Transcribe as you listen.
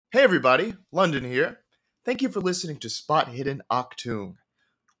Hey everybody, London here. Thank you for listening to Spot Hidden Octung.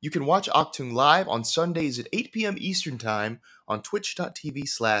 You can watch Octung live on Sundays at 8 p.m. Eastern Time on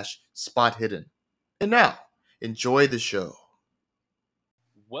twitch.tv/Spot Hidden. And now, enjoy the show.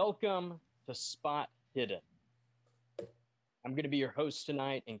 Welcome to Spot Hidden. I'm going to be your host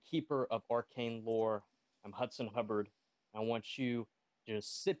tonight and keeper of arcane lore. I'm Hudson Hubbard. I want you to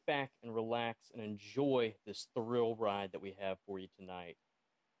just sit back and relax and enjoy this thrill ride that we have for you tonight.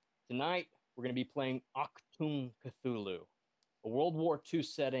 Tonight, we're going to be playing Achtung Cthulhu, a World War II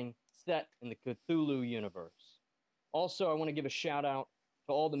setting set in the Cthulhu universe. Also, I want to give a shout out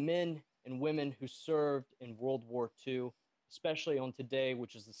to all the men and women who served in World War II, especially on today,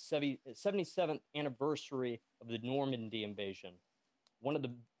 which is the 77th anniversary of the Normandy invasion. One of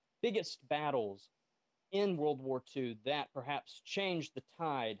the biggest battles in World War II that perhaps changed the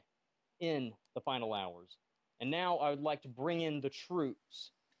tide in the final hours. And now I would like to bring in the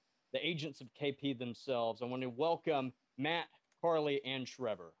troops, the agents of KP themselves. I want to welcome Matt, Carly, and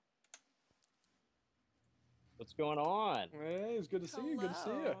Trevor. What's going on? Hey, it's good to see you. Good to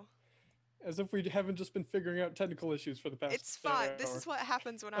see you. Hello. As if we haven't just been figuring out technical issues for the past. It's fine. hour. This is what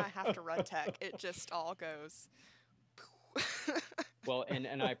happens when I have to run tech. It just all goes. Well,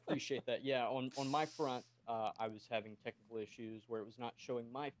 and I appreciate that. Yeah, on my front, I was having technical issues where it was not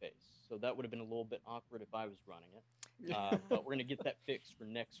showing my face. So that would have been a little bit awkward if I was running it. Yeah. But we're going to get that fixed for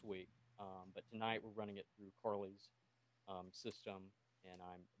next week. But tonight we're running it through Carly's system, and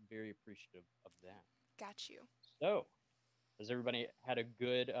I'm very appreciative of that. Got you. So, has everybody had a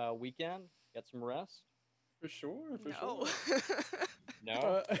good weekend? Got some rest? For sure. For No. sure.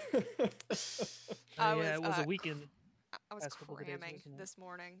 No? I It was a weekend. I was past couple of days, cramming wasn't it? this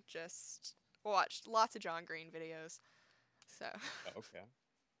morning. Just watched lots of John Green videos. So. Okay.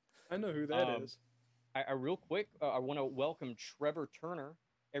 I know who that is. I real quick, I want to welcome Trevor Turner.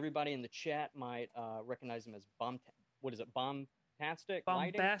 Everybody in the chat might recognize him as Bombastic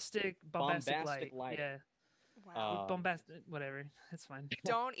Lighting? Bombastic light. Yeah, Wow. bombastic. Whatever. It's fine.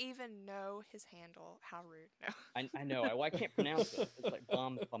 Don't even know his handle. How rude. No. I know. I can't pronounce it. It's like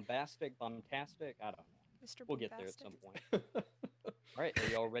bombastic. I don't know. Mr. We'll get there at some Bombastic. point. All right, are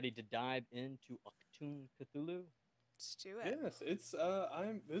y'all ready to dive into Achtung Cthulhu? Let's do it. Yes, it's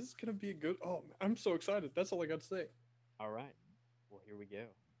this is gonna be a good. Oh, I'm so excited. That's all I got to say. All right. Well, here we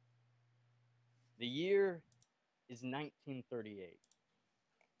go. The year is 1938.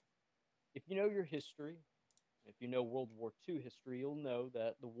 If you know your history, if you know World War II history, you'll know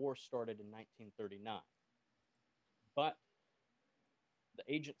that the war started in 1939. But the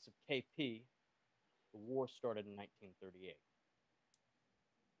agents of KP, the war started in 1938.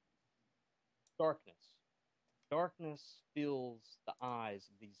 Darkness. Darkness fills the eyes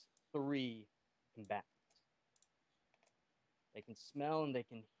of these three combatants. They can smell and they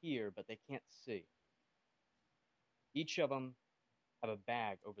can hear, but they can't see. Each of them have a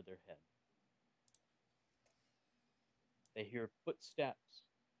bag over their head. They hear footsteps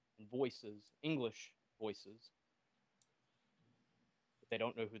and voices, English voices, but they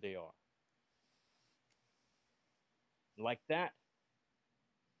don't know who they are. And like that,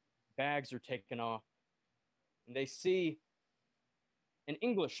 bags are taken off, and they see an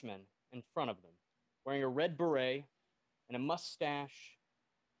Englishman in front of them, wearing a red beret and a mustache.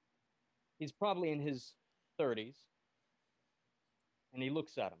 He's probably in his 30s, and he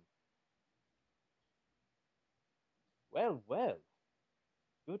looks at him. Well, well,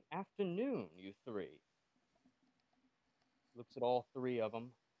 good afternoon, you three. Looks at all three of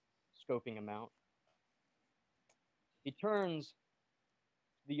them, scoping them out. He turns to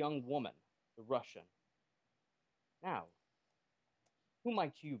the young woman, the Russian. Now, who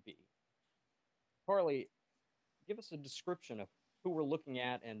might you be? Carly, give us a description of who we're looking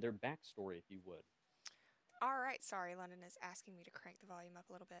at and their backstory, if you would. All right. Sorry, London is asking me to crank the volume up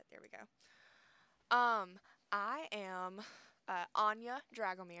a little bit. There we go. I am Anya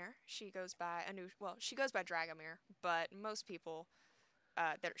Dragomir. She goes by she goes by Dragomir, but most people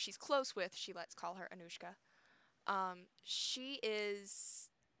that she's close with, she lets call her Anushka. She is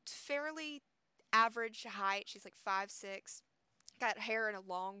fairly average height. She's like 5'6", got hair in a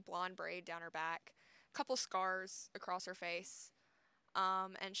long blonde braid down her back, a couple scars across her face,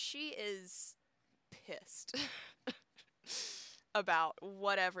 and she is pissed about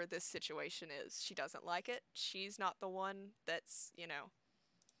whatever this situation is. She doesn't like it. She's not the one that's,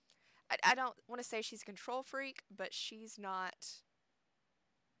 I don't want to say she's a control freak, but she's not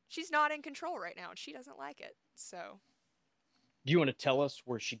in control right now, and she doesn't like it. So, Do you want to tell us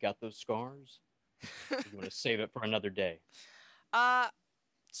where she got those scars? Or do you want to save it for another day?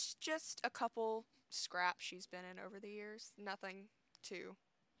 it's just a couple scraps she's been in over the years. Nothing too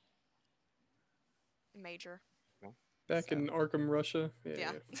major. Back So- in Arkham, Russia.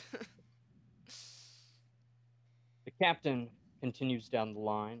 Yeah. The captain continues down the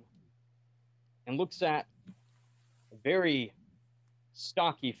line and looks at a very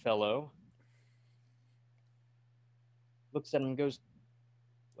stocky fellow. Looks at him and goes,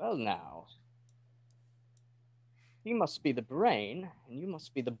 "Well, now, he must be the brain, and you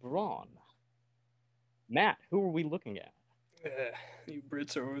must be the brawn. Matt, who are we looking at?" You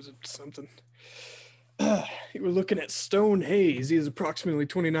Brits are always something. You were looking at Stone Hayes. He is approximately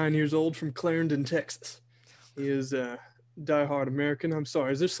 29 years old from Clarendon, Texas. He is a diehard American. I'm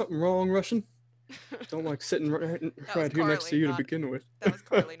sorry, is there something wrong, Russian? Don't like sitting right here next to Carly, you to not- begin with. That was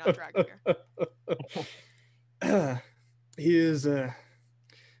Carly, not Dragomir. He is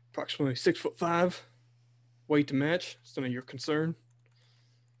approximately 6'5", weight to match. It's none of your concern.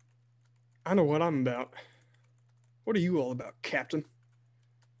 I know what I'm about. What are you all about, Captain?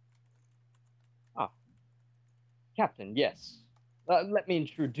 Captain, yes. Let me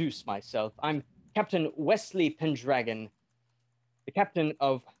introduce myself. I'm Captain Wesley Pendragon, the captain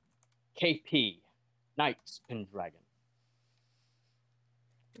of KP, Knights Pendragon.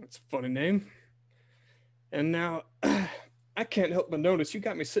 That's a funny name. And now, I can't help but notice you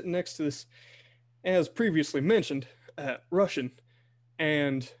got me sitting next to this, as previously mentioned, Russian.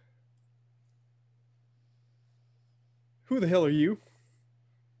 And who the hell are you?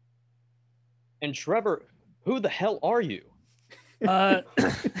 And Trevor, who the hell are you?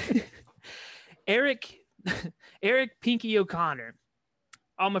 Eric Pinky O'Connor.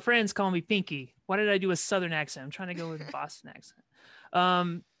 All my friends call me Pinky. Why did I do a Southern accent? I'm trying to go with a Boston accent.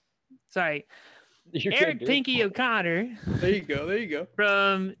 Sorry. You're Eric good, dude. Pinky O'Connor. There you go.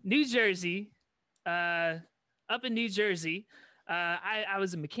 From New Jersey. Up in New Jersey. I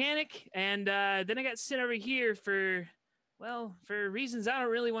was a mechanic, and then I got sent over here for reasons I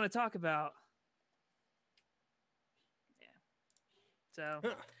don't really want to talk about. So,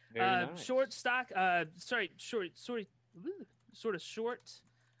 Very nice. short stock. Sort of short.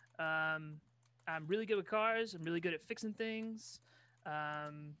 I'm really good with cars. I'm really good at fixing things,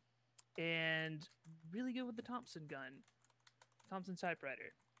 and really good with the Thompson gun, Thompson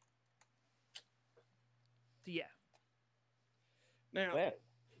typewriter. So yeah. Now, Well,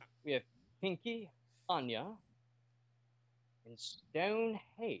 we have Pinky, Anya, and Stone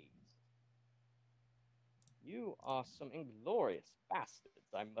Hayes. You are some inglorious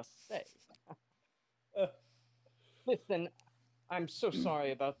bastards, I must say. Listen, I'm so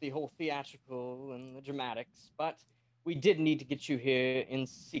sorry about the whole theatrical and the dramatics, but we did need to get you here in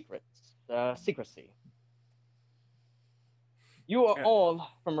secrecy. You are all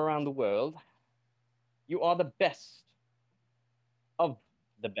from around the world. You are the best of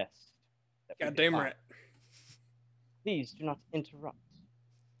the best. goddamn right. Please do not interrupt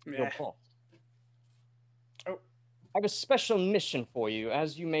your Yeah. boss. Oh. I have a special mission for you.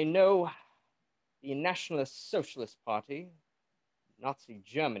 As you may know, the Nationalist Socialist Party, Nazi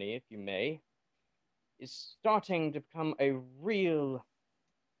Germany, if you may, is starting to become a real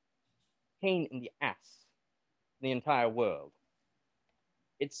pain in the ass in the entire world.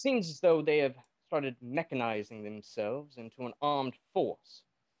 It seems as though they have started mechanizing themselves into an armed force.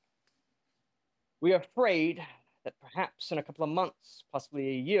 We are afraid that perhaps in a couple of months, possibly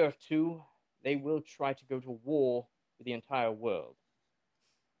a year or two, they will try to go to war with the entire world.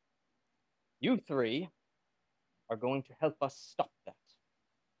 You three are going to help us stop that,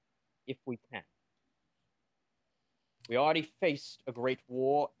 if we can. We already faced a great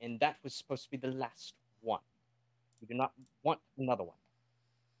war, and that was supposed to be the last one. We do not want another one.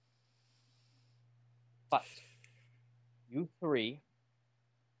 But you three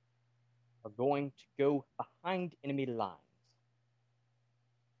are going to go behind enemy lines.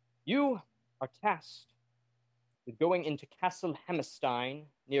 You are tasked with going into Castle Hammerstein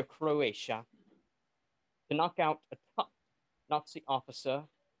near Croatia to knock out a top Nazi officer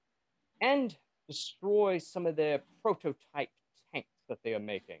and destroy some of their prototype tanks that they are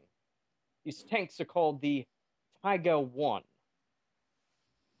making. These tanks are called the Tiger I.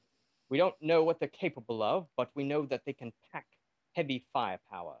 We don't know what they're capable of, but we know that they can pack heavy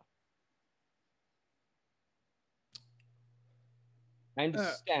firepower. I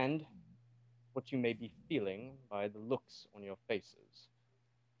understand what you may be feeling by the looks on your faces.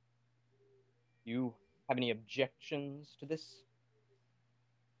 You have any objections to this?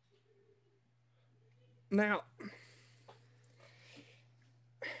 Now,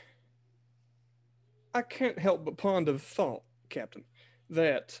 I can't help but ponder the thought, Captain,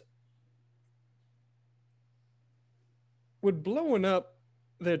 that would blowing up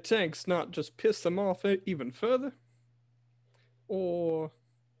their tanks not just piss them off even further? Or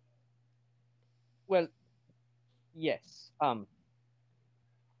Well, yes.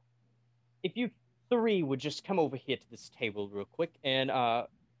 If you three would just come over here to this table real quick, and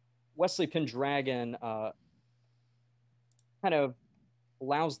Wesley Pendragon kind of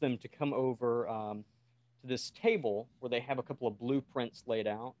allows them to come over to this table where they have a couple of blueprints laid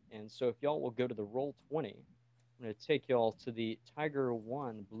out. And so if y'all will go to the roll 20, I'm going to take y'all to the Tiger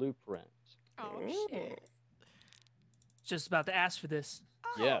 1 blueprint. Oh, shit. Just about to ask for this.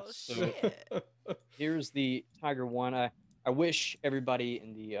 Oh, Yes, so- shit. Here's the Tiger 1. I wish everybody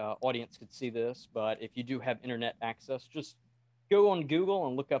in the audience could see this, but if you do have internet access, just go on Google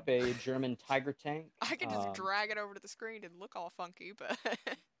and look up a German Tiger tank. I could just drag it over to the screen and look all funky, but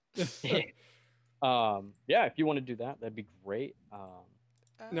Yeah, if you want to do that, that'd be great.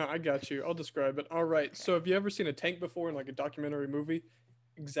 No, I got you. I'll describe it. All right. So, have you ever seen a tank before in like a documentary movie?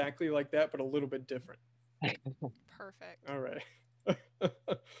 Exactly like that, but a little bit different. perfect. All right.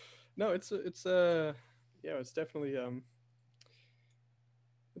 No, it's definitely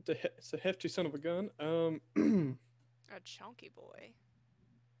it's a hefty son of a gun. A chunky boy.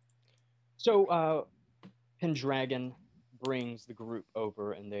 So, Pendragon brings the group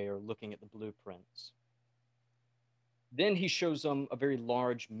over and they are looking at the blueprints. Then he shows them a very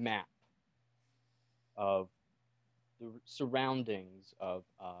large map of the surroundings of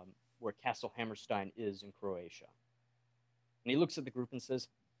where Castle Hammerstein is in Croatia. And he looks at the group and says,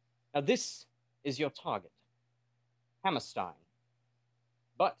 "Now this is your target, Hammerstein.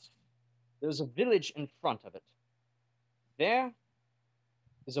 But there's a village in front of it. There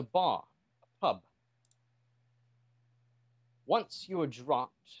is a bar, a pub. Once you are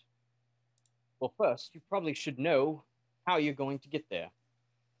dropped, well, first, you probably should know how you're going to get there.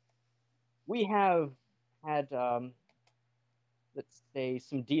 We have had, let's say,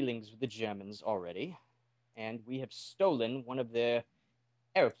 some dealings with the Germans already, and we have stolen one of their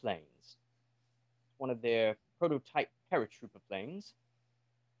airplanes, one of their prototype paratrooper planes.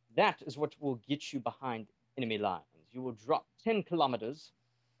 That is what will get you behind enemy lines. You will drop 10 kilometers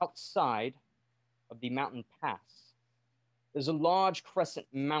outside of the mountain pass. There's a large crescent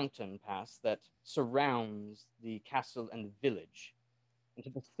mountain pass that surrounds the castle and the village. And to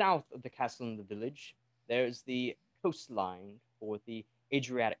the south of the castle and the village, there's the coastline for the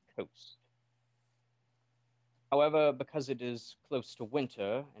Adriatic coast. However, because it is close to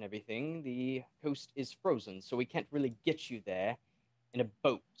winter and everything, the coast is frozen, so we can't really get you there in a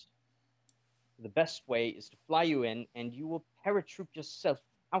boat. The best way is to fly you in, and you will paratroop yourself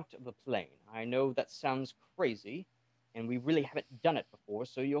out of the plane. I know that sounds crazy, and we really haven't done it before,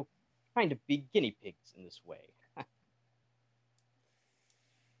 so you'll kind of be guinea pigs in this way.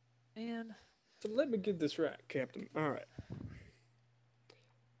 Man, So let me get this right, Captain. All right.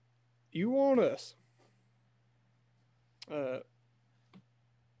 You want us,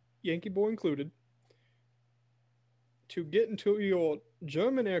 Yankee Boy included, to get into your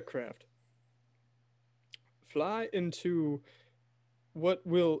German aircraft, fly into what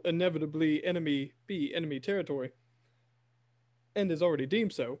will inevitably be enemy territory, and is already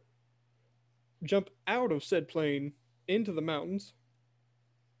deemed so, jump out of said plane into the mountains,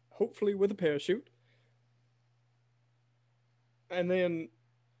 hopefully with a parachute, and then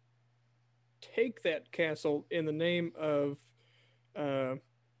take that castle in the name of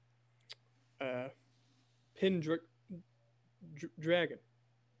Pendragon.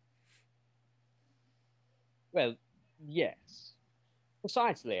 Well, yes.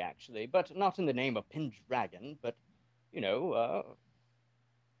 Precisely, actually, but not in the name of Pendragon, but, you know,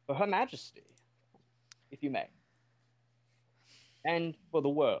 for Her Majesty, if you may. And for the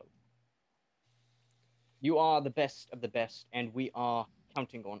world. You are the best of the best, and we are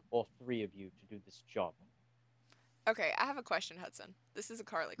counting on all three of you to do this job. Okay, I have a question, Hudson. This is a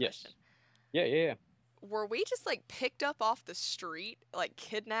Carly Yes. question. Yeah. Were we just like picked up off the street, like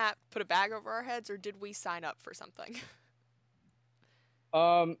kidnapped, put a bag over our heads, or did we sign up for something?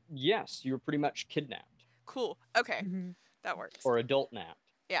 Yes, you were pretty much kidnapped. Cool. Okay, Mhm. that works. Or adult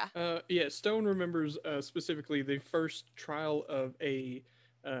napped. Yeah. Yeah, Stone remembers specifically the first trial of a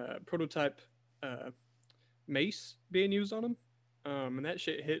prototype mace being used on him, and that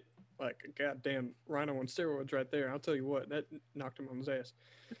shit hit like a goddamn rhino on steroids right there. I'll tell you what, that knocked him on his ass.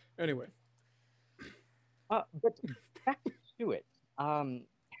 Anyway, But back to it.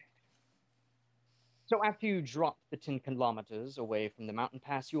 So after you drop the 10 kilometers away from the mountain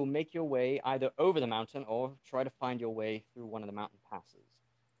pass, you will make your way either over the mountain or try to find your way through one of the mountain passes.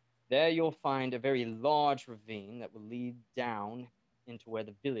 There you'll find a very large ravine that will lead down into where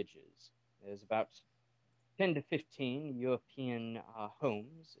the village is. There's about 10 to 15 European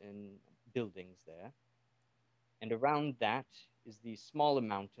homes and buildings there. And around that is the smaller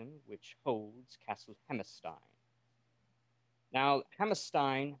mountain which holds Castle Hammerstein. Now,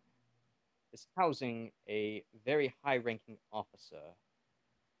 Hammerstein is housing a very high-ranking officer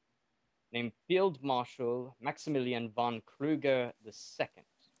named Field Marshal Maximilian von Kruger II.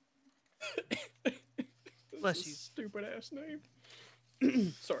 Bless That's a you. stupid ass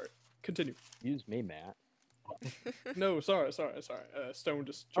name. Sorry. Continue. Excuse me, Matt. No, sorry. Stone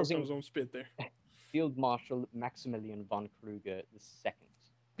just choked on his own spit there. Field Marshal Maximilian von Kruger II.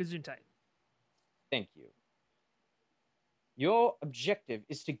 Gesundheit. Thank you. Your objective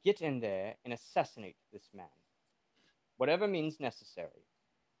is to get in there and assassinate this man, whatever means necessary.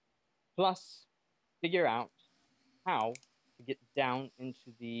 Plus, figure out how to get down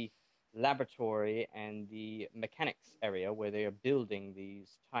into the laboratory and the mechanics area where they are building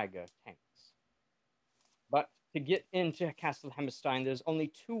these Tiger tanks. But to get into Castle Hammerstein, there's only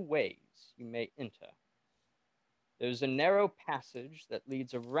two ways you may enter. There's a narrow passage that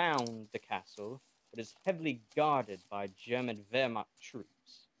leads around the castle that is heavily guarded by German Wehrmacht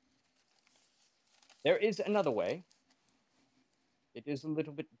troops. There is another way. It is a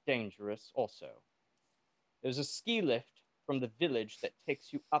little bit dangerous also. There's a ski lift from the village that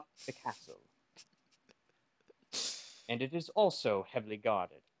takes you up the castle. And it is also heavily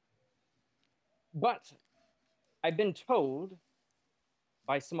guarded. But I've been told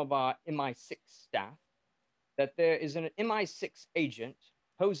by some of our MI6 staff that there is an MI6 agent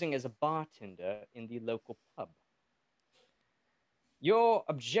posing as a bartender in the local pub. Your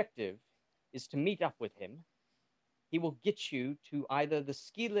objective is to meet up with him. He will get you to either the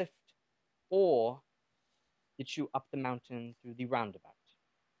ski lift or get you up the mountain through the roundabout.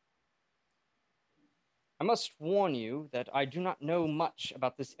 I must warn you that I do not know much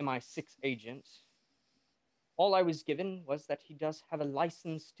about this MI6 agent. All I was given was that he does have a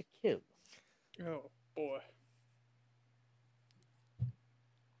license to kill. Oh, boy.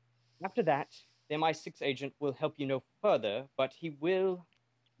 After that, the MI6 agent will help you no further, but he will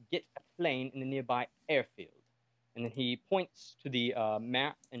get a plane in the nearby airfield. And then he points to the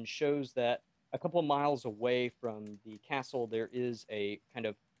map and shows that a couple of miles away from the castle, there is a kind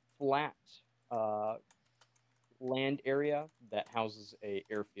of flat land area that houses a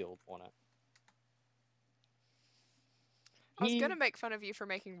airfield on it. I was gonna make fun of you for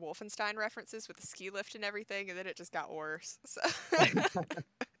making Wolfenstein references with the ski lift and everything, and then it just got worse. So.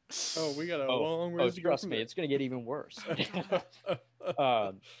 Oh, we got a long ways to go. Trust me, it's going to get even worse.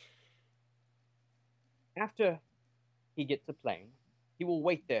 After he gets a plane, he will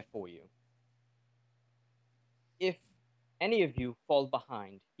wait there for you. If any of you fall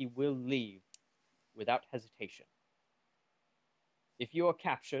behind, he will leave without hesitation. If you are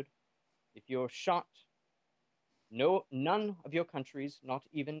captured, if you're shot, none of your countries, not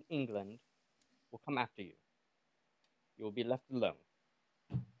even England, will come after you. You will be left alone.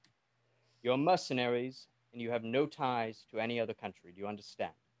 You're mercenaries, and you have no ties to any other country. Do you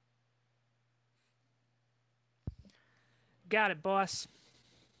understand? Got it, boss.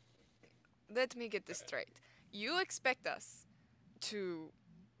 Let me get this straight. You expect us to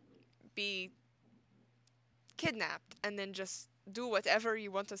be kidnapped and then just do whatever you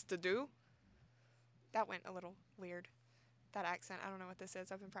want us to do? That went a little weird. That accent, I don't know what this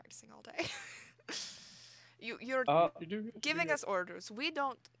is. I've been practicing all day. You're giving us orders. We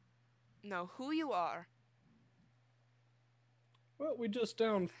don't know who you are. Well, we just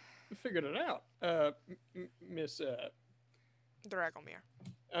figured it out. Miss Dragomir.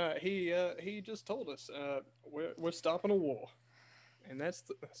 He just told us we're stopping a war, and that's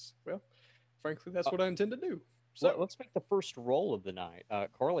well, frankly, that's what I intend to do. So let's make the first roll of the night.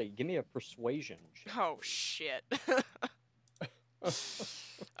 Carly, give me a persuasion check. Oh shit.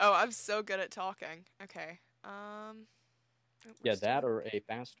 Oh, I'm so good at talking. Okay. Yeah, that or a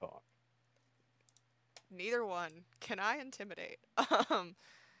fast talk. Neither one. Can I intimidate?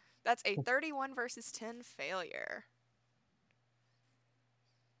 That's a 31 versus 10 failure.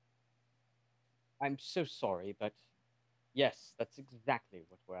 I'm so sorry, but yes, that's exactly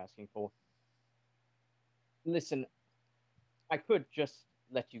what we're asking for. Listen, I could just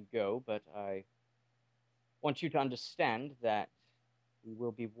let you go, but I want you to understand that we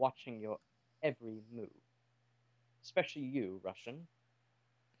will be watching your every move. Especially you, Russian.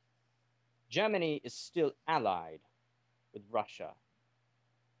 Germany is still allied with Russia.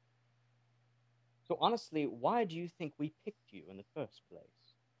 So honestly, why do you think we picked you in the first place?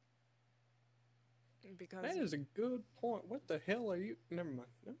 Because that is a good point. What the hell are you? Never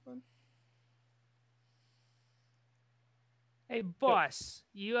mind. Hey, boss,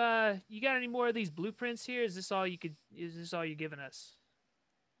 you got any more of these blueprints here? Is this all you're giving us?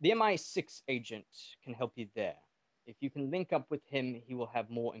 The MI6 agent can help you there. If you can link up with him, he will have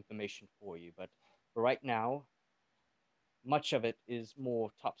more information for you. But for right now, much of it is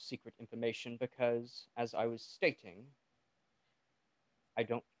more top secret information because, as I was stating, I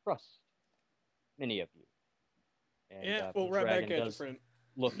don't trust many of you. And Yeah, well, the right back dragon at you, does friend.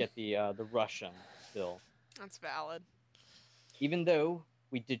 look at the Russian still. That's valid. Even though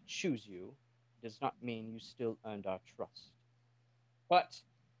we did choose you, it does not mean you still earned our trust. But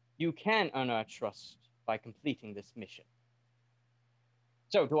you can earn our trust by completing this mission.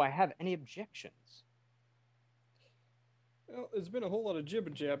 So, do I have any objections? Well, there's been a whole lot of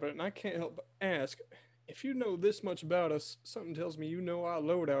jibber jabber, and I can't help but ask, if you know this much about us, something tells me you know our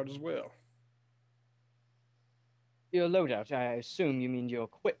loadout as well. Your loadout, I assume you mean your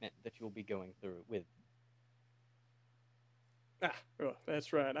equipment that you'll be going through with. Well,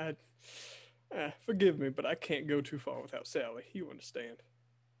 that's right. Forgive me, but I can't go too far without Sally. You understand?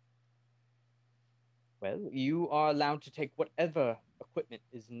 Well, you are allowed to take whatever equipment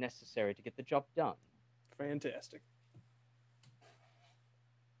is necessary to get the job done. Fantastic.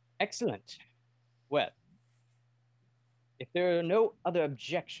 Excellent. Well, if there are no other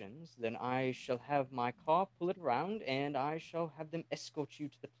objections, then I shall have my car pull it around and I shall have them escort you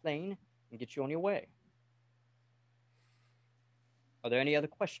to the plane and get you on your way. Are there any other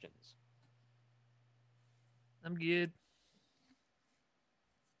questions? I'm good.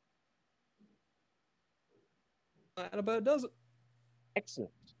 That about does it.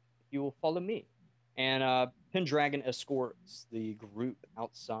 Excellent. You will follow me. And Pendragon escorts the group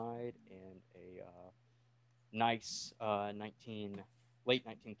outside, and a nice late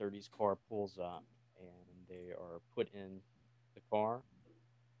 1930s car pulls up, and they are put in the car,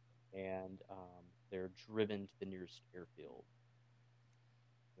 and they're driven to the nearest airfield.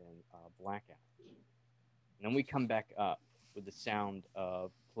 Then blackout. And then we come back up with the sound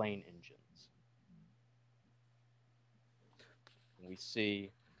of plane engines. And we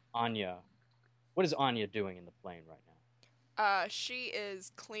see Anya. What is Anya doing in the plane right now? She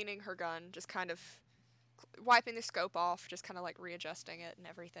is cleaning her gun, just kind of wiping the scope off, just kind of like readjusting it and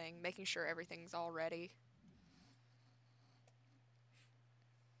everything, making sure everything's all ready.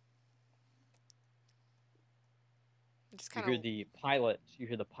 Just You kind hear of.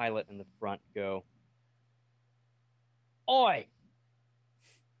 the pilot in the front go, "Oi!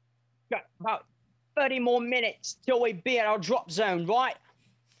 Got about 30 more minutes till we be at our drop zone, right?"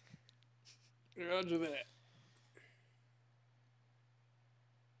 Roger that.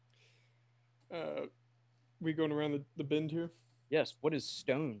 We going around the bend here? Yes, what is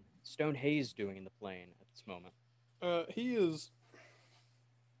Stone Hayes doing in the plane at this moment? He is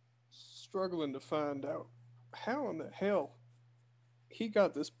struggling to find out how in the hell he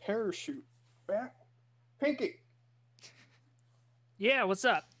got this parachute back. Pinky, Yeah, what's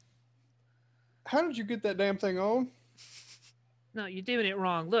up? how did you get that damn thing on? No, you're doing it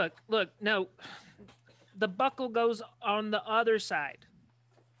wrong. Look, no. The buckle goes on the other side.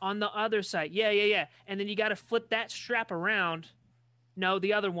 On the other side. Yeah. And then you got to flip that strap around. No,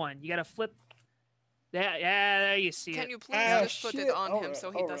 the other one. You got to flip that. Yeah, there you see Can it. you please Ah, just put it shit. on All him right,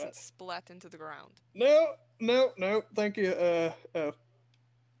 so he all doesn't right. splat into the ground? No. Thank you,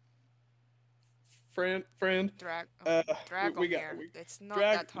 friend. We got Dragomir. we It's not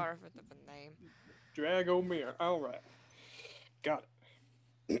Drag- that hard of a name. Dragomir. All right, got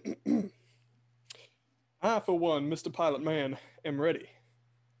it. I, for one, Mr. Pilot Man, am ready.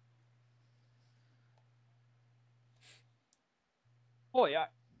 Oi,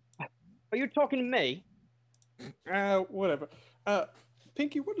 are you talking to me? Whatever.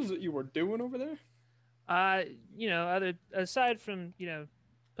 Pinky, what is it you were doing over there? Aside from,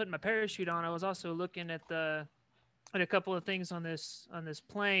 putting my parachute on, I was also looking at a couple of things on this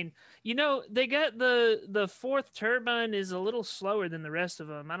plane. They got the fourth turbine is a little slower than the rest of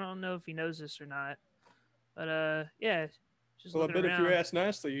them. I don't know if he knows this or not, but yeah, just Well, I looking bet around. if you asked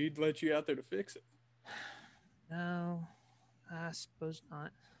nicely, he'd let you out there to fix it. No, I suppose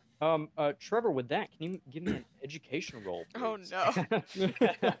not. Trevor, with that, can you give me an education roll, please? Oh,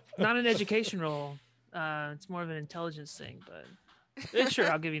 no. Not an education role. It's more of an intelligence thing, but sure,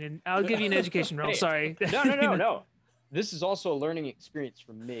 I'll give you an education role. Hey, Sorry. No. This is also a learning experience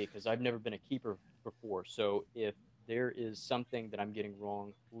for me because I've never been a keeper before. So if there is something that I'm getting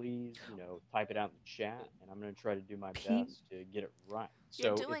wrong, please, type it out in the chat, and I'm going to try to do my best to get it right.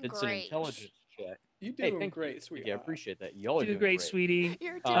 You're So doing if it's great. an intelligence check, You're hey, doing thank great, you. sweetheart. Yeah, I appreciate that. Y'all are You're doing great, sweetie.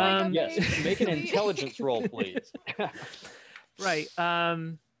 You're doing amazing. Yes, make an sweetie. intelligence roll, please. Right.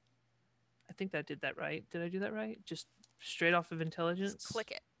 I think that did that right. Did I do that right? Just straight off of intelligence. Just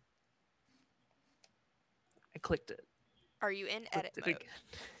click it. I clicked it. Are you in edit Clicked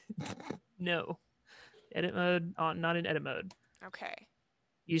mode? it again. No. Edit mode on, not in edit mode. Okay.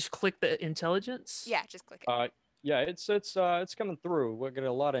 You just click the intelligence. Yeah, just click it. Yeah, it's coming through. We're getting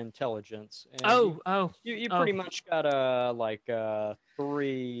a lot of intelligence. And you Oh. pretty much got a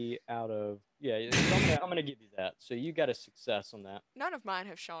 3 out of yeah. So I'm gonna give you that. So you got a success on that. None of mine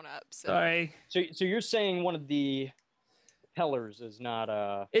have shown up. So. Sorry. So you're saying one of the pillars is not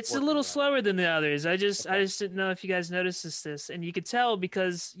It's a working little right. slower than the others. I just Okay. didn't know if you guys noticed this, and you could tell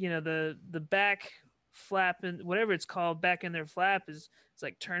because the back flap and whatever it's called back in their flap is it's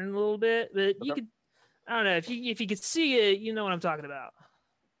like turning a little bit, but you Okay. could, I don't know, if you could see it, you know what I'm talking about.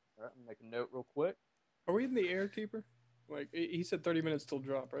 All right, I'm gonna make a note real quick. Are we in the air, Keeper? Like he said, 30 minutes till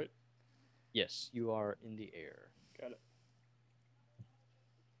drop, right? Yes, you are in the air. Got it.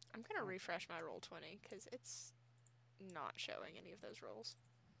 I'm gonna refresh my roll 20 because it's not showing any of those rolls.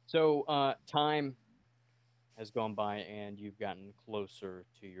 So time has gone by and you've gotten closer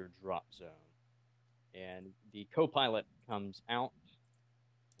to your drop zone. And the co-pilot comes out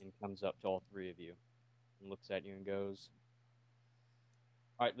and comes up to all three of you and looks at you and goes,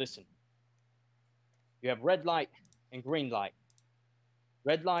 all right, listen. You have red light and green light.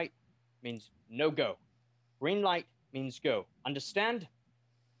 Red light means no go. Green light means go. Understand?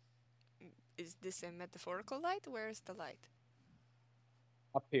 Is this a metaphorical light? Where is the light?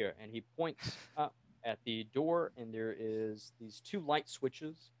 Up here. And he points up at the door, and there is these two light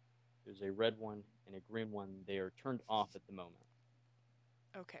switches. There's a red one and a green one. They are turned off at the moment.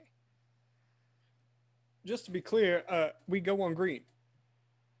 Okay. Just to be clear, we go on green.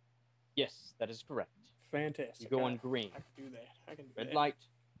 Yes, that is correct. Fantastic. You go on green. I can do that. I can do Red that. light,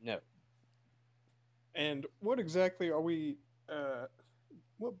 no. And what exactly are we?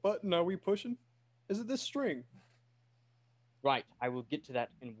 What button are we pushing? Is it this string? Right, I will get to that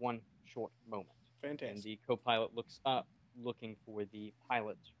in one short moment. And Fantastic. the co-pilot looks up, looking for the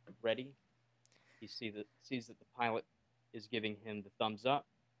pilot ready. He sees that the pilot is giving him the thumbs up,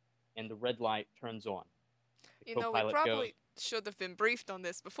 and the red light turns on. The You know, we co-pilot probably should have been briefed on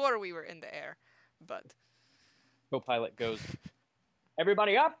this before we were in the air, but co-pilot goes,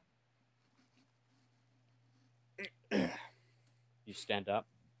 everybody up! You stand up.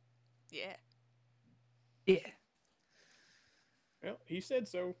 yeah. Yeah. Well, he said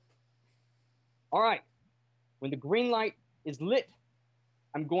so. All right. When the green light is lit,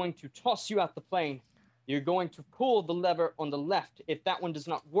 I'm going to toss you out the plane. You're going to pull the lever on the left. If that one does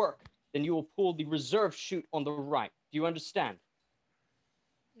not work, then you will pull the reserve chute on the right. Do you understand?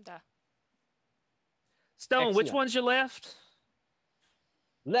 Duh. Stone, which Excellent. one's your left?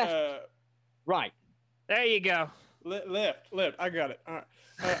 Left, right. There you go. Left. I got it. All right.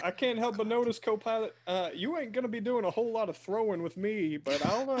 I can't help but notice, co-pilot, you ain't gonna be doing a whole lot of throwing with me, but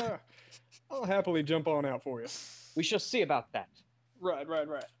I'll happily jump on out for you. We shall see about that. Right.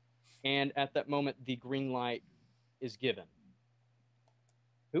 And at that moment, the green light is given.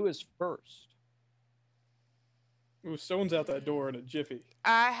 Who is first? Ooh, Stone's out that door in a jiffy.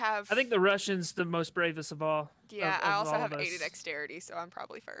 I I think the Russian's the most bravest of all. Yeah, of I also all have of 80 us. dexterity, so I'm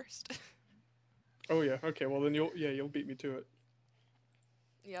probably first. Oh yeah. Okay. Well then you'll beat me to it.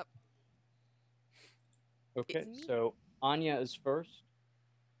 Yep. Okay, It's me. so Anya is first.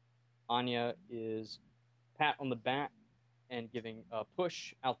 Anya is pat on the back and giving a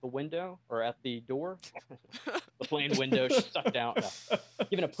push out the window or at the door. The plane window sucked out. No.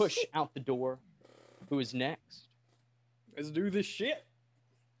 Giving a push out the door. Who is next? Let's do this shit.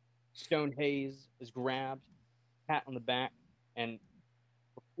 Stone Hayes is grabbed, pat on the back, and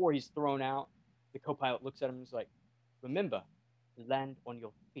before he's thrown out, the co-pilot looks at him and is like, remember, land on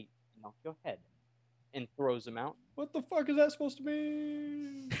your feet, not your head, and throws him out. What the fuck is that supposed to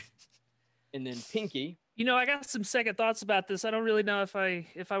mean? And then Pinky, I got some second thoughts about this. I don't really know if I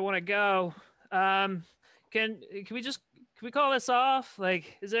want to go. Can we call this off?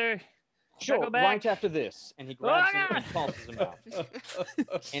 Like, is there? Should I sure, go back? right after this, and he grabs him Ah! and tosses him out.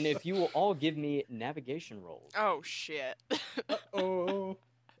 And if you will all give me navigation rolls. Oh, shit. Oh.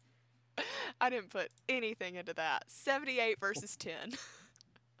 I didn't put anything into that. 78 versus 10.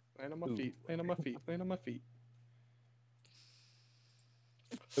 Land on my Ooh. feet. Land on my feet. Land on my feet.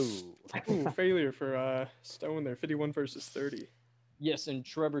 Ooh. Ooh, failure for Stone there. 51 versus 30. Yes, and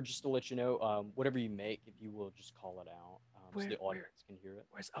Trevor, just to let you know, whatever you make, if you will just call it out, so the Where- audience can hear it.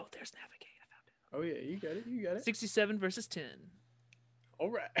 There's navigate. I found it. Oh yeah, you got it. You got it. 67 versus 10. All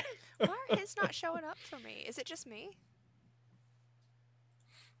right. Why are his not showing up for me? Is it just me?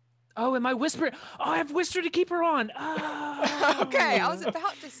 Oh, am I whisper? Oh, I have whisper to keep her on. Oh. Okay, I was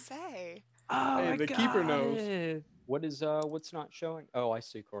about to say. Oh, Hey, I the keeper got knows. it. What is what's not showing? Oh, I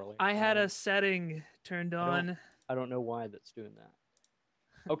see, Corley. I had a setting turned don't- on. I don't know why that's doing that.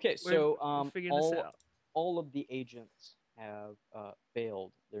 Okay, We're so figuring this all out. all of the agents have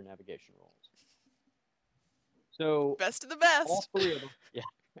failed their navigation rolls. So Best of the all best. three of them, yeah,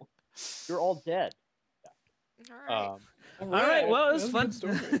 you're all dead. All right. All right. Well, it was that's a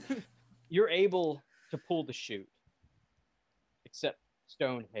fun. good story. You're able to pull the chute, except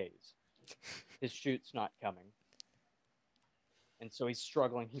Stone Haze. His chute's not coming. And so he's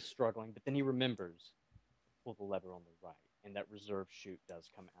struggling, but then he remembers pull the lever on the right, and that reserve chute does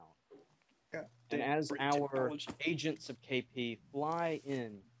come out. God And damn, as great our technology. agents of KP fly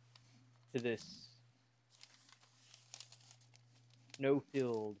in to this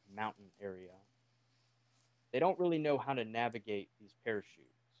snow-filled mountain area, they don't really know how to navigate these parachutes.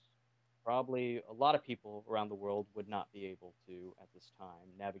 Probably a lot of people around the world would not be able to, at this time,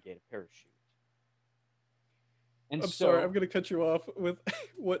 navigate a parachute. And I'm so, sorry, I'm gonna cut you off with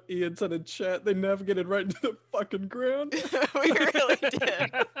what Ian said in chat. They navigated right into the fucking ground. We really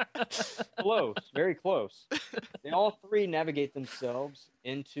did. close, very close. They all three navigate themselves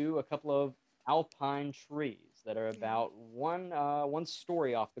into a couple of alpine trees that are about one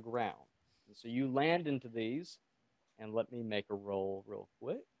story off the ground. And so you land into these, and let me make a roll real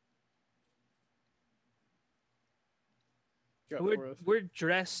quick. Got for we're us. we're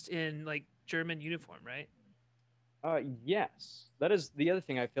dressed in like German uniform, right? Yes, that is the other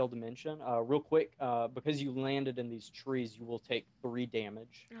thing I failed to mention. Real quick, because you landed in these trees, you will take 3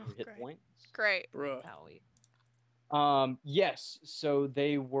 damage Oh, to hit great. points. Great. Bruh. Owie. Yes, so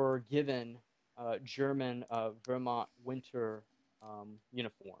they were given German Vermont winter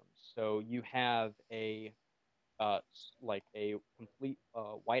uniforms. So you have a like a complete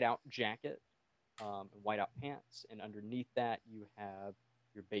whiteout jacket and whiteout pants, and underneath that you have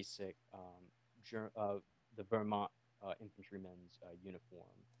your basic the Vermont infantryman's uniform.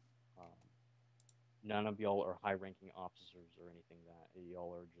 None of y'all are high-ranking officers or anything that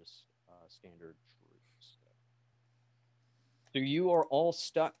y'all are just standard troops. So you are all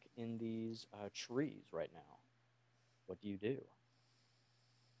stuck in these trees right now. What do you do?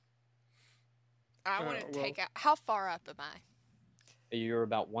 I want to well- take out. How far up am I? You're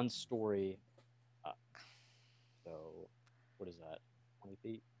about 1 story up. So what is that? 20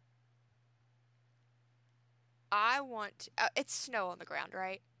 feet? I want. It's snow on the ground,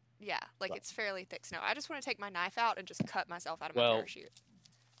 right? Yeah, like Right. it's fairly thick snow. I just want to take my knife out and just cut myself out of my Well, parachute.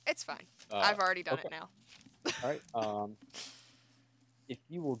 It's fine. I've already done okay. it now. All right. If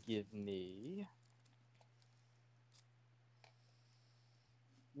you will give me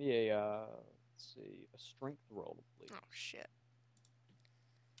a let's see, a strength roll, please. Oh shit.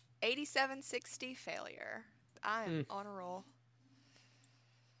 8760 failure. I am on a roll.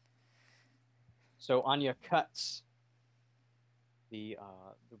 So Anya cuts the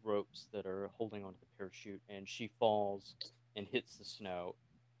ropes that are holding onto the parachute, and she falls and hits the snow.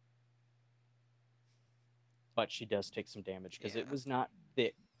 But she does take some damage because it Yeah. was not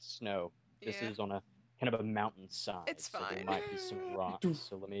thick snow. This Yeah. is on a kind of a mountainside. It's So there fine. might be some rocks.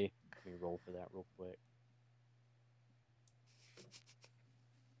 So let me roll for that real quick.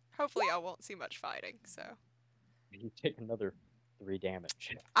 Hopefully, I won't see much fighting. So You take another 3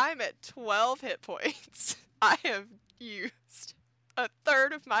 damage. I'm at 12 hit points. I have used a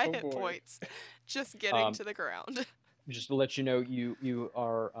third of my Oh, hit boy. points just getting Um, to the ground. Just to let you know, you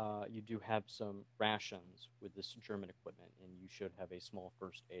do have some rations with this German equipment, and you should have a small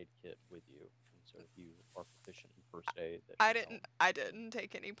first aid kit with you. And so if you are proficient in first aid, that should help. I didn't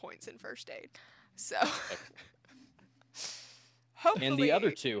take any points in first aid. So Excellent. hopefully. And the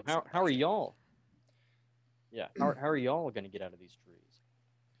other two, how are somebody's- y'all? Yeah, how are y'all gonna get out of these trees?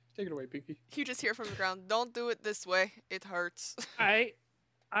 Take it away, Pinky. You just hear from the ground. Don't do it this way. It hurts. All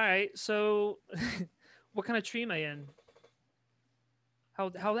right. So, what kind of tree am I in?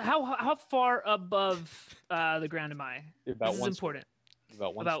 How far above the ground am I? About This is one important.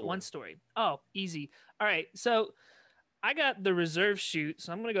 About one. About story. 1 story. Oh, easy. All right. So, I got the reserve chute,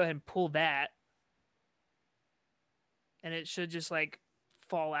 so I'm gonna go ahead and pull that, and it should just like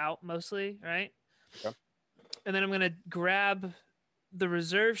fall out mostly, right? Okay. And then I'm gonna grab the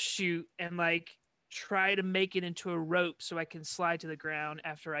reserve chute and like try to make it into a rope so I can slide to the ground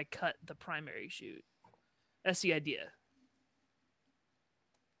after I cut the primary chute. That's the idea.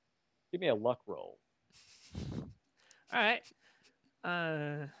 Give me a luck roll. All right.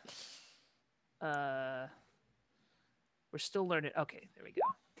 We're still learning. Okay, there we go.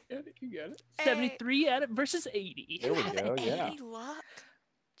 You got it. 73 out of versus 80. There we Have go, yeah. any luck?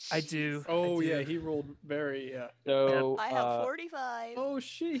 I do. Oh I yeah, do. he rolled very So I have 45. Oh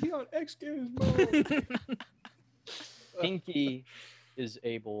shit, he on X Games mode. Pinky is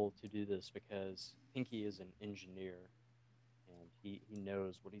able to do this because Pinky is an engineer, and he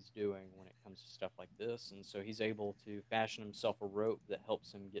knows what he's doing when it comes to stuff like this, and so he's able to fashion himself a rope that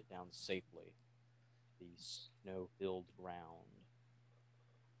helps him get down safely the snow-filled ground.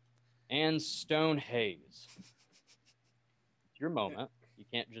 And Stone Haze. It's your moment. You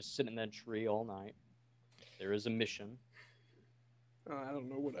can't just sit in that tree all night. There is a mission. I don't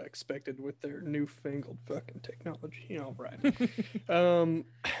know what I expected with their newfangled fucking technology. All right.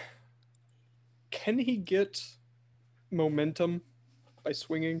 Can he get momentum by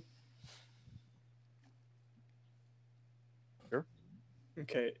swinging? Sure.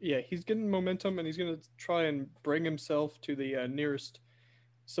 Okay, yeah, he's getting momentum, and he's gonna try and bring himself to the nearest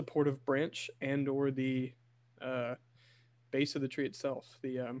supportive branch and/or the base of the tree itself. The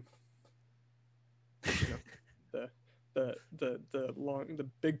you know, the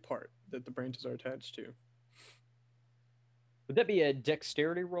big part that the branches are attached to. Would that be a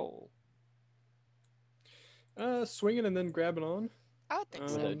dexterity roll? Swinging and then grabbing on. I would think Or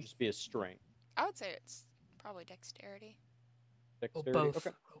so. would that just be a strength? I would say it's probably dexterity. Or Dexterity? both.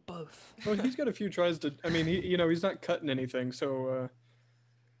 Okay. Or both. Well, he's got a few tries to. I mean, he's not cutting anything, so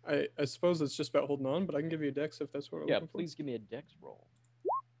I suppose it's just about holding on. But I can give you a dex if that's what we're Yeah, looking for. please give me a dex roll.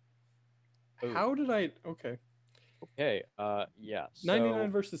 Ooh. How did I? Okay, Okay, yeah. So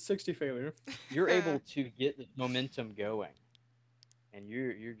 99 versus 60 failure. you're able to get the momentum going. And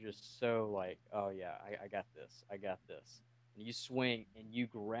you're just so like, oh yeah, I got this. I got this. And you swing and you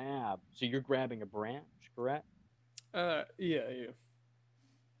grab. So you're grabbing a branch, correct? Yeah.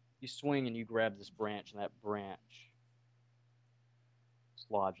 You swing and you grab this branch, and that branch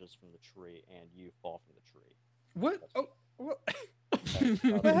dislodges from the tree, and you fall from the tree. What? Oh, what?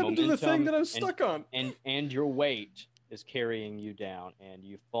 The What happened to the thing momentum that I was stuck on? and your weight is carrying you down, and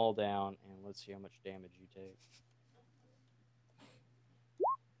you fall down, and let's see how much damage you take.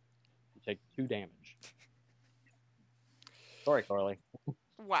 You take 2 damage. Sorry, Carly.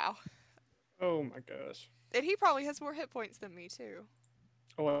 Wow. Oh my gosh. And he probably has more hit points than me too.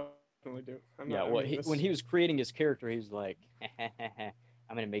 Oh, I definitely do. Yeah, well, when he was creating his character, he was like,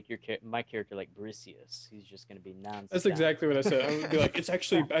 I'm going to make my character like Briseus. He's just going to be nonstop. That's exactly what I said. I would be like, it's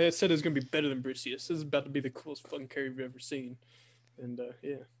actually. I said it's gonna be better than Briseus. This is about to be the coolest fucking character you've ever seen. And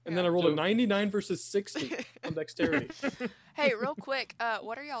yeah. And then I rolled So- a 99 versus 60 on dexterity. Hey, real quick,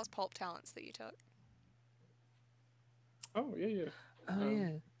 what are y'all's pulp talents that you took? Oh yeah. Oh yeah.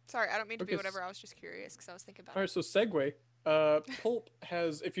 Sorry, I don't mean to be Okay, whatever. I was just curious because I was thinking about All it. right, so segue. Pulp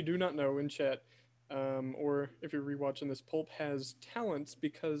has, if you do not know in chat, or if you're rewatching this, Pulp has talents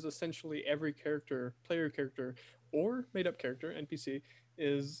because essentially every character, player character, or made-up character, NPC,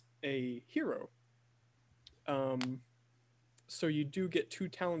 is a hero. So you do get 2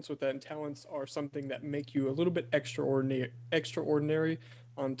 talents with that, and talents are something that make you a little bit extraordinary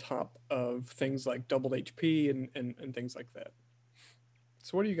on top of things like doubled HP and things like that.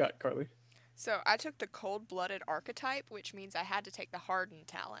 So what do you got, Carly? So I took the cold-blooded archetype, which means I had to take the hardened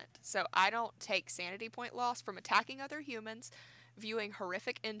talent. So I don't take sanity point loss from attacking other humans, viewing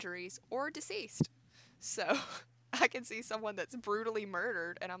horrific injuries, or deceased. So I can see someone that's brutally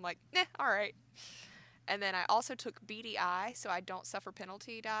murdered, and I'm like, nah, all right. And then I also took beady eye, so I don't suffer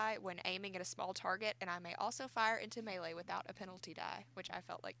penalty die when aiming at a small target, and I may also fire into melee without a penalty die, which I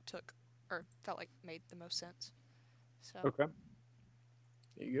felt like made the most sense. So Okay.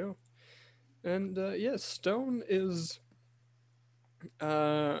 There you go. And yes, Stone is,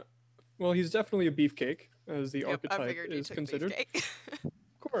 well, he's definitely a beefcake, as the Yep, I archetype figured you is took considered. beefcake.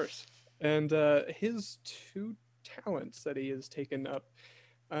 Of course. And his 2 talents that he has taken up,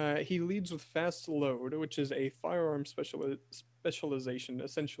 he leads with fast load, which is a firearm specialization.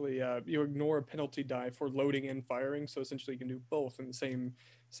 Essentially, you ignore a penalty die for loading and firing, so essentially you can do both in the same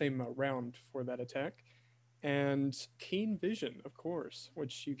round for that attack. And keen vision, of course,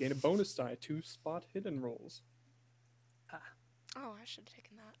 which you gain a bonus die to spot hidden rolls. Oh, I should have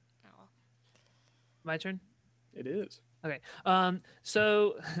taken that. Oh well. My turn. It is. Okay.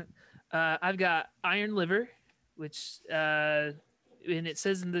 So I've got Iron Liver, which and it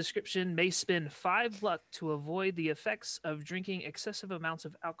says in the description may spend 5 luck to avoid the effects of drinking excessive amounts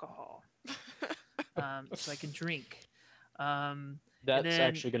of alcohol. So I can drink. That's then-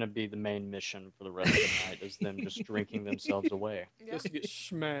 actually going to be the main mission for the rest of the night, is them just drinking themselves away. Yeah. Just to get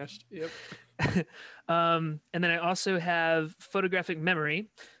smashed. Yep. And then I also have photographic memory.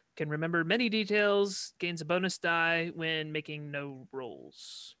 Can remember many details. Gains a bonus die when making no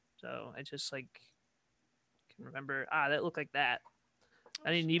rolls. So I just like can remember. That looked like that. I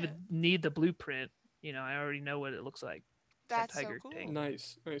Oh, didn't even shit. need the blueprint. I already know what it looks like. That's so tiger cool. thing.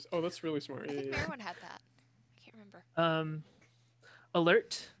 Nice. Oh, that's really smart. I Yeah, think yeah. Merwin had that. I can't remember.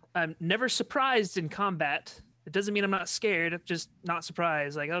 Alert. I'm never surprised in combat. It doesn't mean I'm not scared. I'm just not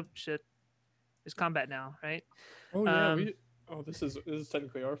surprised. Like, oh shit, there's combat now, right? Oh yeah, Um, this is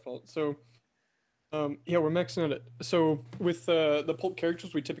technically our fault. So, yeah, we're maxing out at so with the pulp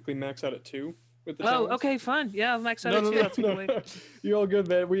characters, we typically max out at 2 with the Oh, challenge. okay, fine. Yeah, I'm No, excited no, too. no, I'll take no. away. You're all good,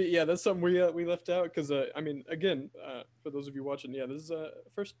 man. That's something we left out because I mean, again, for those of you watching, yeah, this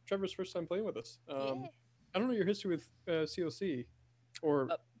is Trevor's first time playing with us. Yeah. I don't know your history with COC or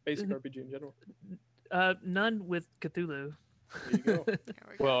Uh, basic mhm. RPG in general. None with Cthulhu. There you go. There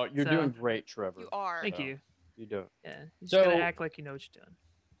we go. Well, you're So- doing great, Trevor. You are. Thank So, you. You do it. Yeah, you just gotta So- act like you know what you're doing.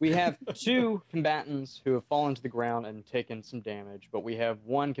 We have 2 combatants who have fallen to the ground and taken some damage, but we have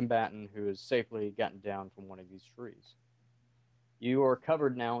 1 combatant who has safely gotten down from one of these trees. You are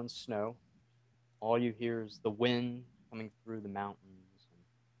covered now in snow. All you hear is the wind coming through the mountains.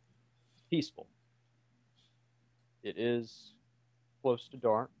 It's peaceful. It is close to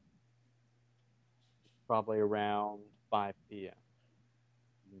dark. It's probably around 5 p.m.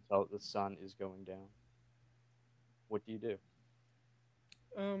 You can tell that the sun is going down. What do you do?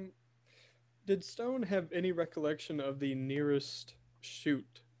 Did Stone have any recollection of the nearest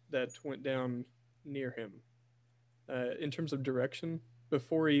chute that went down near him, in terms of direction,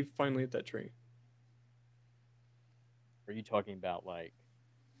 before he finally hit that tree? Are you talking about like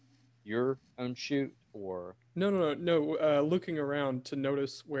your own shoot or No. Looking around to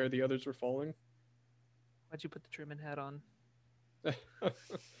notice where the others were falling. Why'd you put the German hat on?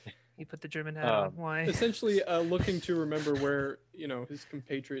 He put the German hat on. Why? Essentially, looking to remember where his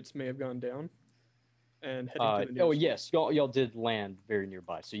compatriots may have gone down, and heading to the nearest oh one. yes, y'all did land very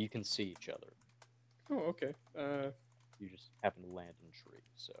nearby, so you can see each other. Oh, okay. You just happen to land in a tree,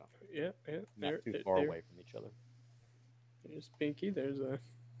 so Yeah. not too far away from each other. There's Pinky. There's a.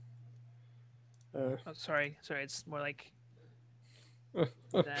 Oh, sorry. It's more like that.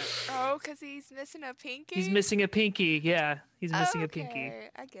 Oh, because he's missing a pinky? He's missing a pinky. Yeah, he's missing a pinky. Okay,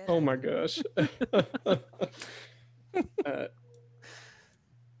 I get it. Oh my gosh.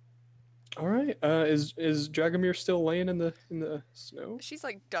 All right. Is Dragomir still laying in the snow? She's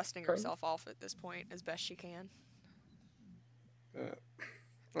like dusting Carly? herself off at this point as best she can. Well,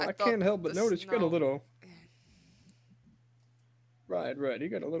 I I thought can't help but the notice you got a snow- little. Right. You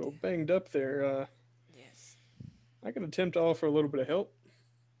got a little banged up there. Yes. I could attempt to offer a little bit of help,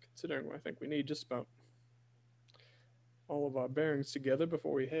 considering I think we need just about all of our bearings together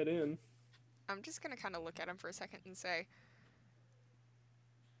before we head in. I'm just gonna kind of look at him for a second and say,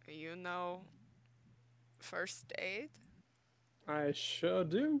 you know, first aid? I sure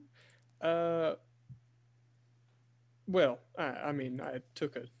do. Well, I mean, I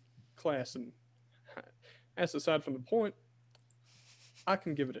took a class, and that's aside from the point. I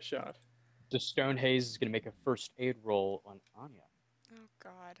can give it a shot. So Stonehaze is going to make a first aid roll on Anya. Oh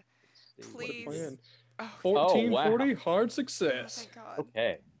God. Let's see. What a Please. plan. Oh, 1440, hard oh, success. thank God.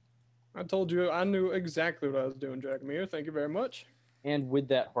 Okay. I told you I knew exactly what I was doing, Dragomir. Thank you very much. And with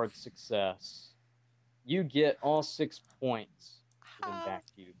that hard success, you get all 6 points given Ah. back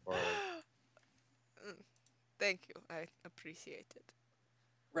to you, Carly. Thank you. I appreciate it.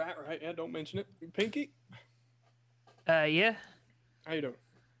 Right. Yeah, don't mention it. Pinky, Yeah. how you doing?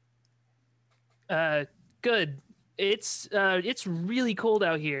 Good. It's really cold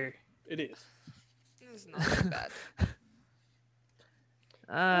out here. It is. It's not that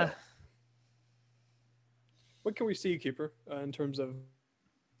bad. What can we see, Keeper, in terms of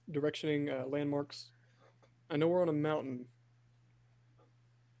directioning landmarks? I know we're on a mountain.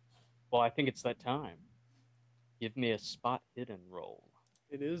 Well, I think it's that time. Give me a spot hidden roll.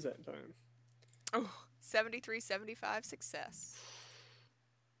 It is that time. Oh, 73, 75 success.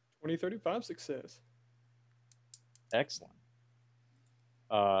 2035 success. Excellent.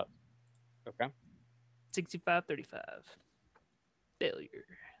 Okay. 65-35. Failure.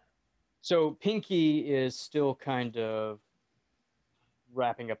 So Pinky is still kind of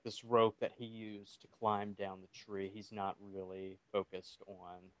wrapping up this rope that he used to climb down the tree. He's not really focused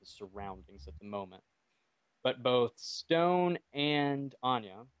on the surroundings at the moment. But both Stone and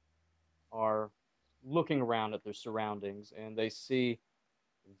Anya are looking around at their surroundings, and they see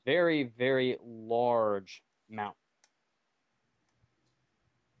a very, very large mountain.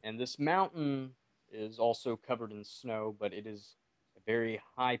 And this mountain is also covered in snow, but it is a very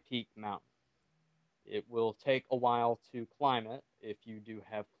high peak mountain. It will take a while to climb it if you do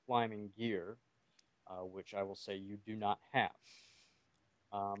have climbing gear, which I will say you do not have.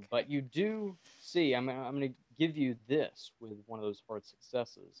 But you do see, I'm going to give you this with one of those hard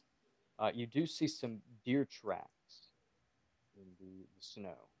successes. You do see some deer tracks in the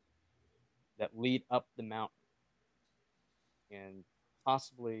snow that lead up the mountain and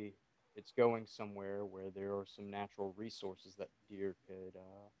possibly it's going somewhere where there are some natural resources that deer could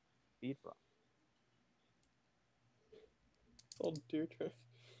feed from. It's all deer trash.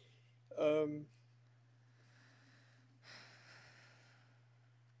 Um,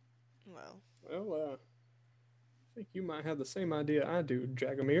 Well, well, I think you might have the same idea I do,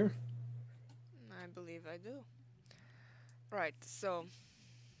 Dragomir. I believe I do. Right, so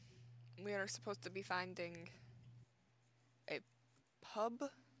we are supposed to be finding a pub.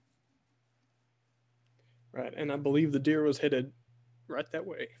 Right, and I believe the deer was headed right that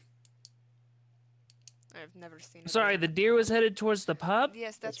way. I've never seen a Sorry, deer. the deer was headed towards the pub.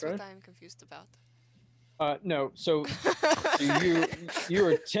 Yes, That's that's what right. I'm confused about. No, so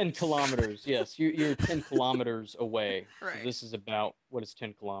you're 10 kilometers. Yes, you're 10 kilometers away. Right. So this is about, what is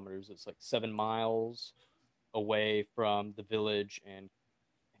 10 kilometers? It's like 7 miles away from the village and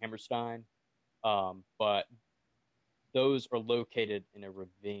Hammerstein. But those are located in a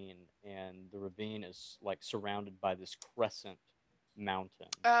ravine, and the ravine is like surrounded by this crescent mountain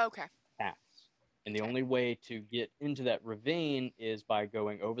Okay. pass. And the Okay. only way to get into that ravine is by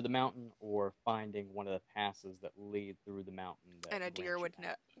going over the mountain or finding one of the passes that lead through the mountain. That And a deer branch would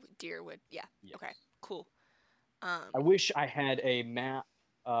out. know. Deer would, yeah. Yes. Okay, cool. I wish I had a map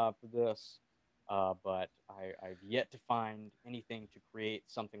for this, but I've yet to find anything to create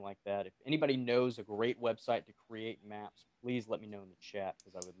something like that. If anybody knows a great website to create maps, please let me know in the chat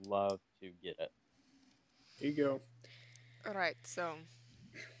because I would love to get it. Here you go. All right, so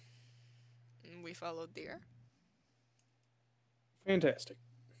we followed deer. Fantastic.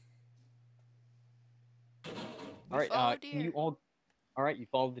 All right, follow can deer. you all? All right, you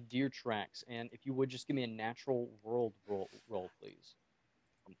follow the deer tracks, and if you would just give me a natural world roll, please,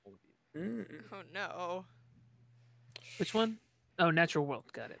 from all of you. Mm. Oh no. Which one? Oh, Natural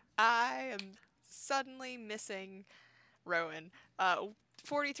World. Got it. I am suddenly missing Rowan.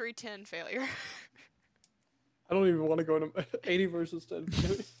 4310 failure. I don't even want to go to 80 versus 10.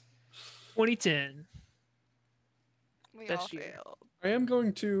 2010. We Best all year. failed. I am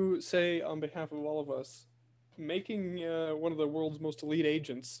going to say, on behalf of all of us, making one of the world's most elite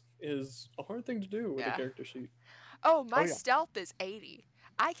agents is a hard thing to do with Yeah. a character sheet. Oh, my Oh, yeah. stealth is 80.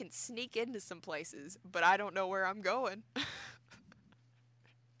 I can sneak into some places, but I don't know where I'm going.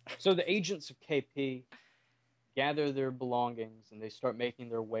 So the agents of KP gather their belongings and they start making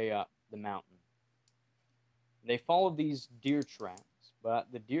their way up the mountain. They follow these deer tracks,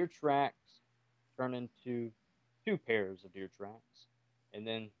 but the deer tracks turn into 2 pairs of deer tracks, and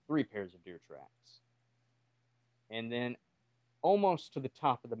then 3 pairs of deer tracks. And then almost to the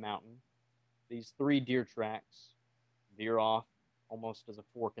top of the mountain, these 3 deer tracks veer off almost as a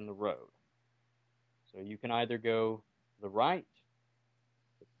fork in the road. So you can either go to the right,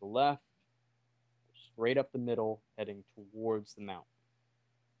 to the left, or straight up the middle, heading towards the mountain.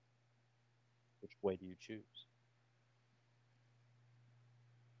 Which way do you choose?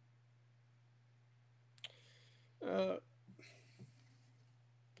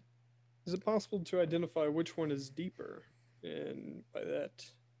 Is it possible to identify which one is deeper, and by that,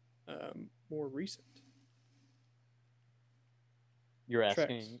 more recent? You're Tracks.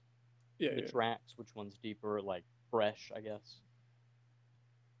 asking Yeah, the yeah. tracks, which one's deeper, like fresh, I guess?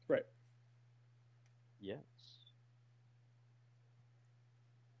 Right. Yes.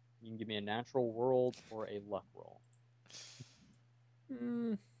 You can give me a natural world or a luck roll.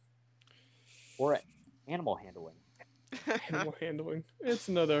 Mm, Or animal handling. animal handling. It's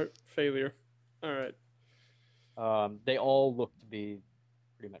another failure. All right. They all look to be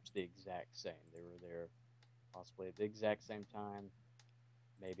pretty much the exact same. They were there possibly at the exact same time.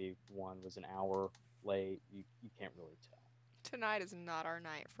 Maybe one was an hour late. You can't really tell. Tonight is not our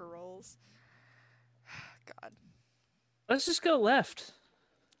night for rolls. God, Let's just go left.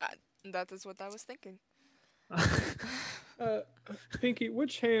 that is what I was thinking. Pinky,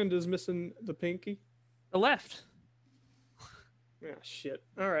 which hand is missing the pinky? The left. Ah, shit.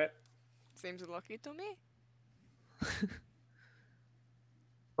 All right. Seems lucky to me.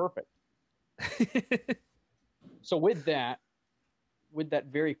 Perfect. So with that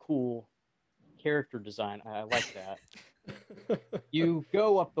very cool character design, I like that. You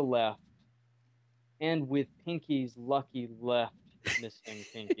go up the left, and with Pinky's lucky left missing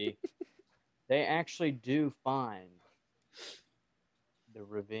Pinky, they actually do find the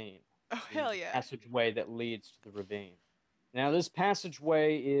ravine. Oh, hell yeah. Passageway that leads to the ravine. Now, this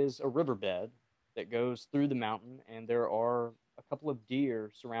passageway is a riverbed that goes through the mountain, and there are a couple of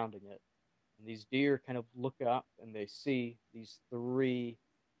deer surrounding it. And these deer kind of look up and they see these 3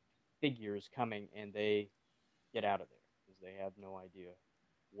 figures coming, and they get out of there because they have no idea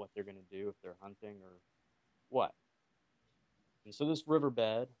what they're going to do, if they're hunting or what. And so this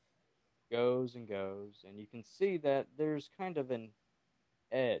riverbed goes and goes, and you can see that there's kind of an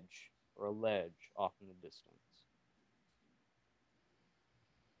edge or a ledge off in the distance.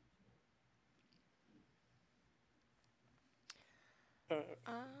 Uh,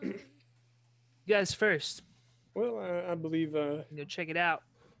 Um, You guys first. well, I believe Go check it out.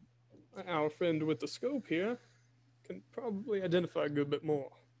 our friend with the scope here can probably identify a good bit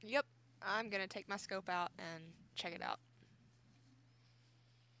more. yep. I'm gonna take my scope out and check it out.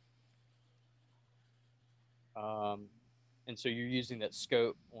 And so you're using that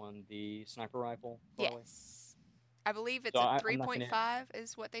scope on the sniper rifle, Farley? Yes. I believe it's So a I'm not gonna- 3.5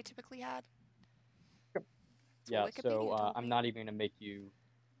 is what they typically had. That's Yeah, what so Wikipedia told I'm me. not even gonna make you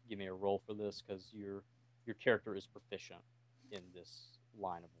give me a roll for this because your character is proficient in this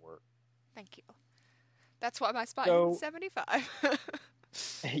line of work. Thank you. That's why my spot So- is 75.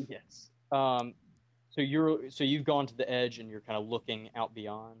 Yes. So you've gone to the edge and you're kind of looking out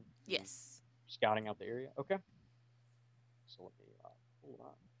beyond. yes. Scouting out the area. Okay. So let me pull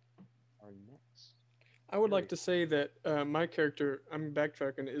up our next. I would like Very to say that my character, I'm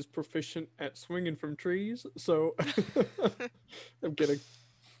backtracking, is proficient at swinging from trees. So I'm kidding.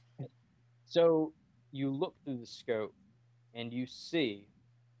 So you look through the scope and you see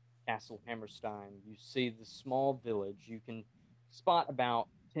Castle Hammerstein. You see the small village. You can spot about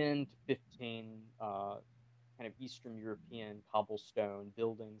 10 to 15 kind of Eastern European cobblestone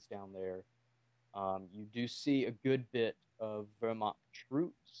buildings down there. You do see a good bit of Wehrmacht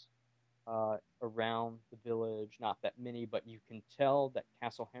troops around the village. Not that many, but you can tell that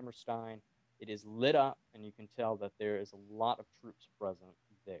Castle Hammerstein, it is lit up, and you can tell that there is a lot of troops present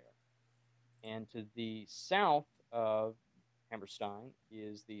there. And to the south of Hammerstein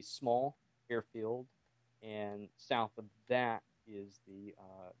is the small airfield, and south of that is the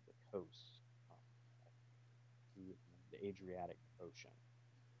coast, the Adriatic Ocean,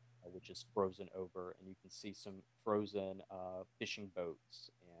 which is frozen over, and you can see some frozen fishing boats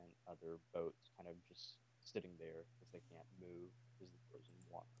and other boats kind of just sitting there because they can't move because of the frozen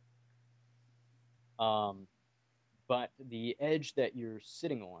water. But the edge that you're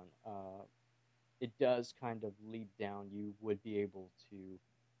sitting on, it does kind of lead down. You would be able to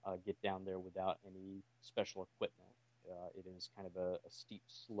get down there without any special equipment. It is kind of a steep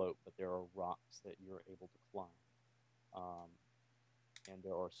slope, but there are rocks that you're able to climb. And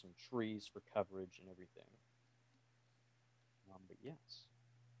there are some trees for coverage and everything. But yes.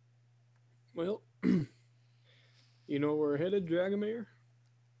 Well, you know where we're headed, Dragomir?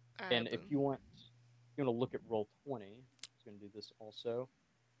 And if Boom. you want to look at roll 20, I was going to do this also.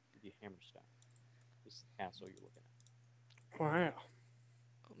 Give you Hammerstein. This is the castle you're looking at. Wow.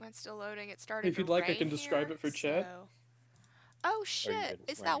 Oh, mine's still loading. It started. If you'd like, I rain can describe here, it for Chad. so- Oh shit! good at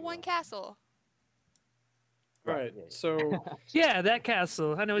It's raining that one well. castle. Right. yeah, yeah. So, Yeah, that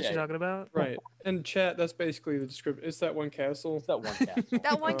castle. I know what Yeah, you're yeah. talking about. right. And chat, that's basically the description. It's that one castle. It's that one castle.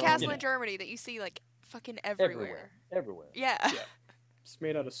 That one Oh. castle You in know, Germany that you see like fucking everywhere. everywhere. Everywhere. Yeah. Yeah. It's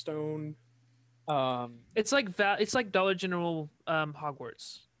made out of stone. It's like it's like Dollar General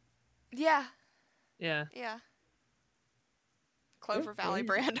Hogwarts. Yeah. Yeah. Yeah. Clover Yep, Valley right.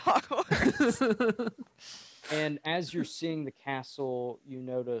 brand Hogwarts. And as you're seeing the castle, you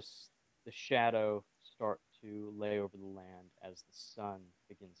notice the shadow start to lay over the land as the sun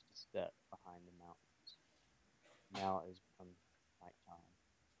begins to set behind the mountains. Now it has become nighttime.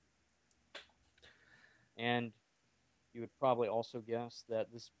 And you would probably also guess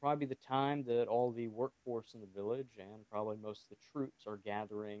that this is probably the time that all the workforce in the village and probably most of the troops are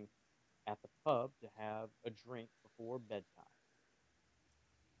gathering at the pub to have a drink before bedtime.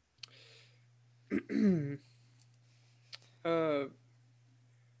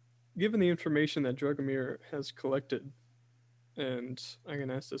 Given the information that Dragomir has collected, and I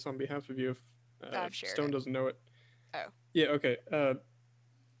can ask this on behalf of you if I've shared Stone it. doesn't know it. Oh. Yeah, okay.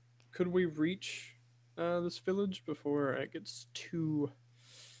 Could we reach this village before it gets too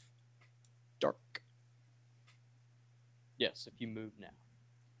dark? Yes, if you move now.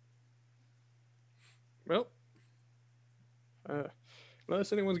 Well,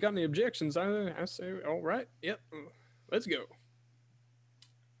 unless anyone's got any objections, I say, all right, yep, let's go.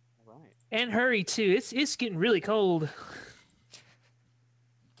 All right. And hurry too. It's getting really cold.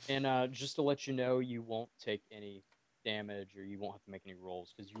 And just to let you know, you won't take any damage or you won't have to make any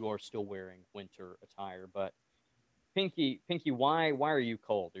rolls because you are still wearing winter attire. But Pinky, why are you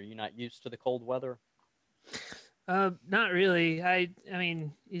cold? Are you not used to the cold weather? Not really. I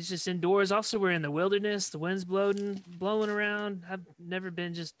mean, it's just indoors. Also, we're in the wilderness. The wind's blowing around. I've never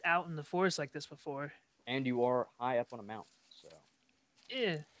been just out in the forest like this before. And you are high up on a mountain, so.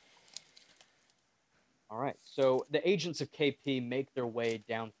 Yeah. All right. So the agents of KP make their way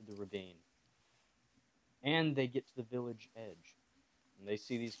down through the ravine, and they get to the village edge, and they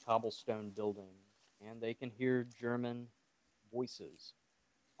see these cobblestone buildings, and they can hear German voices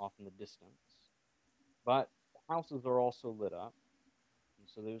off in the distance. But the houses are also lit up, and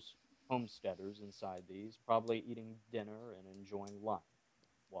so there's homesteaders inside these, probably eating dinner and enjoying life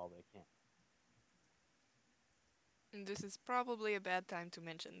while they can. And this is probably a bad time to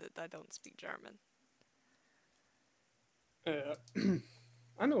mention that I don't speak German.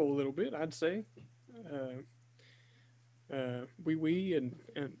 I know a little bit, I'd say. Oui, and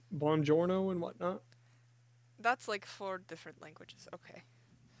buongiorno and whatnot. That's like 4 different languages. Okay.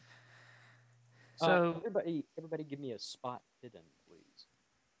 So Everybody, give me a spot hidden, please.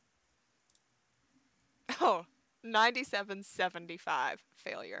 Oh, 9775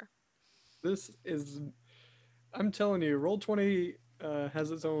 failure. This is, I'm telling you, Roll20 has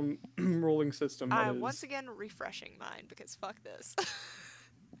its own rolling system. That I'm is, once again refreshing mine because fuck this.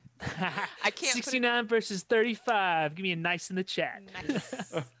 I can't put it- 69 versus 35. Give me a nice in the chat. Nice.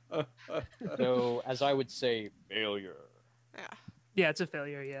 So, as I would say, failure. Yeah. Yeah, it's a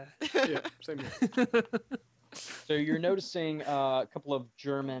failure. Yeah. yeah, same here. So you're noticing a couple of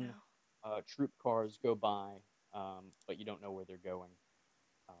German No. troop cars go by, but you don't know where they're going.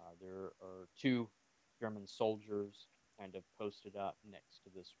 There are 2 German soldiers kind of posted up next to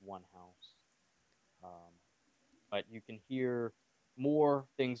this one house. But you can hear more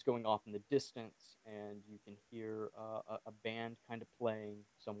things going off in the distance, and you can hear a band kind of playing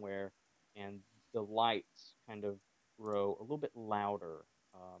somewhere, and the lights kind of grow a little bit louder,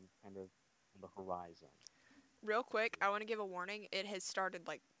 kind of on the horizon. Real quick, I want to give a warning. It has started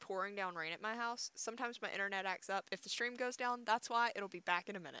like pouring down rain at my house. Sometimes my internet acts up. If the stream goes down, that's why. It'll be back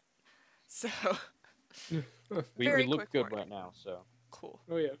in a minute. So, We Very look quick good warning. right now, so. cool.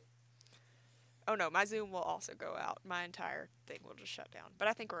 Oh yeah. Oh no, my Zoom will also go out. My entire thing will just shut down. But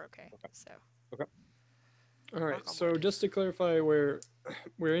I think we're okay. Okay. So, All right. Knock on So wood. just to clarify, we're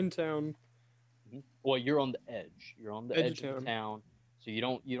in town. Well, you're on the edge. You're on the edge of the town, so you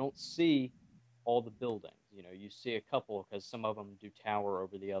don't see all the buildings. You know, you see a couple because some of them do tower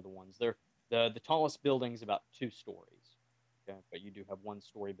over the other ones. They're the tallest building's about 2 stories. Okay, but you do have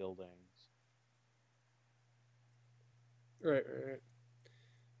 1-story buildings. Right.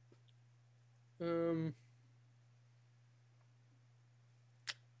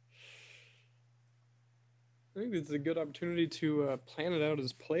 I think this is a good opportunity to plan it out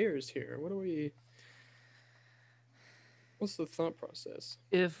as players here. What's the thought process?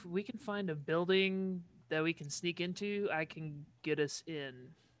 If we can find a building that we can sneak into, I can get us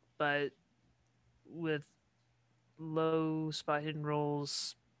in. But with low spot hidden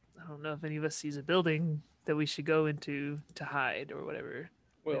rolls, I don't know if any of us sees a building that we should go into to hide or whatever.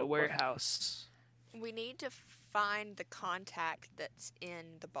 Like a Well, warehouse. we need to find the contact that's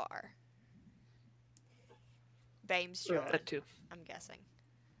in the bar. Bames John, Right. That too. I'm guessing.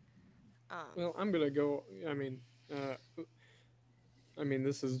 Well, I'm gonna go. I mean,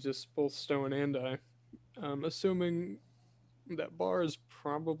 this is just both Stone and I. Assuming that bar is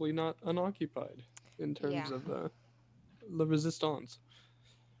probably not unoccupied in terms Yeah. of La Resistance.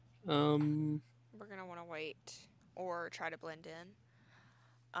 We're gonna want to wait or try to blend in.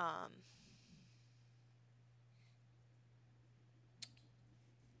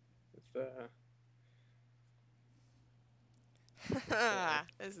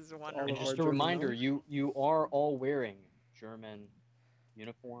 This is all wonderful. of our Just a German reminder, knowledge. you are all wearing German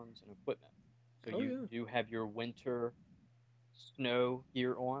uniforms and equipment. So Oh, you yeah. do have your winter snow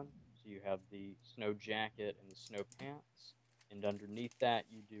gear on. So you have the snow jacket and the snow pants, and underneath that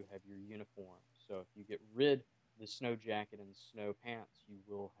you do have your uniform. So if you get rid of the snow jacket and snow pants, you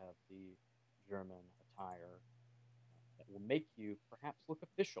will have the German attire that will make you perhaps look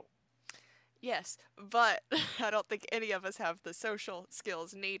official. Yes, but I don't think any of us have the social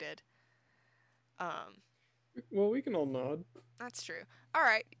skills needed. Well, we can all nod. That's true. All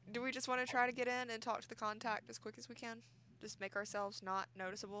right. Do we just want to try to get in and talk to the contact as quick as we can? Just make ourselves not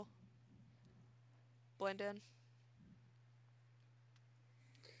noticeable. Blend in.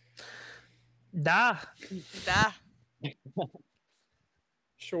 Da. Da.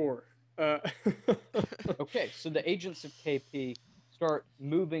 Sure. Okay, so the agents of KP start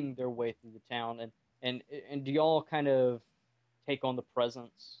moving their way through the town, and do y'all kind of take on the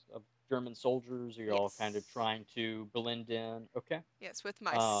presence of German soldiers, or y'all kind of Yes. trying to blend in? Okay, Yes, with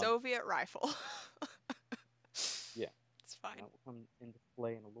my Um, Soviet rifle. Yeah. It's fine. that will come into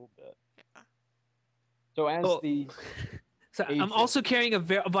play in a little bit. Yeah. So as Oh. the So I'm agent. also carrying a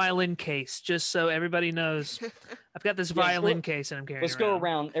violin case, just so everybody knows. I've got this Yes, violin go- case, and I'm carrying. Let's go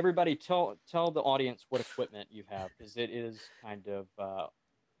around. Everybody, tell the audience what equipment you have, because it is kind of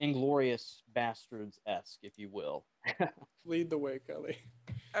Inglorious Bastards-esque, if you will. Lead the way, Kelly.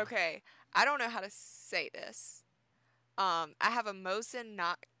 Okay, I don't know how to say this. I have a Mosin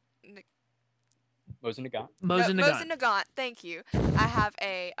not Mosin Nagant. Mosin Mosin Nagant. Nagant. Thank you. I have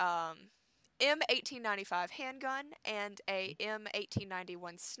a M1895 handgun and a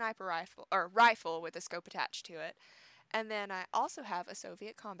M1891 sniper rifle with a scope attached to it, and then I also have a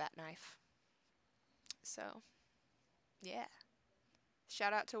Soviet combat knife. So, yeah.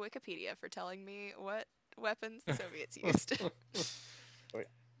 Shout out to Wikipedia for telling me what weapons the Soviets used.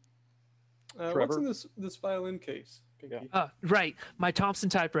 What's Trevor? in this violin case, Pinky? Oh, right, my Thompson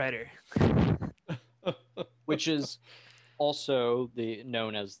typewriter. Which is also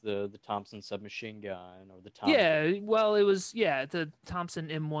known as the Thompson submachine gun or the Tommy. Yeah, well, it was the Thompson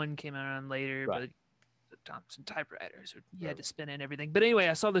M1 came around later, Right. but the Thompson typewriter, so you had to spin in everything. But anyway,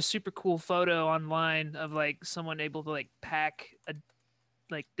 I saw this super cool photo online of like someone able to like pack a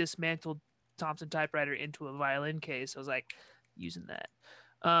like dismantled Thompson typewriter into a violin case. I was like using that.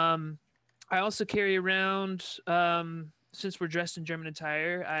 I also carry around since we're dressed in German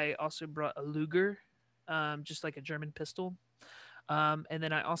attire, I also brought a Luger, just like a German pistol. And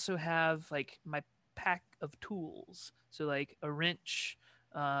then I also have like my pack of tools. So like a wrench.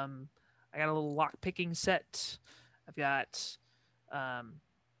 I got a little lock picking set. I've got,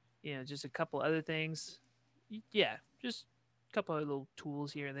 just a couple other things. Yeah, just a couple of little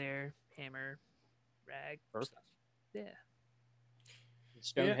tools here and there. Hammer, rag. Perfect. Yeah.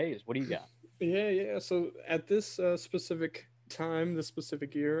 Stone Yeah. Hayes, what do you got? Yeah. So at this specific time, this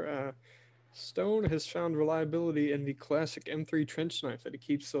specific year, Stone has found reliability in the classic M3 trench knife that he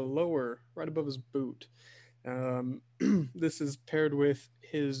keeps lower, right above his boot. This is paired with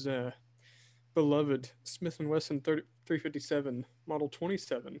his beloved Smith & Wesson 357 Model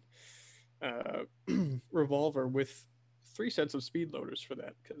 27 revolver with 3 sets of speed loaders for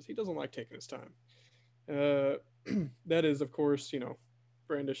that, because he doesn't like taking his time. That is, of course,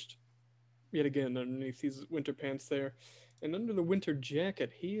 brandished yet again underneath these winter pants there. And under the winter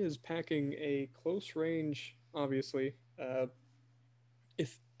jacket, he is packing a close range, obviously,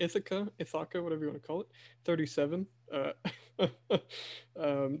 Ithaca, whatever you want to call it, 37,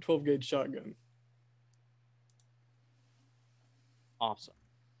 12 gauge shotgun. Awesome.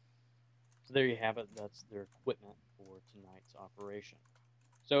 So there you have it. That's their equipment for tonight's operation.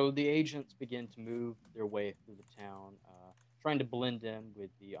 So the agents begin to move their way through the town, trying to blend in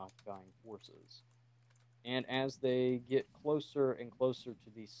with the occupying forces. And as they get closer and closer to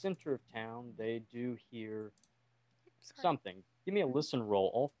the center of town, they do hear Sorry. something. Give me a listen roll,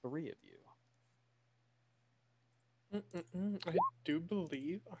 all 3 of you. I do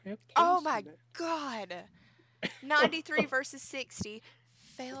believe I have. Oh taste my in it. God. 93 versus 60.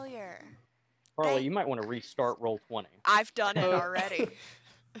 Failure. Carly, you might want to restart roll 20. I've done it already.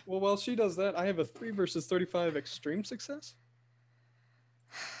 Well, while she does that, I have a 3 versus 35 extreme success.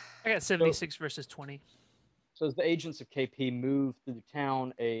 I got 76 versus 20. So as the agents of KP move through the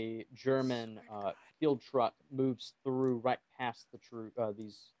town, a German field truck moves through right past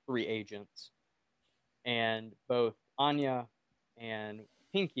these 3 agents. And both Anya and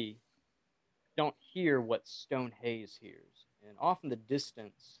Pinky don't hear what Stone Hayes hears. And off in the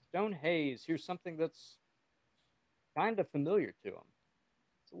distance, Stone Hayes hears something that's kind of familiar to him.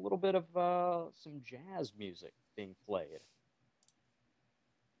 It's a little bit of some jazz music being played.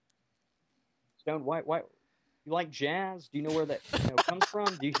 Stone, why you like jazz? Do you know where that comes from?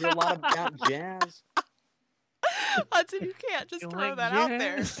 Do you hear a lot about jazz? Hudson, you can't just You throw like that out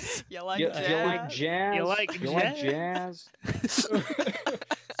there. jazz? You like You jazz? like jazz? You like jazz? Stone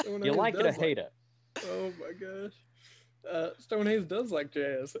You Hayes like it or does hate it? Oh my gosh. Stone Hayes does like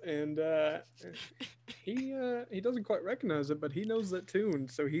jazz, and he doesn't quite recognize it, but he knows that tune,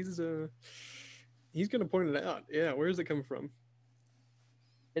 so he's gonna point it out. Yeah, where is it coming from?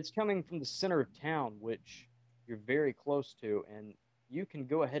 It's coming from the center of town, which you're very close to, and you can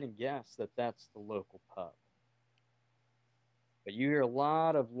go ahead and guess that that's the local pub. But you hear a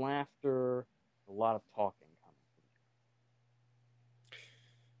lot of laughter, a lot of talking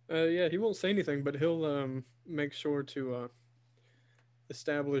coming. Yeah, he won't say anything, but he'll make sure to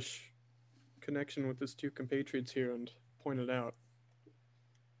establish connection with his 2 compatriots here and point it out.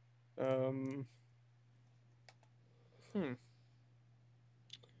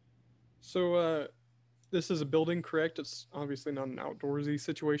 So this is a building, correct? It's obviously not an outdoorsy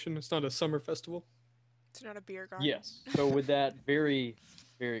situation. It's not a summer festival. It's not a beer garden. Yes. So with that very,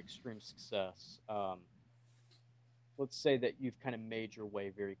 very extreme success, let's say that you've kind of made your way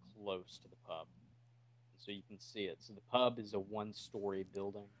very close to the pub, so you can see it. So the pub is a one-story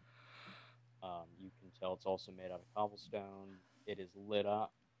building. You can tell it's also made out of cobblestone. It is lit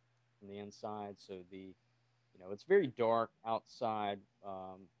up from the inside, so it's very dark outside,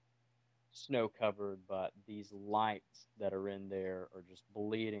 snow covered, but these lights that are in there are just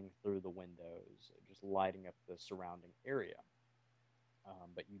bleeding through the windows, just lighting up the surrounding area.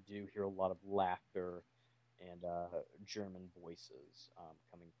 But you do hear a lot of laughter and German voices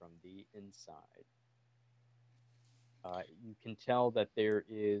coming from the inside. You can tell that there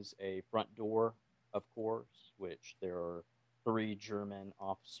is a front door, of course, which there are three German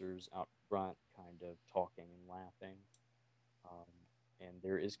officers out front, kind of talking and laughing. Um, and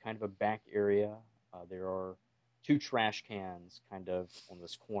there is kind of a back area. There are two trash cans kind of on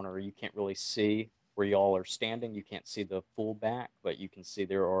this corner. You can't really see where y'all are standing. You can't see the full back, but you can see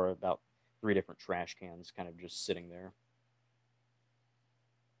there are about three different trash cans kind of just sitting there.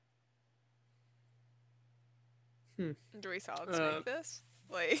 Do we solid snake this?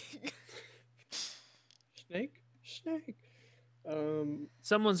 Like, Snake.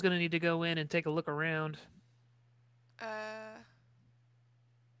 Someone's gonna need to go in and take a look around. I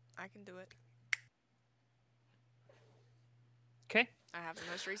can do it. Okay. I have the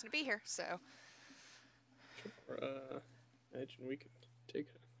most reason to be here, so. Imagine we could take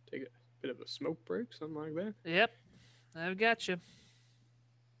a bit of a smoke break, something like that. Yep. I've got you. I'm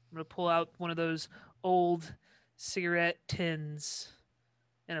gonna pull out one of those old cigarette tins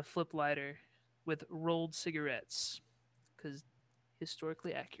and a flip lighter with rolled cigarettes, because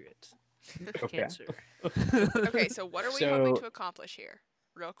historically accurate. Okay. Cancer. Okay, so what are we hoping to accomplish here,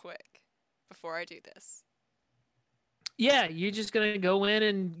 real quick, before I do this? Yeah, you're just going to go in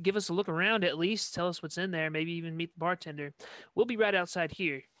and give us a look around at least. Tell us what's in there. Maybe even meet the bartender. We'll be right outside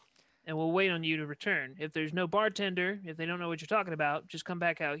here, and we'll wait on you to return. If there's no bartender, if they don't know what you're talking about, just come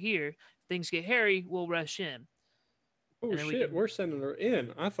back out here. If things get hairy, we'll rush in. Oh, shit, we're sending her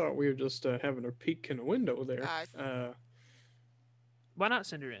in. I thought we were just having her peek in a window there. Why not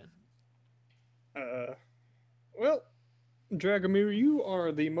send her in? Well, Dragomir, you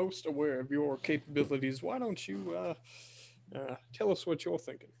are the most aware of your capabilities. Why don't you tell us what you're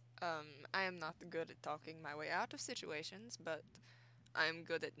thinking? I am not good at talking my way out of situations, but I'm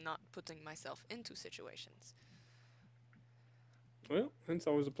good at not putting myself into situations. Well, that's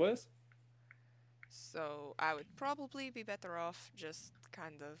always a plus. So I would probably be better off just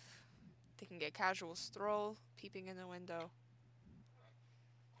kind of taking a casual stroll, peeping in the window.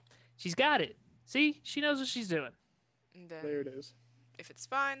 She's got it. See? She knows what she's doing. And then, there it is. If it's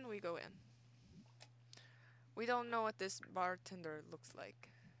fine, we go in. We don't know what this bartender looks like.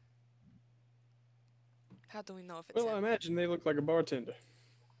 How do we know if it's Well, him? I imagine they look like a bartender.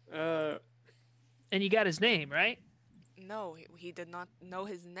 And you got his name, right? No, he did not know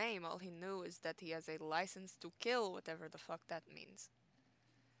his name. All he knew is that he has a license to kill, whatever the fuck that means.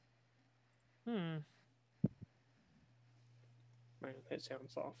 Man, that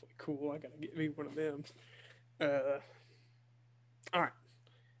sounds awfully cool. I gotta get me one of them. All right.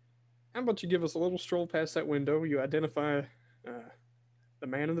 How about you give us a little stroll past that window? You identify the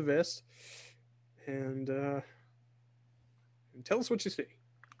man in the vest, and tell us what you see.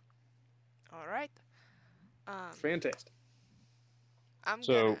 All right. Fantastic. I'm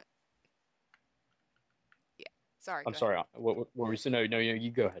So- gonna. Yeah. Sorry. I'm go sorry. ahead. What were we saying? No, you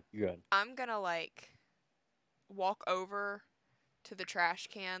go ahead. You go ahead. I'm gonna walk over to the trash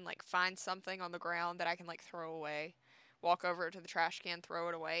can, find something on the ground that I can throw away. Walk over to the trash can, throw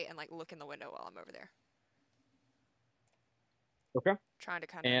it away, and look in the window while I'm over there. Okay. Trying to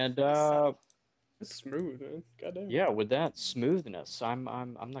kind And of be subtle. It's smooth, man. Goddamn. yeah, with that smoothness, I'm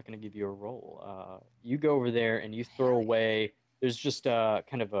not going to give you a roll. You go over there and you throw Hell yeah. away. There's just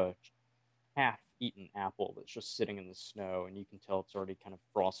kind of a half-eaten apple that's just sitting in the snow, and you can tell it's already kind of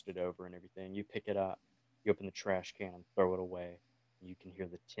frosted over and everything. You pick it up, you open the trash can, and throw it away. You can hear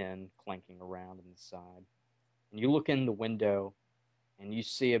the tin clanking around on the side. And you look in the window, and you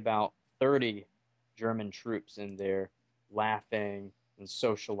see about 30 German troops in there laughing and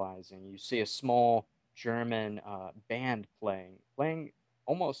socializing. You see a small German band playing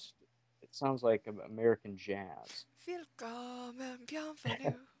almost, it sounds like American jazz. Welcome and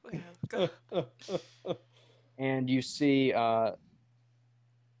bienvenue. Welcome. And you see a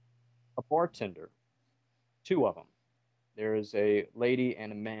bartender, two of them. There is a lady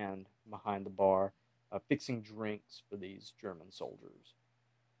and a man behind the bar fixing drinks for these German soldiers.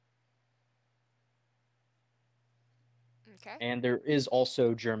 Okay. And there is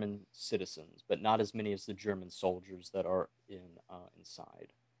also German citizens, but not as many as the German soldiers that are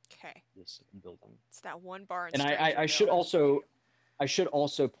inside. Okay. this building. It's that one bar in And Strangerville. I should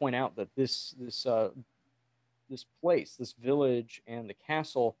also point out that this place, this village, and the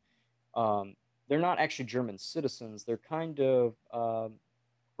castle, they're not actually German citizens. They're kind of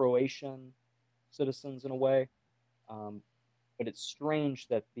Croatian citizens in a way. But it's strange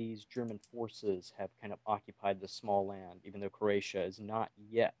that these German forces have kind of occupied this small land, even though Croatia is not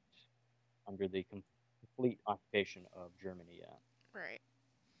yet under the complete occupation of Germany yet. Right.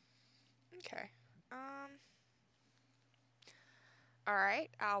 Okay. All right.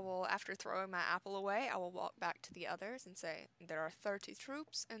 I will, after throwing my apple away, I will walk back to the others and say, there are 30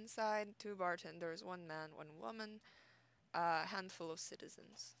 troops inside, 2 bartenders, 1 man, 1 woman, a handful of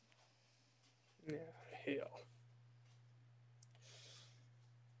citizens. Yeah, hell.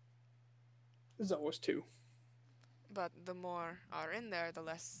 There's always 2. But the more are in there, the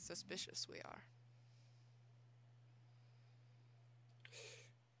less suspicious we are.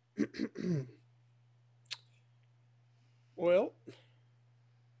 Well,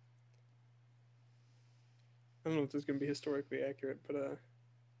 I don't know if this is going to be historically accurate, but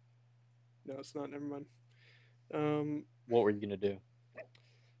no, it's not. Never mind. What were you gonna do? I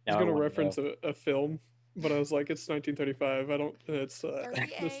Now was going to wanna reference know. a film, but I was like, it's 1935. I don't. It's there's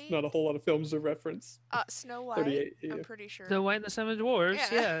 38. not a whole lot of films to reference. Snow White, 38. Yeah. I'm pretty sure. The White and the Seven Dwarfs.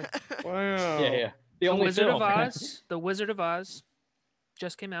 Yeah. Wow. Yeah. The The only Wizard film. of Oz. The Wizard of Oz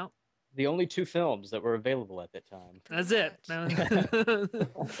just came out. The only 2 films that were available at that time. Pretty That's it.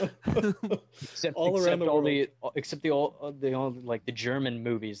 Except, All around the all world. except the like the German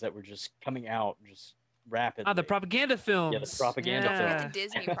movies that were just coming out just rapidly. Oh, the propaganda films. propaganda Don't forget Yeah. the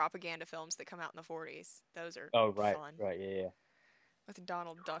Disney propaganda films that come out in the 40s. Those are Oh right, fun. right, yeah. With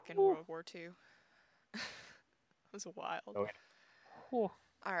Donald Duck in World War II. It was wild. Oh, Cool.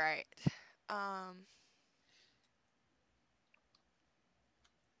 All right.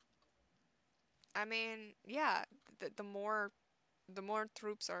 I mean, yeah, the more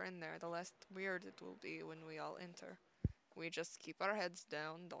troops are in there, the less weird it will be when we all enter. We just keep our heads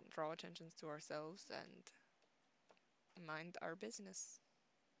down, don't draw attention to ourselves, and mind our business.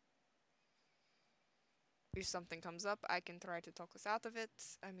 If something comes up, I can try to talk us out of it.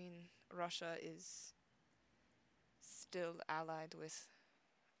 I mean, Russia is still allied with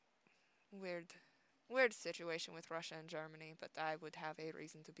weird situation with Russia and Germany, but I would have a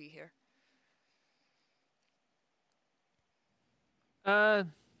reason to be here.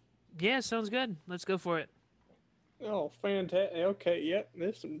 Yeah, sounds good. Let's go for it. Oh, fantastic. Okay, yep.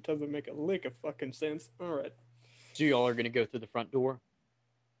 This doesn't make a lick of fucking sense. All right. So y'all are gonna go through the front door?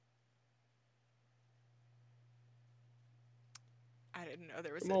 I didn't know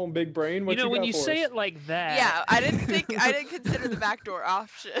there was Come on, big brain. What You know, when got you for say us? it like that. Yeah, I didn't consider the back door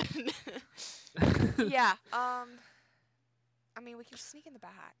option. Yeah, I mean, we can sneak in the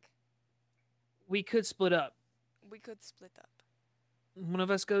back. We could split up. We could split up. One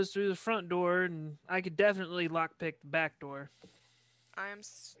of us goes through the front door, and I could definitely lockpick the back door. I am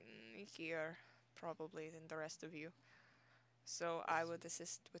sneakier, probably, than the rest of you. So I would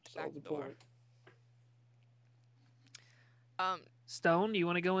assist with the Solve back the door. point. Stone, you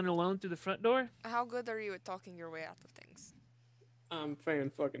want to go in alone through the front door? How good are you at talking your way out of things? I'm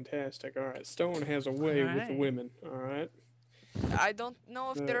fan-fucking-tastic. All right. Stone has a way with the Alright. women. All right. I don't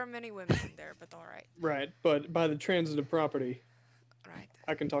know if there are many women in there, but all right. Right. But by the transitive property, Right,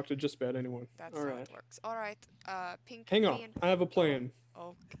 I can talk to just about anyone. that's All how right. it works. All right, Pinky. Hang on. and- I have a plan.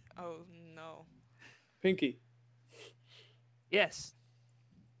 Oh, oh no. Pinky, Yes.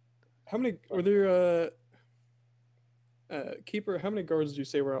 how many are there? Keeper, how many guards did you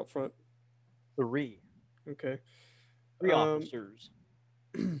say were out front? 3. Okay. 3 Um, officers.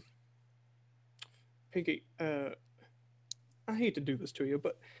 Pinky, I hate to do this to you,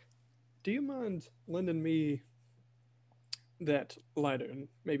 but do you mind lending me that lighter and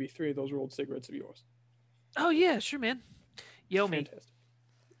maybe 3 of those rolled cigarettes of yours? Oh, yeah, sure, man. Yo, me. Fantastic.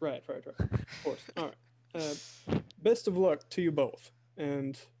 Right. Of course. All right. Best of luck to you both.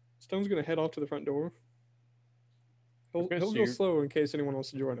 And Stone's gonna head off to the front door. He'll Okay, go so you're- slow in case anyone wants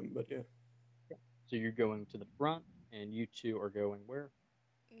to join him, but yeah. So you're going to the front, and you 2 are going where?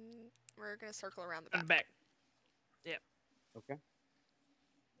 We're gonna circle around the I'm back. back. Okay.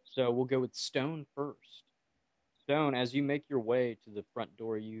 So we'll go with Stone first. Stone, as you make your way to the front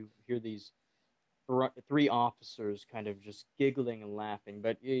door, you hear these 3 officers kind of just giggling and laughing.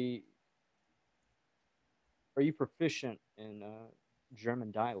 But are you proficient in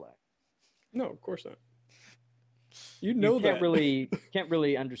German dialect? No, of course not. You know you can't that. can't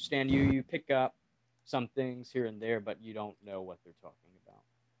really understand. You pick up some things here and there, but you don't know what they're talking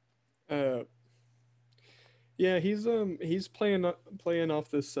about. Yeah, he's playing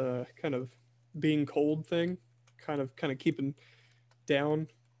off this kind of being cold thing, kind of keeping down,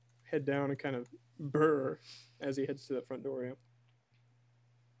 head down, and kind of burr as he heads to that front door. Yeah.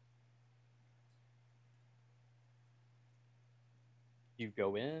 Do you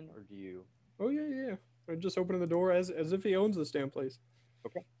go in or do you? Oh yeah. I'm just opening the door as if he owns this damn place.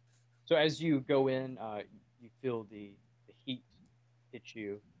 Okay. So as you go in, you feel the heat hit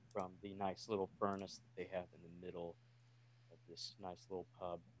you from the nice little furnace that they have in the middle of this nice little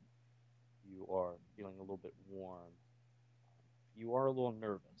pub. You are feeling a little bit warm. You are a little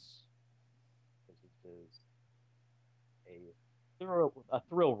nervous because it is a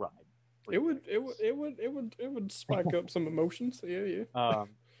thrill ride. for It you, would I it would guess. it would spike up some emotions. Yeah. Um,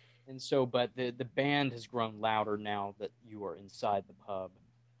 and so, but the band has grown louder now that you are inside the pub.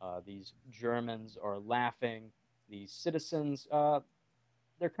 These Germans are laughing. These citizens,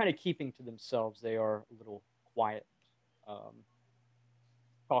 they're kind of keeping to themselves. They are a little quiet, um,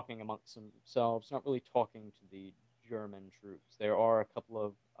 talking amongst themselves, not really talking to the German troops. There are a couple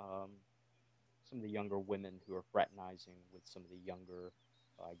of some of the younger women who are fraternizing with some of the younger,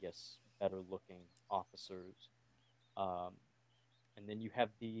 I guess, better looking officers. Um, and then you have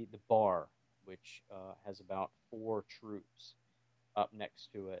the bar, which has about 4 troops up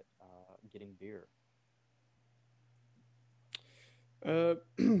next to it, getting beer.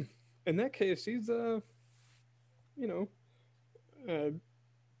 In that case, he's you know, uh,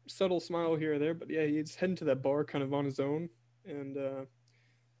 subtle smile here or there, but yeah, he's heading to that bar kind of on his own, and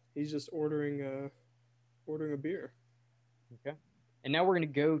he's just ordering a beer. Okay. And now we're going to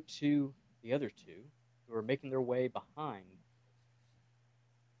go to the other two who are making their way behind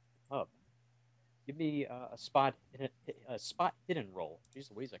the pub. Give me a spot hidden roll.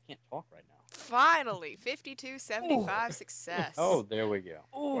 Jeez Louise, I can't talk right now. Finally, 5275 success. Oh, there we go.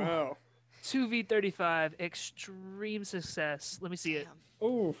 Oh, Wow. 2v35, extreme success. Let me see it. Damn.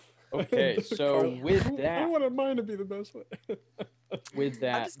 Oof. Okay, so with I that, wanted mine to be the best one. with I'm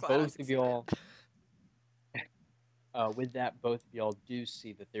that, just glad I both of y'all, succeeded. with that, both of y'all do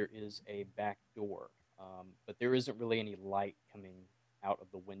see that there is a back door, but there isn't really any light coming out of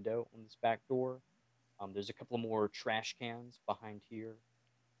the window on this back door. There's a couple of more trash cans behind here.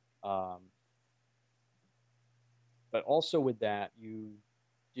 Um, but also with that, you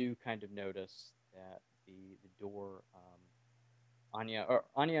do kind of notice that the door, Anya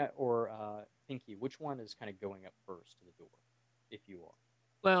or Pinky, which one is kind of going up first to the door, if you are?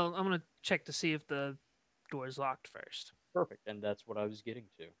 Well, I'm gonna check to see if the door is locked first. Perfect, and that's what I was getting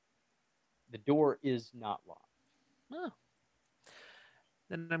to. The door is not locked. Oh.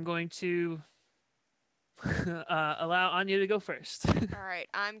 Then I'm going to allow Anya to go first. All right,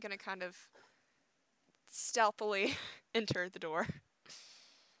 I'm gonna kind of stealthily enter the door.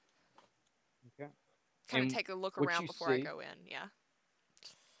 Okay. Kind And of take a look what around you before I see- go in. Yeah.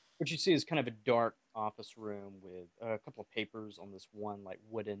 What you see is kind of a dark office room with a couple of papers on this one like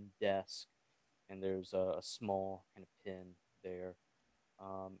wooden desk, and there's a small kind of pin there,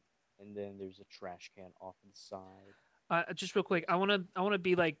 um, and then there's a trash can off to the side. Just real quick, I wanna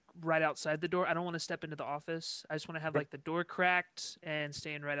be like right outside the door. I don't want to step into the office. I just want to have Okay. like the door cracked and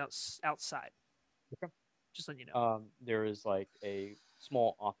staying right outside. Okay. Just letting you know. There is like a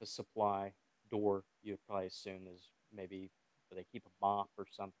small office supply door. You'd probably assume is maybe where they keep a mop or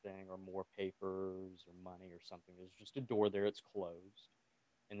something, or more papers or money or something. There's just a door there. It's closed,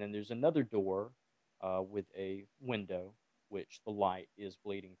 and then there's another door with a window, which the light is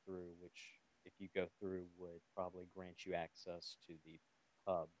bleeding through. Which, if you go through, would probably grant you access to the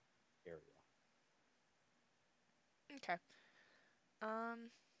pub area. Okay.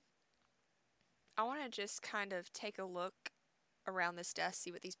 I want to just kind of take a look around this desk,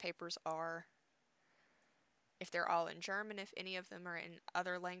 see what these papers are. If they're all in German, if any of them are in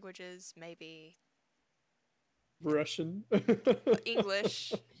other languages, maybe Russian.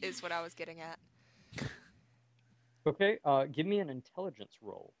 English is what I was getting at. Okay, give me an intelligence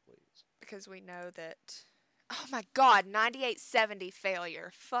roll, please. Because we know that. Oh my god, 9870 failure.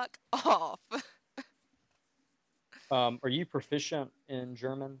 Fuck off. Are you proficient in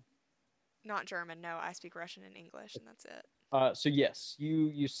German? Not German, no. I speak Russian and English, and that's it. So yes,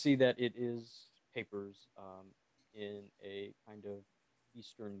 you see that it is papers in a kind of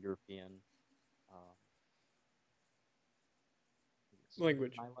Eastern European um,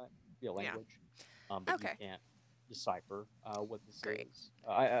 Language. language. But Okay. you can't decipher what this Great. is.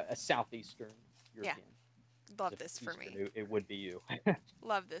 A Southeastern European. Love If this for Eastern, me. it would be you.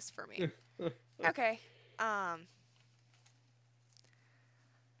 Love this for me. Okay.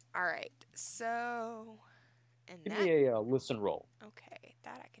 All right. So, and Give that. me a listen roll, Okay,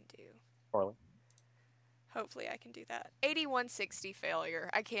 that I can do. Carly. Hopefully, Hopefully I can do that. 8160 failure.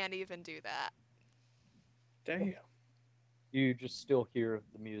 I can't even do that. Damn. You just still hear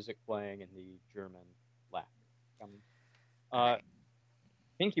the music playing and the German laughter coming. Alright.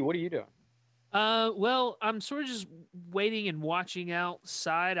 Pinky, what are you doing? Well, I'm sort of just waiting and watching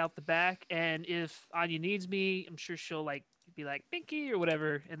outside, out the back, and if Anya needs me, I'm sure she'll like be like Pinky or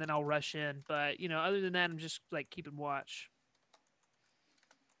whatever, and then I'll rush in. But other than that, I'm just like keeping watch.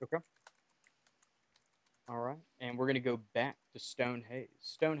 Okay. All right, and we're gonna go back to Stone Haze.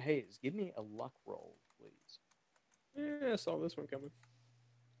 Stone Haze, give me a luck roll, please. Yeah, I saw this one coming.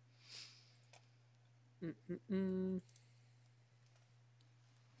 Mm-mm-mm.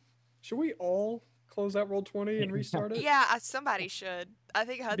 Should we all close out roll 20 and restart it? Yeah, somebody should. I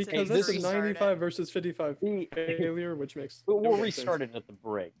think Hudson Because needs to this is restart 95 it. versus 55 We- failure, which makes We'll no restart sense. it at the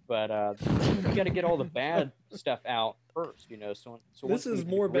break, but we got to get all the bad stuff out first, So This once we is get to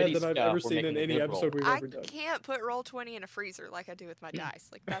the more bad gritty than I've stuff, ever we're seen in making a any good episode roll. we've I ever done. can't put roll 20 in a freezer like I do with my dice.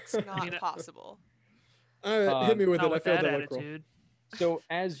 Like that's not know- possible. Hit me with Not it. I with failed that that luck roll. attitude. So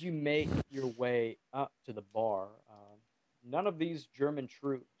as you make your way up to the bar, none of these German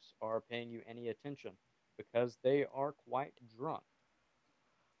troops are paying you any attention because they are quite drunk.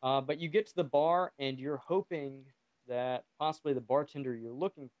 But you get to the bar and you're hoping that possibly the bartender you're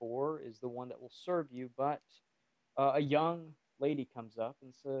looking for is the one that will serve you, but a young lady comes up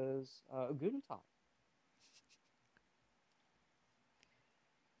and says, Guten Tag.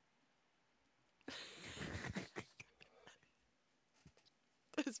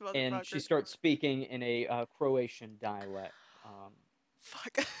 This And she motherfucker. starts speaking in a Croatian dialect.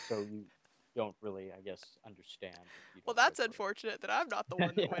 Fuck. So you don't really, I guess, understand. If you Well, don't know that's Croatian. unfortunate that I'm not the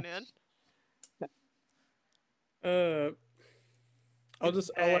one that Yeah. went in. I'll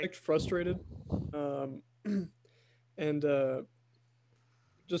act frustrated, and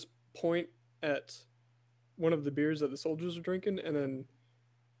just point at one of the beers that the soldiers are drinking, and then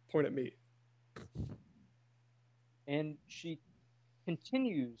point at me. And she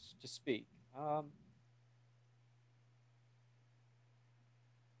continues to speak.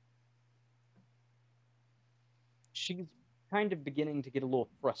 She's kind of beginning to get a little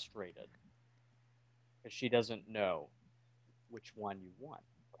frustrated because she doesn't know which one you want,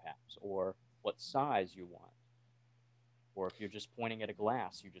 perhaps, or what size you want. Or if you're just pointing at a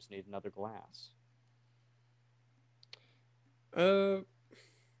glass, you just need another glass.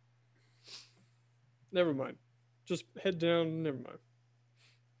 Never mind. Just head down. Never mind.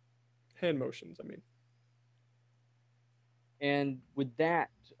 Hand motions. I mean. And with that,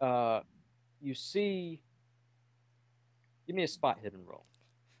 you see. Give me a spot hidden roll.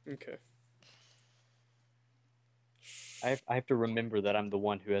 Okay. I have to remember that I'm the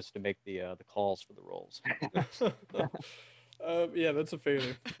one who has to make the calls for the rolls. Yeah, that's a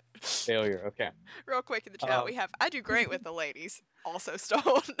failure. Failure. Okay. Real quick in the chat, we have I do great with the ladies. Also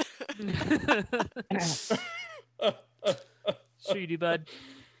Stone. Sure you do, bud.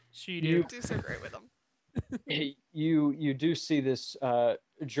 Sure you do. You- do so great with them. You do see this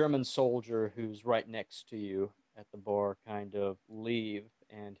German soldier who's right next to you at the bar kind of leave,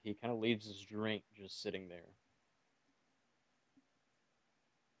 and he kind of leaves his drink just sitting there.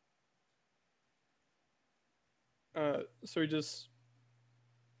 So he just.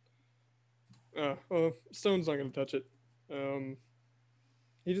 Well, Stone's not gonna touch it.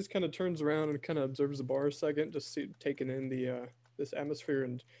 He just kind of turns around and kind of observes the bar a second, just taking in the this atmosphere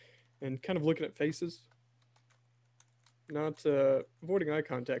and kind of looking at faces. Not avoiding eye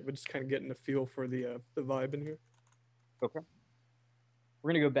contact, but just kind of getting a feel for the vibe in here. Okay.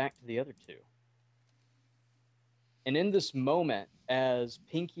 We're going to go back to the other two. And in this moment, as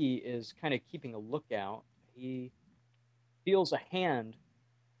Pinky is kind of keeping a lookout, he feels a hand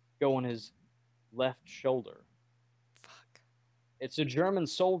go on his left shoulder. Fuck. It's a German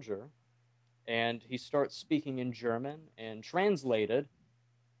soldier, and he starts speaking in German, and translated,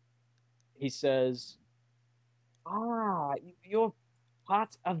 he says, you're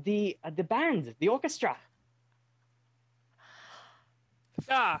part of the band, the orchestra.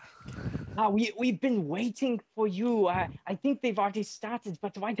 Ah, We've been waiting for you. I think they've already started,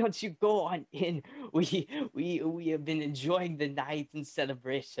 but why don't you go on in? We have been enjoying the night and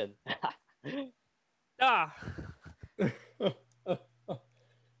celebration. ah.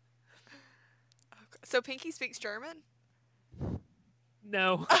 So Pinky speaks German?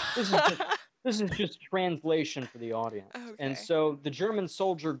 No. This is just translation for the audience. Okay. And so the German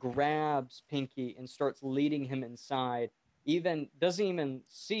soldier grabs Pinky and starts leading him inside. Doesn't even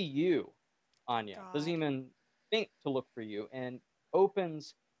see you, Anya. Doesn't God. even think to look for you, and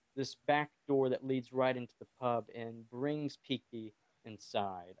opens this back door that leads right into the pub and brings Pinky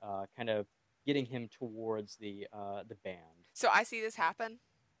inside. Kind of getting him towards the band. So I see this happen.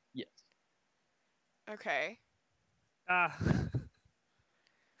 Yes. Okay. Ah.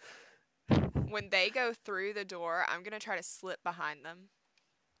 When they go through the door, I'm gonna try to slip behind them.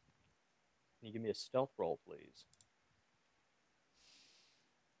 Can you give me a stealth roll, please?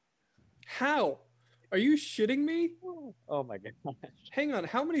 How? Are you shitting me? Oh my gosh. Hang on,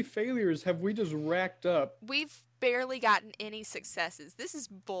 how many failures have we just racked up? We've barely gotten any successes. This is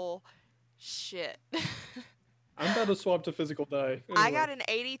bull shit. I'm about to swap to physical die. I Anyway. got an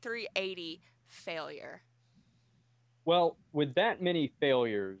 8380 failure. Well, with that many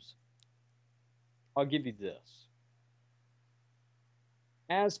failures, I'll give you this.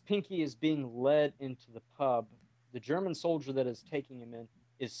 As Pinky is being led into the pub, the German soldier that is taking him in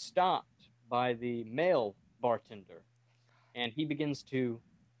is stopped by the male bartender. And he begins to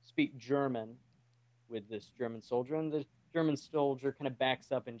speak German with this German soldier. And the German soldier kind of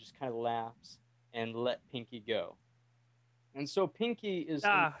backs up and just kind of laughs and let Pinky go. And so Pinky is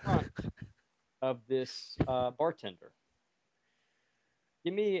in front of this bartender.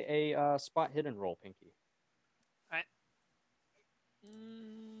 Give me a spot hidden roll, Pinky.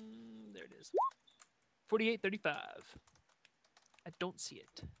 There it is. 4835. I don't see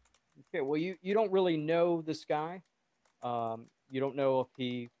it. Okay, well, you don't really know this guy. You don't know if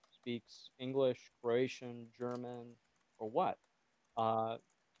he speaks English, Croatian, German, or what.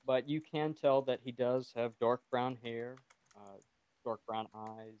 But you can tell that he does have dark brown hair, dark brown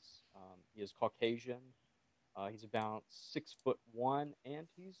eyes. He is Caucasian. He's about 6'1", and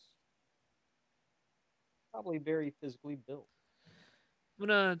he's probably very physically built.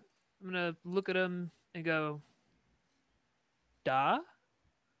 I'm gonna look at him and go, Da?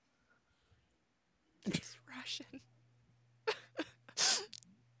 It's Russian.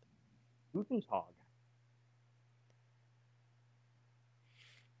 Guten Tag.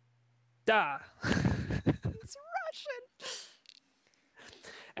 Da. It's Russian.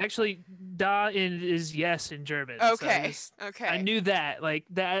 Actually, da is yes in German. so Okay. Okay. I knew that. Like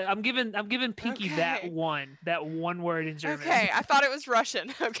that. I'm giving Pinky that Okay. one word in German. Okay, I thought it was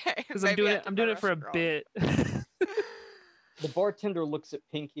Russian. Okay. Because I'm doing it for a bit. The bartender looks at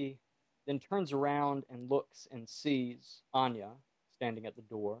Pinky, then turns around and looks and sees Anya standing at the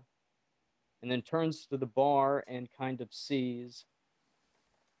door, and then turns to the bar and kind of sees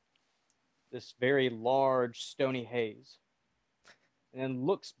this very large Stony Haze, and then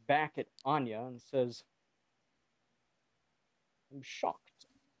looks back at Anya and says, I'm shocked.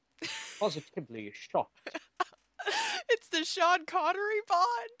 Positively shocked. It's the Sean Connery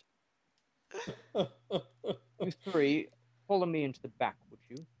Bond. You three, follow me into the back, would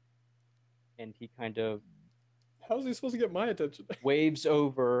you? And he kind of How's he supposed to get my attention? waves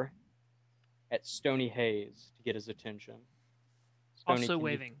over at Stony Haze to get his attention. Stony, Also can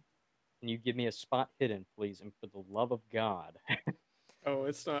waving. Can you give me a spot hidden, please? And for the love of God. Oh,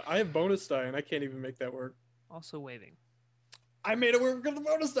 it's not. I have bonus die, and I can't even make that work. Also waving. I made it work with the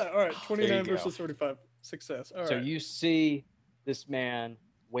bonus die. All right, 29 go. versus 35. Success. All right. So you see this man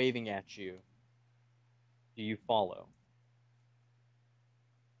waving at you. Do you follow?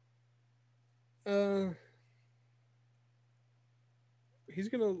 He's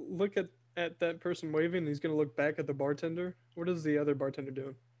gonna look at that person waving. And he's gonna look back at the bartender. What is the other bartender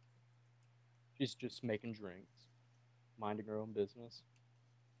doing? She's just making drinks, minding her own business.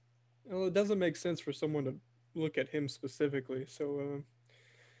 Well, it doesn't make sense for someone to look at him specifically. So,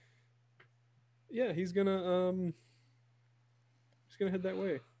 yeah, he's gonna head that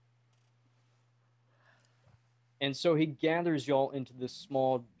way. And so he gathers y'all into this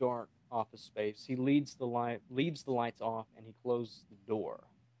small, dark office space. He leaves the lights off, and he closes the door.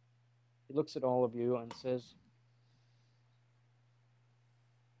 He looks at all of you and says,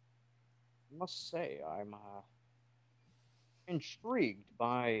 I must say, I'm intrigued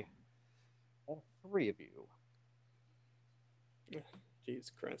by all three of you. Jesus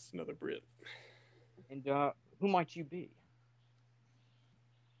Christ, another Brit. And who might you be?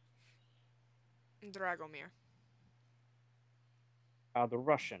 Dragomir. The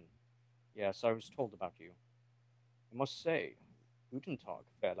Russian. Yes, I was told about you. I must say, Guten Tag,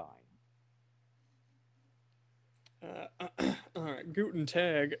 Fräulein. All right, Guten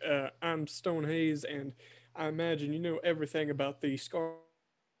Tag. I'm Stone Hayes, and I imagine you know everything about the Scar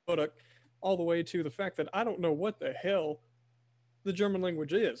product, all the way to the fact that I don't know what the hell the German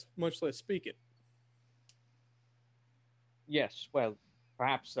language is, much less speak it. Yes, well,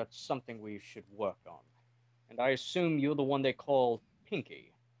 perhaps that's something we should work on. And I assume you're the one they call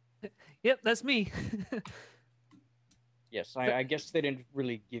Pinky. Yep, that's me. Yes, I guess they didn't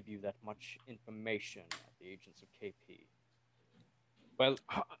really give you that much information at the Agents of KP. Well,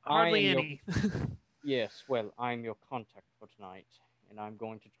 Hardly I am any. yes, well, I'm your contact for tonight, and I'm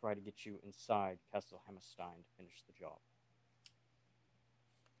going to try to get you inside Castle Hammerstein to finish the job.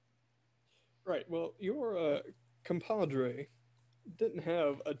 Right. Well, your compadre didn't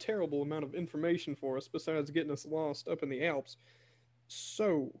have a terrible amount of information for us besides getting us lost up in the Alps.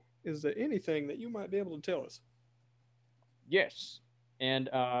 So, is there anything that you might be able to tell us? Yes. And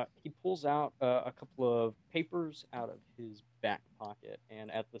he pulls out a couple of papers out of his back pocket,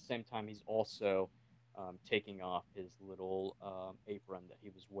 and at the same time, he's also taking off his little apron that he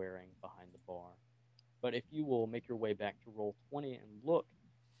was wearing behind the bar. But if you will make your way back to roll 20 and look,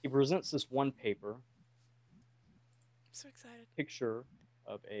 he presents this one paper, I'm so excited. picture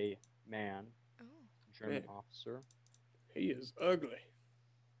of a man, Oh. German Man. officer. He is ugly.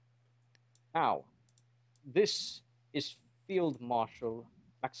 Now, this is Field Marshal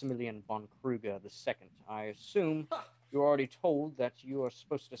Maximilian von Kruger II. I assume you're already told that you are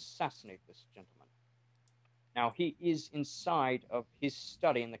supposed to assassinate this gentleman. Now, he is inside of his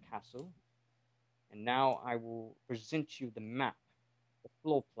study in the castle, and now I will present you the map, the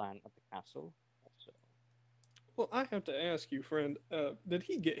floor plan of the castle. Also, Well, I have to ask you, friend, did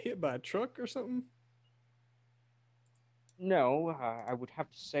he get hit by a truck or something? no, I would have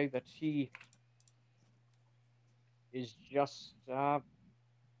to say that he is just not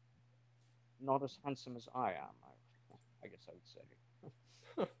as handsome as I am. I guess I would say.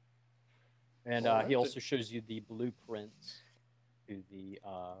 And All right he then. also shows you the blueprints to the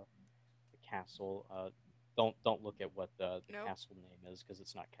castle. Don't look at what the Nope. castle name is because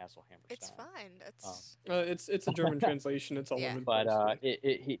it's not Castle Hammerstein. It's fine. It's a German translation. It's all Yeah. over the But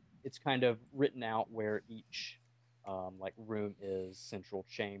place. it's kind of written out where each like room is, central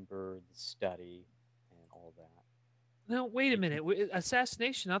chamber, the study, and all that. No, wait a minute.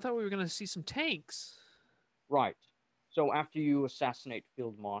 Assassination. I thought we were going to see some tanks. Right. So after you assassinate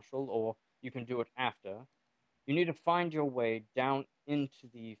Field Marshal, or you can do it after, you need to find your way down into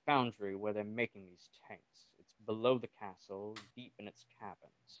the foundry where they're making these tanks. It's below the castle, deep in its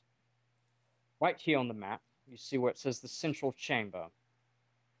caverns. Right here on the map, you see where it says the central chamber.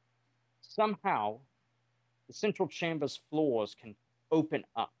 Somehow, the central chamber's floors can open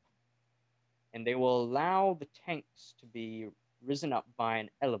up, and they will allow the tanks to be risen up by an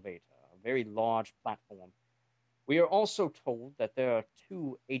elevator, a very large platform. We are also told that there are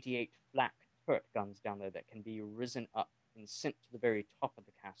two 88 flak turret guns down there that can be risen up and sent to the very top of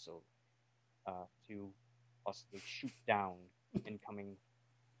the castle to possibly shoot down incoming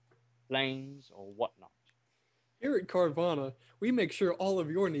planes or whatnot. Here at Carvana, we make sure all of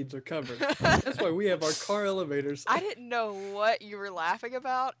your needs are covered. That's why we have our car elevators. I didn't know what you were laughing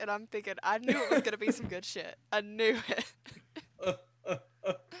about, and I'm thinking I knew it was gonna be some good shit. I knew it.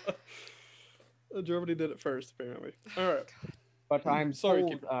 Germany did it first, apparently. All right. But I'm Sorry,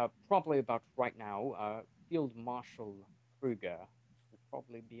 told probably about right now, Field Marshal Kruger will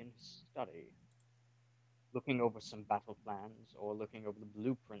probably be in his study, looking over some battle plans or looking over the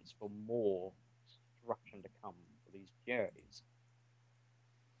blueprints for more destruction to come for these Jerrys.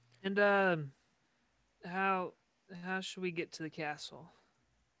 And how should we get to the castle?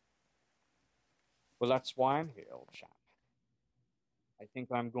 Well, that's why I'm here, old chap. I think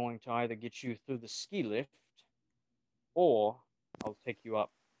I'm going to either get you through the ski lift, or I'll take you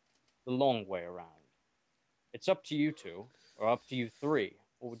up the long way around. It's up to you two, or up to you three.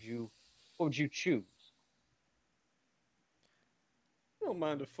 What would you choose? I don't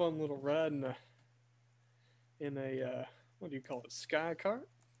mind a fun little ride in a what do you call it, sky cart?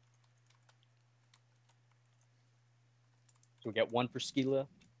 So we get one for ski lift.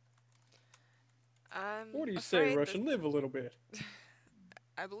 What do you say, Russian? Live a little bit.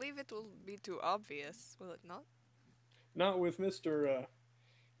 I believe it will be too obvious, will it not? Not with Mr.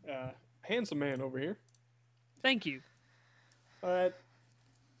 Handsome Man over here. Thank you. All right.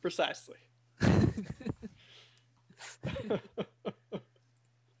 Precisely.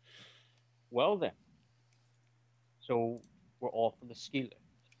 Well then. So we're all for the ski lift.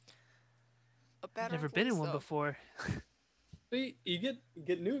 I've never been in one before. See, you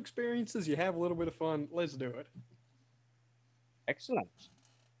get new experiences, you have a little bit of fun. Let's do it. Excellent.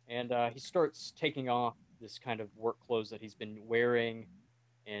 And he starts taking off this kind of work clothes that he's been wearing,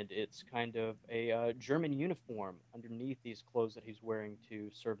 and it's kind of a German uniform underneath these clothes that he's wearing to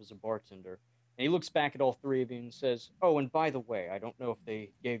serve as a bartender. And he looks back at all three of you and says, "Oh, and by the way, I don't know if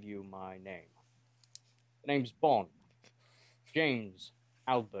they gave you my name. The name's Bond. James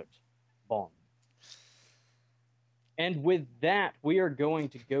Albert Bond." And with that, we are going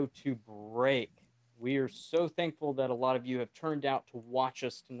to go to break. We are so thankful that a lot of you have turned out to watch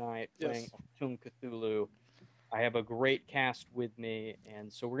us tonight playing Yes. Achtung Cthulhu. I have a great cast with me,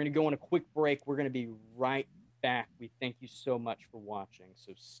 and so we're going to go on a quick break. We're going to be right back. We thank you so much for watching.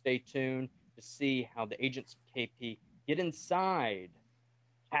 So stay tuned to see how the agents of KP get inside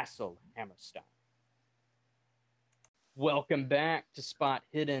Castle Hammerstein. Welcome back to Spot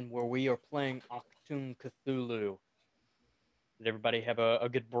Hidden, where we are playing Achtung Cthulhu. Did everybody have a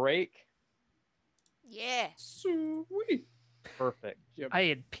good break? Yeah. Sweet. Perfect. I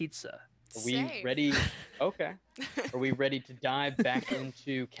had pizza. Are we Same. ready? Okay. Are we ready to dive back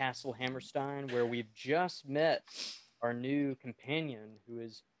into Castle Hammerstein, where we've just met our new companion, who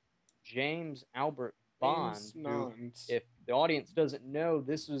is James Albert Bond, James who, Nons. if the audience doesn't know,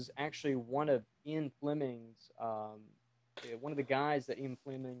 this was actually one of Ian Fleming's, one of the guys that Ian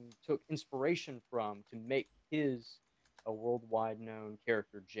Fleming took inspiration from to make his a worldwide known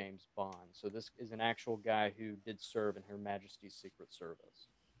character, James Bond. So this is an actual guy who did serve in Her Majesty's Secret Service.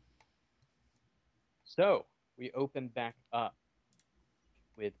 So we open back up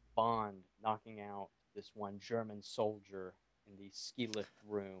with Bond knocking out this one German soldier in the ski lift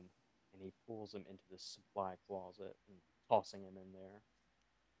room, and he pulls him into the supply closet and tossing him in there.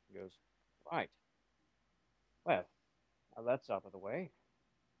 He goes, right. Well, now that's out of the way.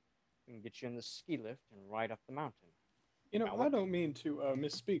 We can get you in the ski lift and ride up the mountain. You know, Now I don't mean to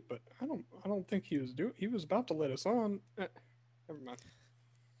misspeak, but I don't think he was doing. He was about to let us on. Never mind.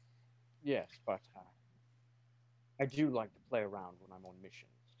 Yes, but I do like to play around when I'm on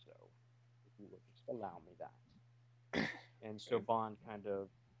missions, so if you would just allow me that. And so Bond kind of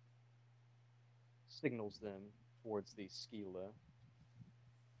signals them towards the ski lift.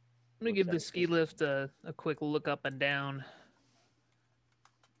 I'm gonna Looks give at the it, ski lift a quick look up and down.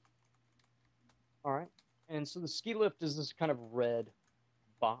 All right. And so the ski lift is this kind of red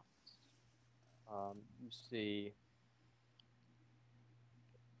box. You see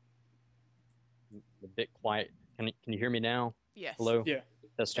a bit quiet. Can you hear me now? Yes. Hello? Yeah,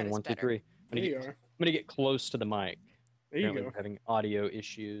 Testing That is 1, 2, better. 3. there you are. I'm gonna get close to the mic. There you Apparently go. we're having audio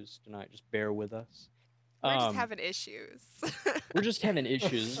issues tonight. Just bear with us. We're just having issues. We're just having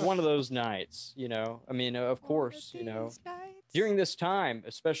issues. It's one of those nights, you know. I mean, of course, you know, during this time,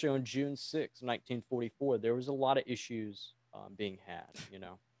 especially on June 6, 1944, there was a lot of issues being had, you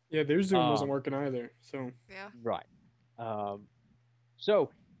know. Yeah, their Zoom wasn't working either. So Yeah. Right. So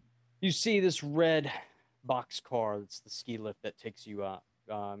you see this red box car. That's the ski lift that takes you up.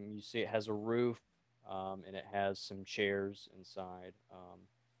 You see it has a roof, and it has some chairs inside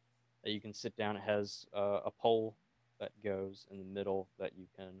that you can sit down. It has a pole that goes in the middle that you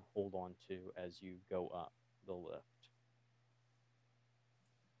can hold on to as you go up the lift.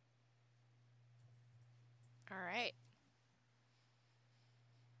 All right.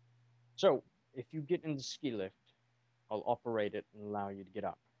 So if you get in the ski lift, I'll operate it and allow you to get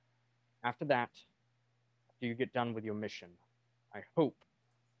up. After that, after you get done with your mission, I hope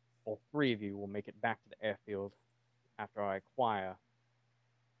all three of you will make it back to the airfield after I acquire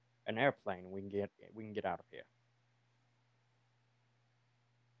an airplane. We can get out of here.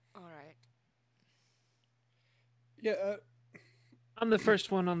 All right. yeah, I'm the first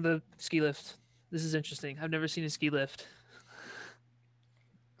one on the ski lift. This is interesting. I've never seen a ski lift.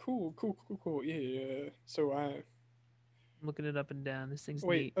 cool. Yeah. So I'm looking it up and down. This thing's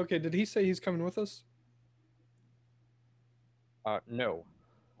wait. neat. Okay, did he say he's coming with us? No,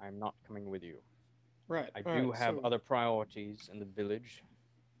 I'm not coming with you. Right. I all do right, have so- other priorities in the village.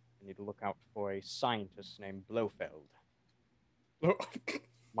 I need to look out for a scientist named Blofeld. Oh,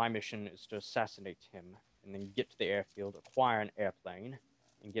 My mission is to assassinate him and then get to the airfield, acquire an airplane,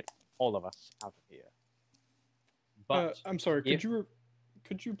 and get all of us out of here. But I'm sorry. if-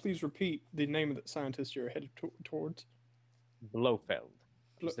 Could you please repeat the name of the scientist you're headed towards? Blofeld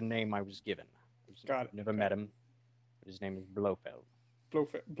was the name I was given. Got it, Never got met him, but his name is Blofeld.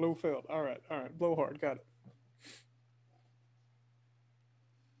 Blofeld. All right. Blowhard. Got it.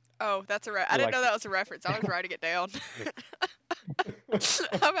 Oh, that's a I You're didn't like- know that was a reference. I was writing it down.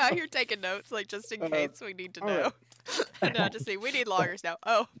 I'm out here taking notes, like just in case we need to all know. right. No, just see, we need loggers now.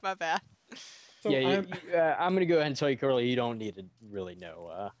 Oh, my bad. So Yeah, I'm gonna go ahead and tell you, Curly, you don't need to really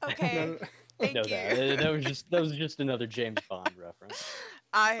know. Okay, no, thank know you. that was just another James Bond reference.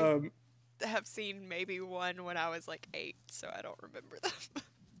 I have seen maybe one when I was like 8, so I don't remember them.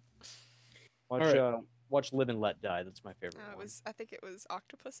 Watch right. watch Live and Let Die. That's my favorite one. I think it was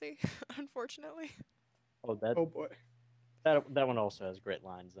Octopussy, unfortunately. Oh, that oh boy. that one also has great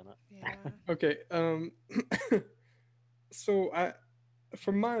lines in it. Yeah. Okay. So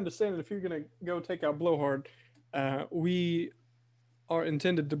from my understanding, if you're gonna go take out Blowhard, we are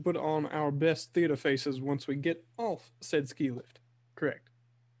intended to put on our best theater faces once we get off said ski lift. Correct.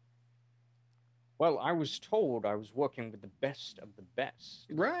 Well, I was told I was working with the best of the best.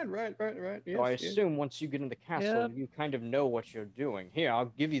 Right. Yes, So I yes. assume once you get in the castle, Yep. you kind of know what you're doing. Here,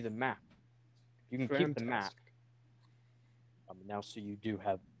 I'll give you the map. You can keep the map. Fantastic. Now, so you do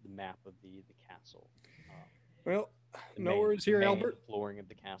have the map of the castle. Um, Well, the no main, worries the here, main Albert. flooring of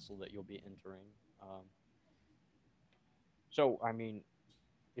the castle that you'll be entering. So, I mean,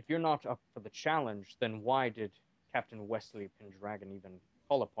 if you're not up for the challenge, then why did Captain Wesley Pendragon even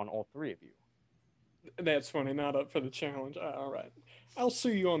call upon all three of you? That's funny. Not up for the challenge. All right. I'll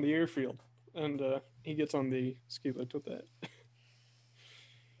see you on the airfield. And he gets on the ski lift with that.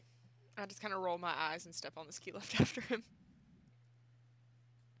 I just kind of roll my eyes and step on the ski lift after him.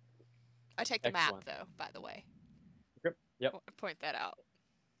 I take the Excellent. map, though, by the way. Okay. Yep. I point that out.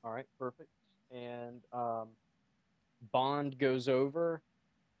 All right. Perfect. And Bond goes over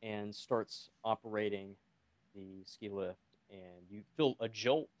and starts operating the ski lift, and you feel a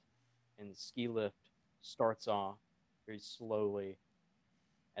jolt, and the ski lift starts off very slowly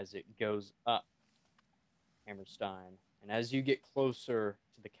as it goes up Hammerstein. And as you get closer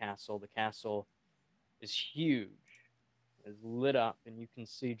to the castle is huge. It's lit up, and you can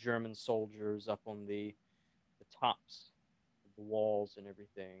see German soldiers up on the tops of the walls and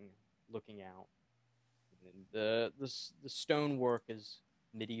everything, looking out. And the stonework is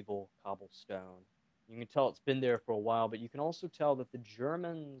medieval cobblestone. You can tell it's been there for a while, but you can also tell that the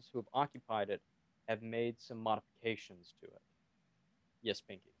Germans who have occupied it have made some modifications to it. Yes,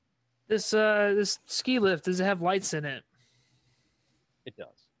 Pinky. This ski lift, does it have lights in it? It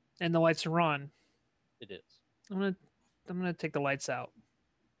does. And the lights are on. It is. I'm gonna take the lights out.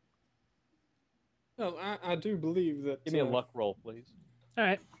 Well, I do believe that. Give me a luck roll, please. All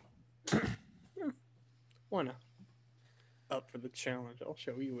right. Why not? Up for the challenge. I'll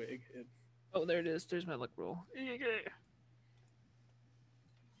show you, Egghead. Oh, there it is. There's my luck roll.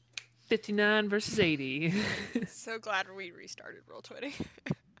 59 versus 80. So glad we restarted Roll20.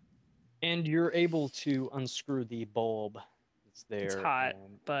 And you're able to unscrew the bulb that's there. It's hot,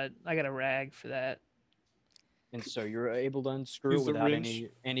 but I got a rag for that. And so you're able to unscrew Use it the without wrench.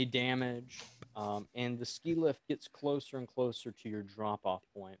 any damage. And the ski lift gets closer and closer to your drop-off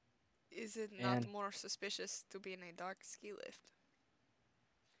point. Is it not And- more suspicious to be in a dark ski lift?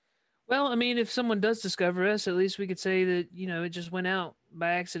 Well, I mean, if someone does discover us, at least we could say that, it just went out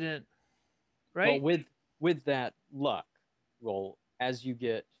by accident. Right? Well, with that luck roll, as you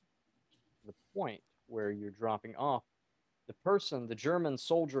get to the point where you're dropping off, the German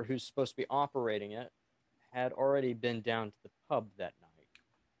soldier who's supposed to be operating it, had already been down to the pub that night.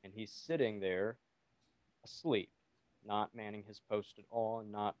 And he's sitting there asleep, not manning his post at all, and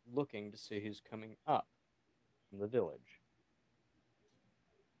not looking to see who's coming up from the village.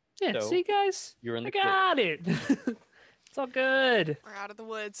 Yeah, So, see, guys? You're in I the clear. got it. It's all good. We're out of the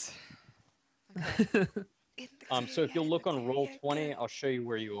woods. In the So if you'll clear, look in the on roll clear, 20, good. I'll show you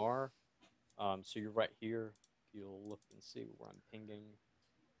where you are. So you're right here. You'll look and see where I'm pinging.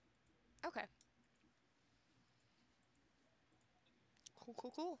 Okay.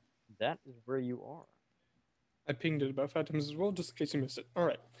 Cool. That is where you are. I pinged it about 5 times as well, just in case you missed it. All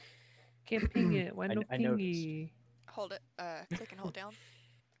right. Can't ping it. Why no I noticed. pingy? Hold it. Click and hold down.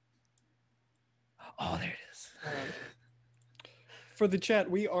 Oh, there it is. For the chat,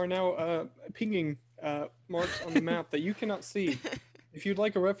 we are now pinging marks on the map that you cannot see. If you'd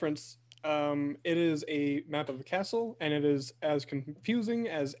like a reference, it is a map of a castle, and it is as confusing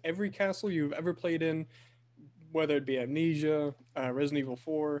as every castle you've ever played in, whether it be Amnesia, Resident Evil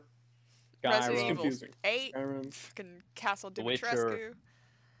 4. Resident Skyrim. Evil Confusing. 8. Skyrim. Fucking Castle The Witcher. Dimitrescu.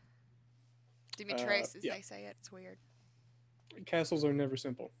 Dimitrescu, as yeah. they say it. It's weird. Castles are never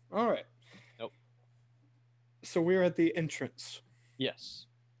simple. All right. Nope. So we're at the entrance. Yes.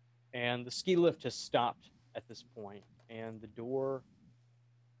 And the ski lift has stopped at this point, and the door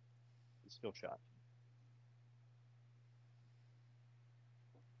is still shut.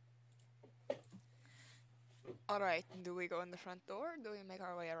 Alright, do we go in the front door or do we make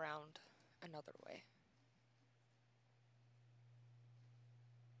our way around another way?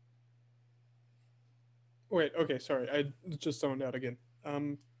 Wait, okay, sorry. I just zoned out again.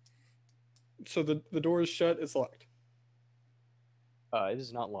 So the door is shut, it's locked. It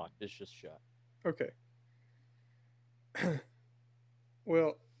is not locked. It's just shut. Okay.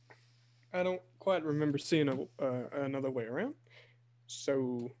 Well, I don't quite remember seeing another way around.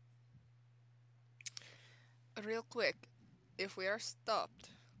 So, Real quick, if we are stopped,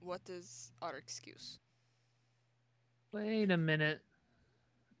 what is our excuse? Wait a minute.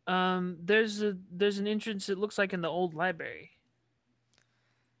 There's an entrance. It looks like in the old library.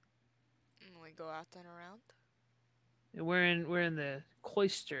 We go out and around? we're in the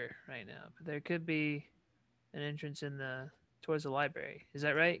cloister right now, but there could be an entrance towards the library. Is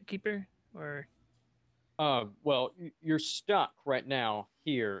that right, Keeper? Or Well, you're stuck right now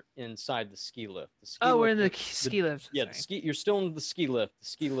here inside the ski lift. The ski oh, we're lift. in the ski lift. Yeah, Sorry. You're still in the ski lift. The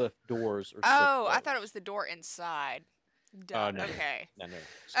ski lift doors are still Oh, I closed. thought it was the door inside. Duh. No. Okay. No.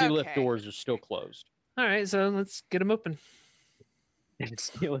 Ski lift Okay. doors are still closed. All right, so let's get them open. The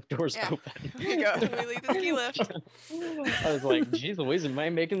ski lift doors Yeah. open. We go. We leave the ski lift. I was like, geez Louise, am I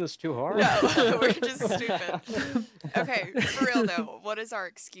making this too hard? No, we're just stupid. Okay, for real though, what is our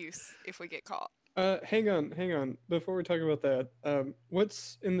excuse if we get caught? Hang on. Before we talk about that,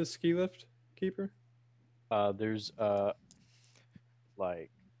 what's in the ski lift, Keeper? There's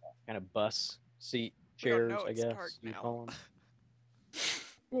like kind of bus seat We don't chairs, know, I it's guess dark you now. call them.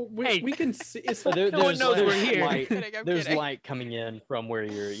 Well, Hey. we can see. It's But not No one knows we're here. Light, Kidding, I'm there's kidding. light coming in from where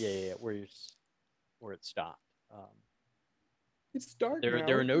where it stopped. It's dark now.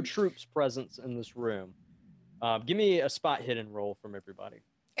 There are no troops present in this room. Give me a spot hidden roll from everybody.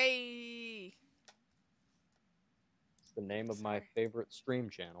 Hey. It's the name of my Sorry. favorite stream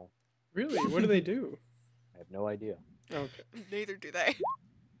channel. Really? What do they do? I have no idea. Okay. Neither do they.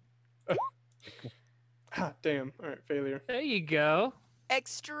 Ah, damn. All right, failure. There you go.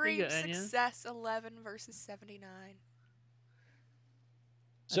 Extreme go, Anya. success 11 versus 79.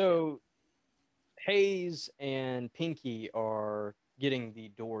 So Hayes and Pinky are getting the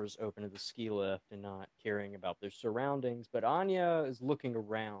doors open to the ski lift and not caring about their surroundings, but Anya is looking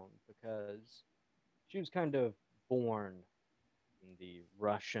around because she was kind of born in the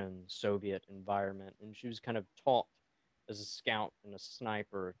Russian Soviet environment, and she was kind of taught as a scout and a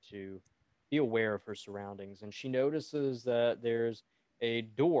sniper to be aware of her surroundings. And she notices that there's a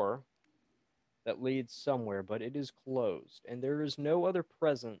door that leads somewhere, but it is closed, and there is no other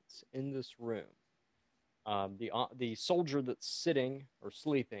presence in this room. The soldier that's sitting or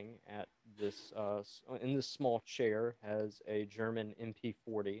sleeping at this in this small chair has a German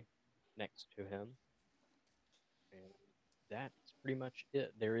MP40 next to him, and that's pretty much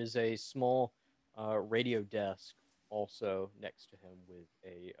it. There is a small radio desk also next to him with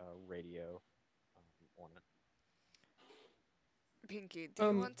a radio on it. Pinky, do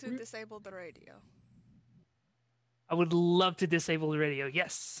you want to we- disable the radio? I would love to disable the radio.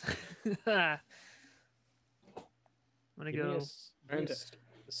 Yes. I'm gonna Give me go. give me a Fantastic.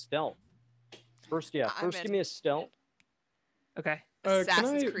 stealth. First, I'm give in. me a stealth. Okay. Can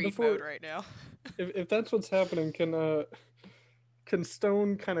Assassin's I- Creed before- mode right now. If that's what's happening, can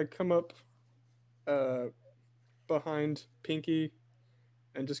Stone kind of come up behind Pinky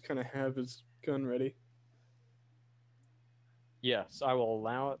and just kind of have his gun ready? Yes, I will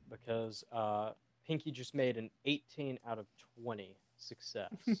allow it because Pinky just made an 18 out of 20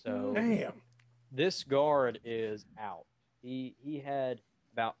 success. So Damn. this guard is out. He had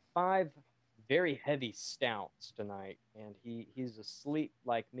about 5 very heavy stouts tonight, and he's asleep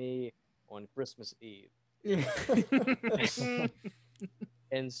like me on Christmas Eve.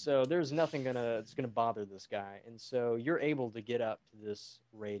 And so there's nothing that's gonna bother this guy. And so you're able to get up to this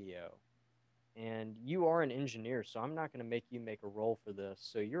radio. And you are an engineer, so I'm not going to make you make a roll for this.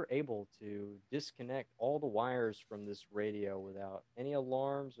 So you're able to disconnect all the wires from this radio without any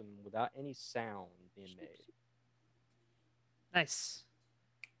alarms and without any sound being made. Nice.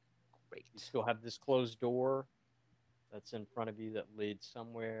 Great. You still have this closed door that's in front of you that leads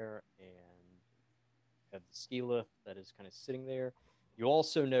somewhere, and you have the ski lift that is kind of sitting there. You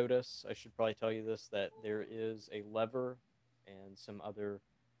also notice, I should probably tell you this, that there is a lever and some other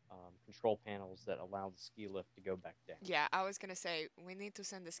control panels that allow the ski lift to go back down. Yeah, I was gonna say we need to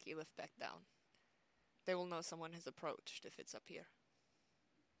send the ski lift back down. They will know someone has approached if it's up here.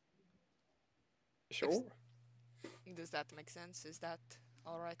 Sure. Does that make sense? Is that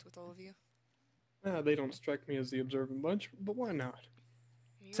all right with all of you? They don't strike me as the observant bunch, but why not?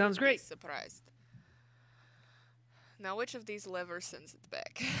 You Sounds would be great. Surprised. Now, which of these levers sends it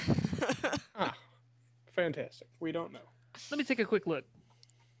back? Ah, fantastic. We don't know. Let me take a quick look.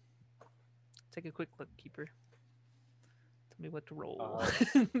 Take a quick look, Keeper. Tell me what to roll. Oh,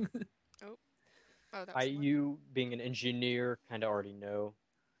 that was the one. You, being an engineer, kind of already know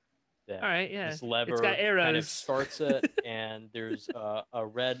that All right, yeah. this lever It's got kind of arrows. starts it, and there's a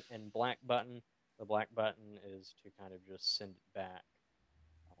red and black button. The black button is to kind of just send it back.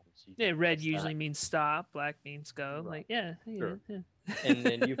 So you Yeah, can red press usually that, means stop, black means go. Right. Like, yeah. Sure. Yeah. and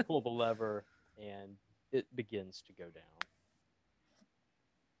then you pull the lever, and it begins to go down.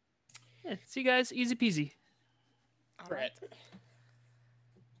 Yeah, see, guys, easy peasy. All right.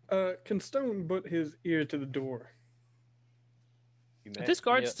 Can Stone put his ear to the door? You you may. This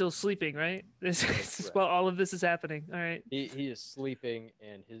guard's Yeah, still sleeping, right? This is correct. while all of this is happening. All right. He is sleeping,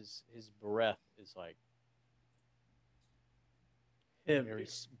 and his breath is like Heavy.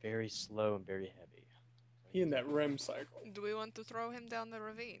 very slow and very heavy. He in that REM cycle. Do we want to throw him down the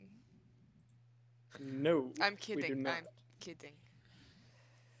ravine? No. I'm We kidding. do not. I'm kidding.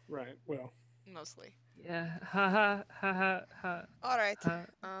 Right. Well. Mostly. Yeah. Ha ha ha ha ha. All right. ha.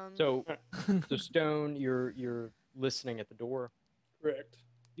 So, so Stone, you're listening at the door. Correct.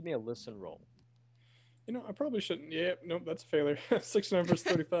 Give me a listen roll. You know, I probably shouldn't. Yeah. Nope. That's a failure. 69 versus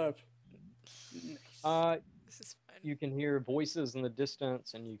 35. Nice. This is fun. You can hear voices in the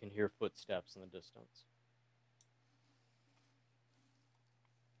distance, and you can hear footsteps in the distance.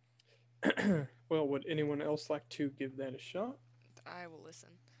 Well, would anyone else like to give that a shot? I will listen.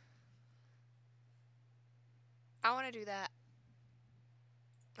 I want to do that.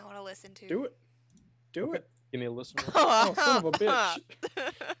 I want to listen to. Do it. Do Okay. it. Give me a listen roll. Oh, son of a bitch.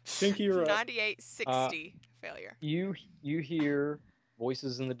 Pinky, you're up. 9860 failure. You hear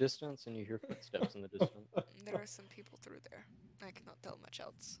voices in the distance, and you hear footsteps in the distance. There are some people through there. I cannot tell much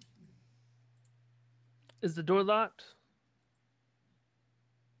else. Is the door locked?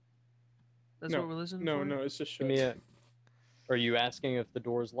 That's No, what we're listening No, for? no, it's just Give shut. me a. Are you asking if the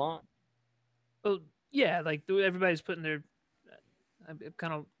door's locked? Oh, yeah. Like everybody's putting their. I'm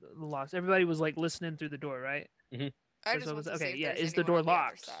kind of lost. Everybody was like listening through the door, right? I Or just so want was- to okay, see if yeah, there's is the anyone door on the other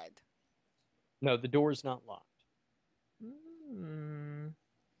locked? side. No, the door's not locked. Hmm.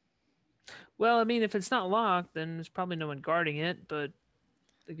 Well, I mean, if it's not locked, then there's probably no one guarding it, but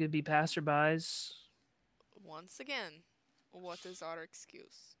there could be passerbys. Once again, what is our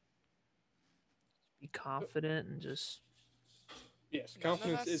excuse? Be confident and just. Yes, None of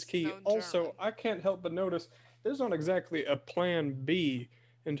confidence is us key. know Also, German. I can't help but notice there's not exactly a plan B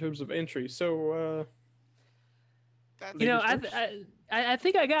in terms of entry. So, That's You know, Ladies I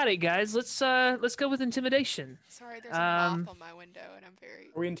think I got it, guys. Let's go with intimidation. Sorry, there's a moth Um, on my window, and I'm very.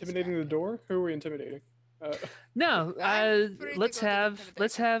 are we intimidating the distracted. door? Who are we intimidating? No, I'm pretty let's good at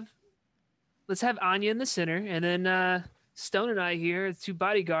have Anya in the center, and then Stone and I here, are 2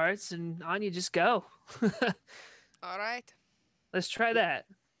 bodyguards, and Anya just go. All right. Let's try that.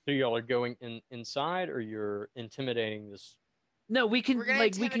 So y'all are going inside, or you're intimidating this? No, we can We're gonna we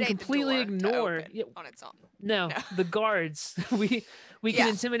can intimidate the completely door to ignore. open Yeah, on its own. no, No. the guards. we can Yeah.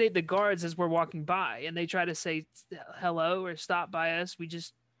 intimidate the guards as we're walking by, and they try to say hello or stop by us. We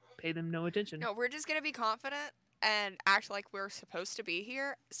just pay them no attention. No, we're just gonna be confident and act like we're supposed to be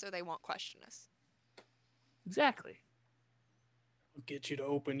here, so they won't question us. Exactly. I'll get you to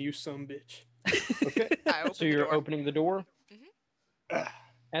open, you some bitch. Okay. I open So the you're door. opening the door. Ah,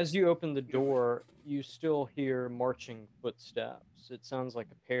 As you open the door, you still hear marching footsteps. It sounds like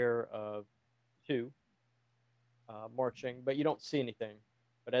a pair of 2 marching, but you don't see anything.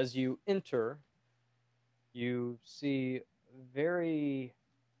 But as you enter, you see very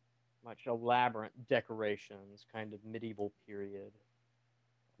much elaborate decorations, kind of medieval period.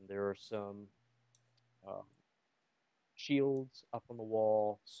 And there are some shields up on the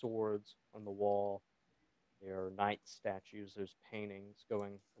wall, swords on the wall. There are knight statues. There's paintings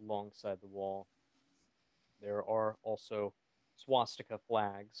going alongside the wall. There are also swastika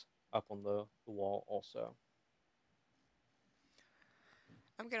flags up on the wall also.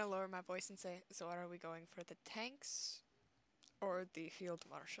 I'm gonna lower my voice and say, so are we going for the tanks or the field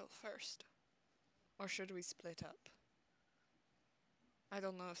marshal first? Or should we split up? I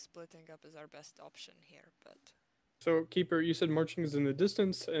don't know if splitting up is our best option here, but so, Keeper, you said marching is in the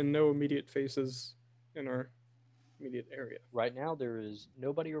distance and no immediate faces in our immediate area. Right now, there is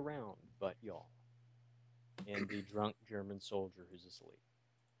nobody around but y'all and the drunk German soldier who's asleep.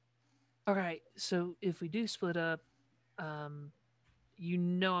 All right. So if we do split up, you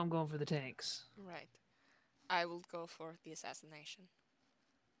know I'm going for the tanks. right. I will go for the assassination.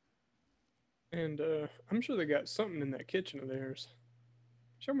 And I'm sure they got something in that kitchen of theirs.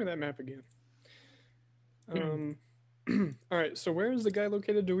 Show me that map again. All right, so where is the guy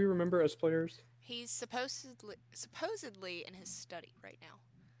located? Do we remember as players? He's supposedly in his study right now.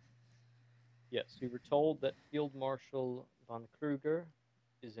 Yes, you were told that Field Marshal von Kruger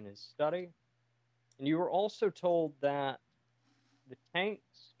is in his study. And you were also told that the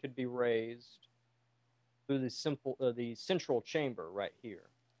tanks could be raised through the central chamber right here.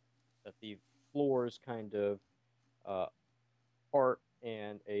 That the floors kind of part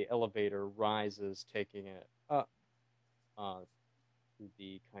and a elevator rises, taking it up to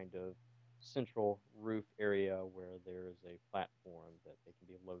the kind of central roof area where there is a platform that they can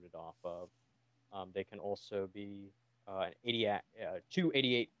be loaded off of. They can also be 2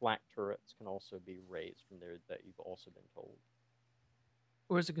 88 flak turrets can also be raised from there that you've also been told.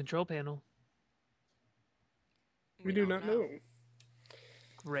 Where's the control panel? We do don't not know.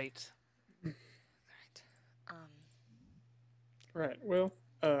 Great. Right. Right. Well,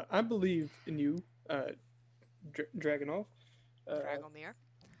 I believe in you, Dragonov. Dragomir.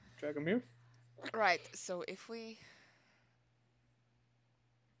 Dragomir. Right. So if we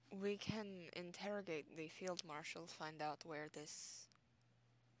can interrogate the field marshal, find out where this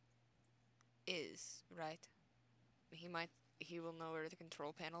is, right? He will know where the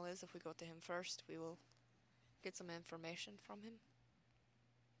control panel is. If we go to him first, we will get some information from him.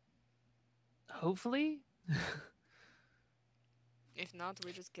 Hopefully. If not,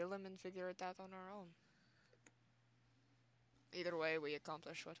 we just kill him and figure it out on our own. Either way, we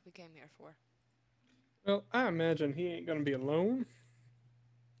accomplish what we came here for. Well, I imagine he ain't gonna be alone.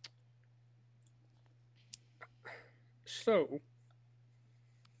 So,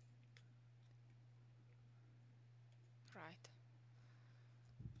 Right.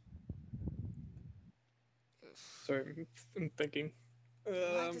 sorry, I'm thinking.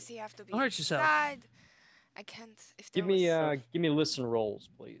 Why does he have to be Don't hurt yourself. inside? I can't. If there Give me was... give me listen rolls,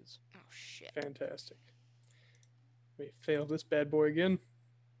 please. Oh shit. Fantastic. Let me fail this bad boy again.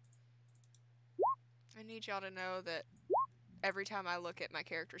 I need y'all to know that every time I look at my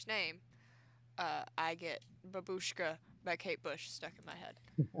character's name, I get Babushka by Kate Bush stuck in my head.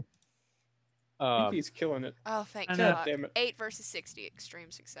 I think he's killing it. Oh, thank I know. God. Damn it. 8 versus 60,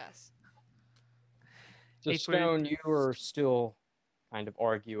 extreme success. So Hey, for- Stone, you are still kind of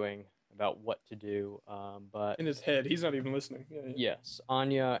arguing about what to do, but In his head, he's not even listening. Yeah. yes,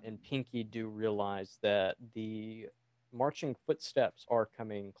 Anya and Pinky do realize that the marching footsteps are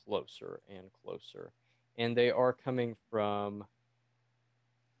coming closer and closer, and they are coming from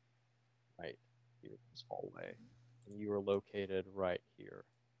right here, this hallway, and you are located right here.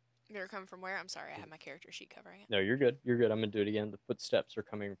 They're coming from where? I'm sorry, I have my character sheet covering it. No, you're good. You're good. I'm gonna do it again. The footsteps are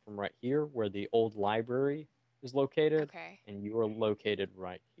coming from right here, where the old library is located, Okay. and you are located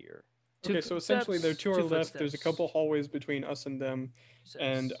right here. Two Okay, so essentially, they're footsteps, to our two left. There's a footsteps. couple hallways between us and them,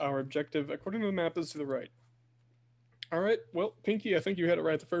 and our objective, according to the map, is to the right. All right. Well, Pinky, I think you had it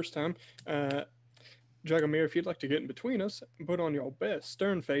right the first time. Dragomir, if you'd like to get in between us, put on your best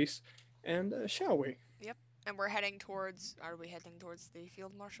stern face, and shall we? And we're heading towards... Are we heading towards the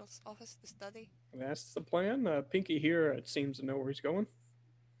field marshal's office, the study? That's the plan. Pinky here, it seems to know where he's going.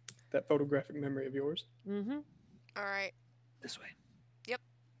 That photographic memory of yours. Mm-hmm. Alright. This way.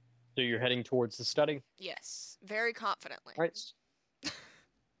 So you're heading towards the study. Yes. Very confidently. All right.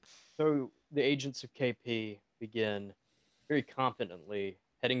 So the agents of KP begin very confidently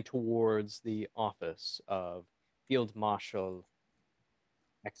heading towards the office of Field Marshal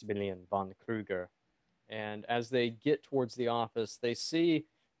Maximilian von Kruger. And as they get towards the office, they see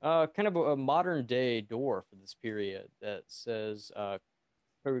kind of a modern day door for this period that says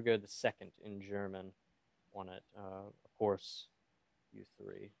Kruger II in German on it. Of course, you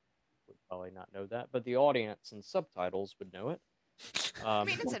three would probably not know that, but the audience and subtitles would know it. I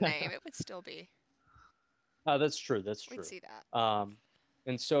mean, it's a name. It would still be. That's true. That's true. We'd see that.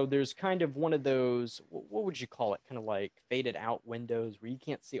 And so there's kind of one of those, what would you call it? Kind of like faded out windows where you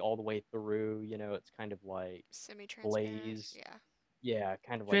can't see all the way through. You know, it's kind of like Semi-transparent. glaze. Yeah. Yeah,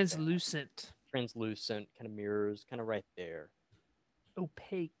 kind of like that. Translucent. Translucent, kind of mirrors, kind of right there.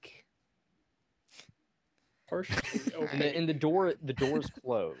 Opaque. Partially open. And the door's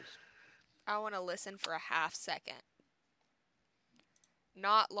closed. I want to listen for a half second.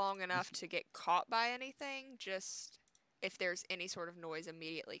 Not long enough to get caught by anything, just if there's any sort of noise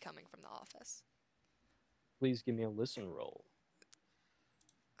immediately coming from the office. Please give me a listen roll.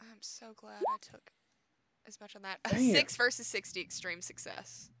 I'm so glad I took as much on that. Damn. 6 versus 60, extreme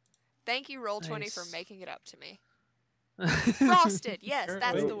success. Thank you, Roll20, for Nice. making it up to me. Frosted, yes, that's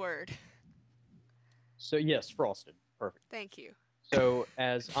Apparently. the word. So yes, frosted. Perfect. Thank you. So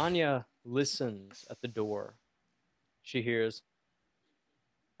as Anya listens at the door, she hears,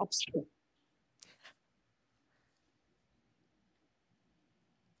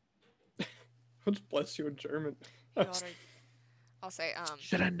 Let's bless you in German. You oughta- I'll say,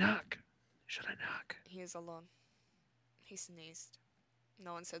 Should I knock? Should I knock? he is alone. He sneezed.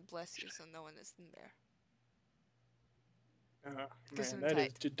 No one said bless you, so no one is in there. Man, Gesundheit. that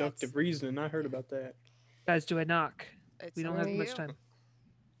is deductive That's- reason. I heard about that. Guys, do I knock? It's We don't up have to much you. time.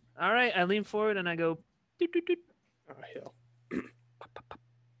 All right, I lean forward and I go, doot, doot, doot, Oh, hell.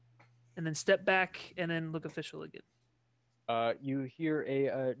 and then step back and then look official again. you hear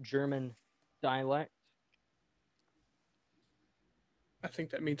a German dialect. I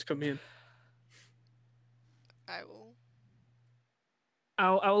think that means come in. I will.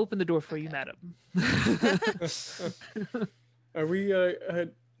 I'll open the door for you, madam. Are we?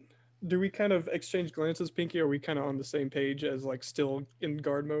 Do we kind of exchange glances, Pinky? Are we kind of on the same page as like still in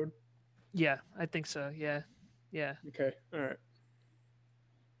guard mode? Yeah, I think so. Yeah, yeah. Okay. All right.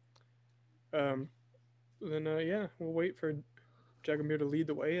 Um. Then yeah, we'll wait for Jagomir to lead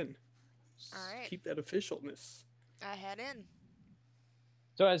the way and All right. keep that officialness. I head in.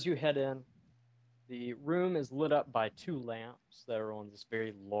 So as you head in, the room is lit up by two lamps that are on this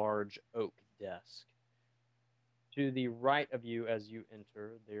very large oak desk. To the right of you as you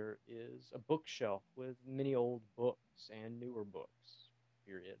enter, there is a bookshelf with many old books and newer books,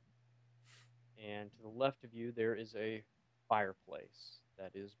 period. And to the left of you, there is a fireplace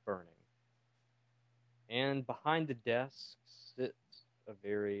that is burning. And behind the desk sits a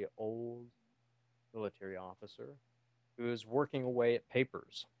very old military officer who is working away at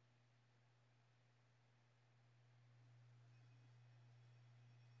papers.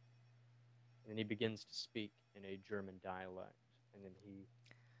 And he begins to speak in a German dialect, and then he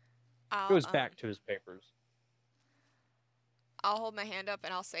I'll, goes back to his papers. I'll hold my hand up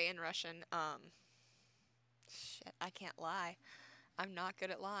and I'll say in Russian, shit, I can't lie. I'm not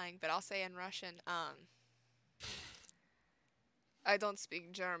good at lying, but I'll say in Russian, I don't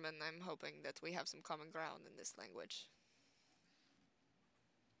speak German. I'm hoping that we have some common ground in this language.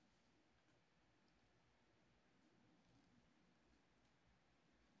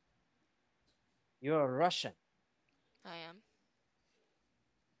 You're Russian. I am.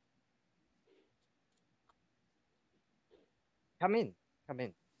 Come in. Come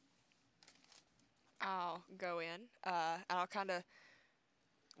in. I'll go in, and I'll kind of,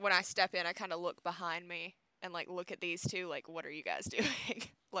 when I step in, I kind of look behind me and like look at these two, like, what are you guys doing?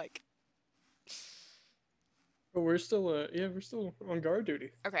 Like, But we're still we're still on guard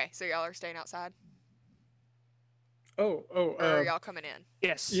duty. okay, so y'all are staying outside, Oh, or are y'all coming in?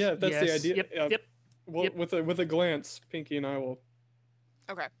 Yes. yeah, that's the yes, idea. Yep. Yeah. Yep. Well, Yep. with a glance, Pinky and I will,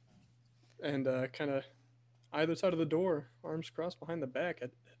 Okay. and kind of either side of the door, arms crossed behind the back at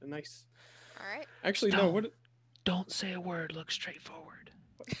a nice. All right. Actually, no. Stone. What? Don't say a word. Look straight forward.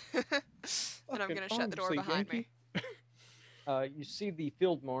 And I'm Fucking gonna shut the door arms, behind Yankee. me. You see the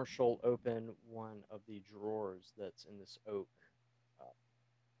field marshal open one of the drawers that's in this oak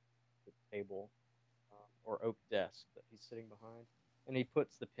table or oak desk that he's sitting behind, and he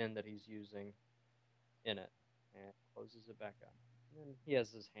puts the pen that he's using in it and closes it back up. And then he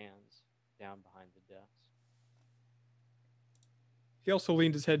has his hands down behind the desk. He also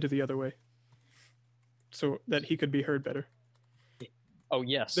leaned his head to the other way, so that he could be heard better. Oh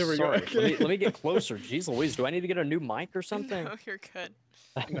yes, There we go. sorry. Let me get closer. Jeez Louise, do I need to get a new mic or something? No, you're good.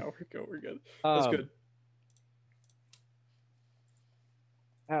 No, we're good. That's good.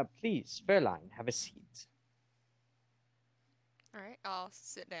 Please, Fräulein, have a seat. All right, I'll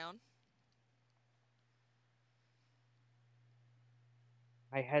sit down.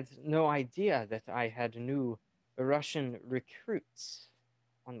 I had no idea that I had new Russian recruits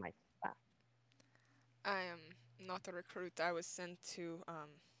on my staff. I am not a recruit. I was sent to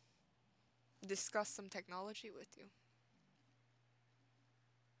discuss some technology with you.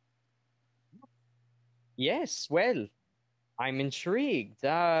 Yes, well, I'm intrigued.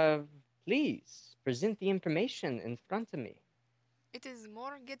 Please, present the information in front of me. It is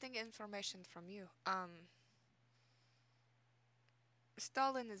more getting information from you.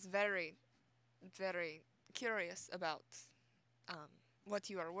 Stalin is very, very curious about what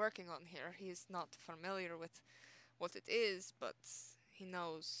you are working on here. He is not familiar with what it is, but he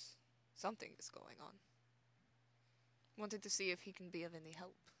knows something is going on. Wanted to see if he can be of any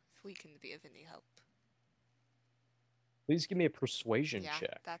help. If we can be of any help. Please give me a persuasion Yeah,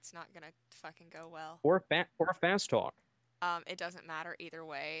 check. that's not gonna fucking go well. Or a fast talk. It doesn't matter either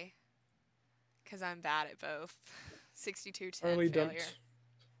way, because I'm bad at both. 62-10 Harley failure. dumped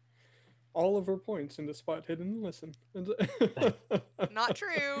all of her points into spot hidden and listen. Not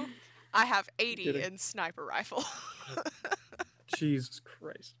true. I have 80 kidding. in sniper rifle. Jesus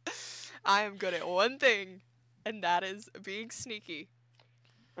Christ. I am good at one thing, and that is being sneaky.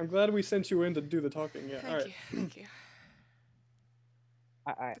 I'm glad we sent you in to do the talking. Yeah. All right. Thank you.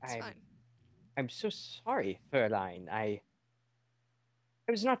 It's fine. I'm so sorry, Fräulein. I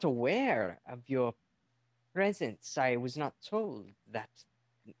was not aware of your presence. I was not told that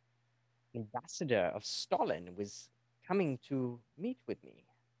the ambassador of Stalin was coming to meet with me.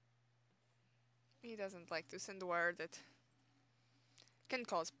 He doesn't like to send word that can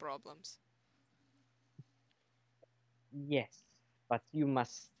cause problems. Yes, but you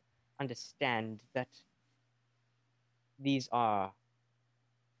must understand that these are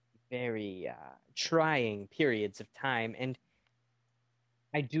very trying periods of time, and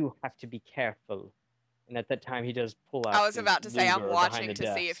I do have to be careful And at that time, he does pull out. I was his about to say I'm Luger behind watching the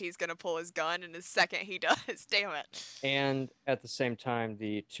to see if desk. he's gonna pull his gun, and the second he does, damn it. And at the same time,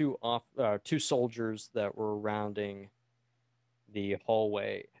 the two soldiers that were rounding the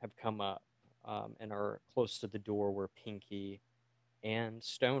hallway have come up and are close to the door where Pinky and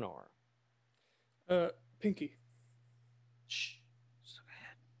Stone are. Pinky. Shh.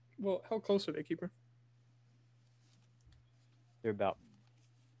 Well, how close are they, Keeper? They're about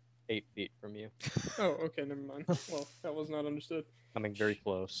 8 feet from you, Oh, okay, never mind. Well, that was not understood. coming very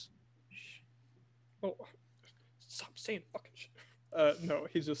close. Oh, stop saying fucking shit. No,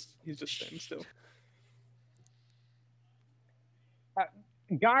 he's just standing still.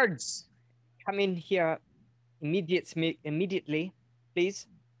 Guards, come in here immediately, please.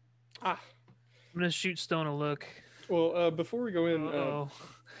 Ah, I'm gonna shoot Stone a look. well, before we go in, Oh,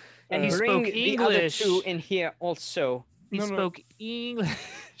 And He bring spoke the other English. two in here also. he No, no. spoke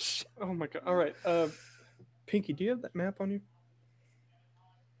English. oh my god. All right, Pinky, do you have that map on you?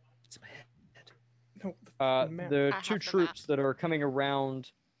 It's in my head. No, the map. The I have two the troops that are coming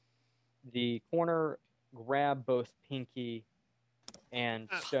around the corner grab both Pinky and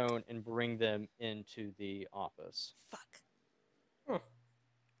Stone and bring them into the office. Fuck.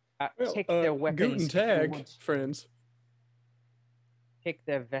 Well, Take their weapons. Guten if you Tag, would. friends. Take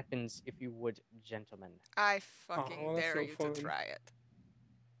their weapons, if you would, gentlemen. I fucking Aw, that's dare so you fun. to try it.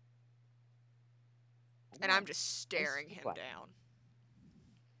 And I'm just staring him What? down.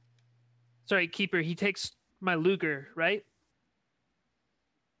 Sorry, Keeper. He takes my Luger, right?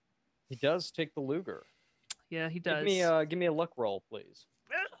 He does take the Luger. Yeah, he does. Give me a luck roll, please.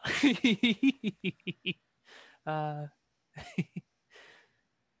 uh,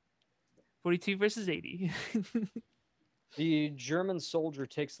 42 versus 80. The German soldier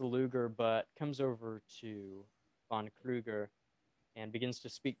takes the Luger, but comes over to von Kruger and begins to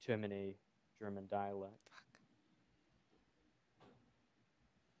speak to him in a German dialect.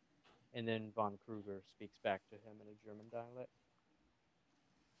 And then von Kruger speaks back to him in a German dialect.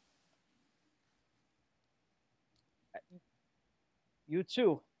 You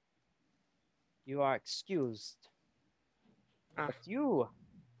too. You are excused. Ah. But you,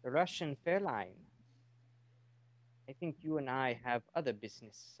 the Russian Fairline, I think you and I have other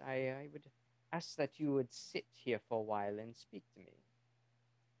business. I would ask that you would sit here for a while and speak to me.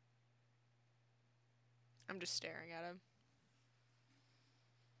 I'm just staring at him.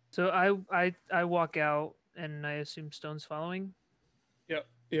 So I walk out, and I assume Stone's following.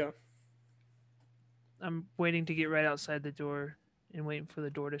 Yeah. I'm waiting to get right outside the door and waiting for the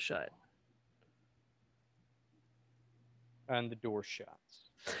door to shut. And the door shuts.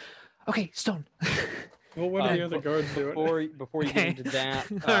 Okay, Stone. Well, what are the Uh, other guards doing? Before you Okay. get into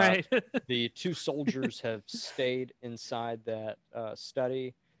that, All right. the two soldiers have stayed inside that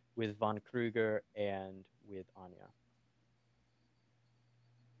study with von Kruger and with Anya.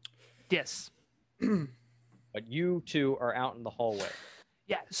 Yes. But you two are out in the hallway.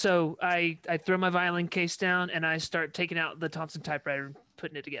 Yeah. So I throw my violin case down and I start taking out the Thompson typewriter and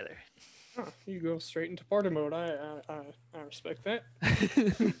putting it together. Huh, you go straight into party mode. I respect that.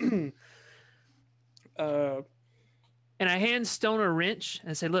 And I hand Stone a wrench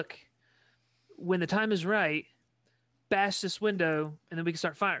and say, "Look, when the time is right, bash this window, and then we can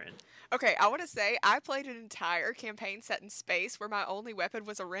start firing." Okay, I want to say I played an entire campaign set in space where my only weapon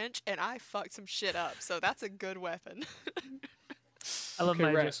was a wrench, and I fucked some shit up. So that's a good weapon. I love Okay,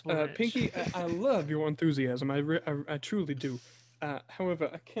 my right. adjustable wrench. Pinky, I love your enthusiasm. I truly do. However,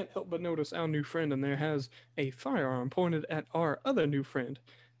 I can't help but notice our new friend in there has a firearm pointed at our other new friend,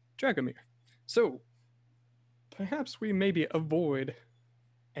 Dragomir. So, perhaps we maybe avoid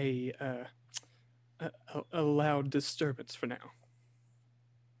a loud disturbance for now.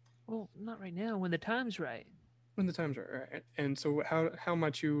 Well, not right now. When the time's right. When the time's right. And so, how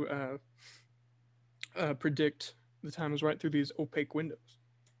might you predict the time is right through these opaque windows?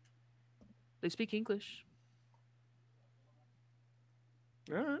 They speak English.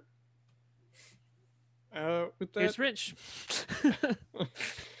 All right. With Here's that, wrench.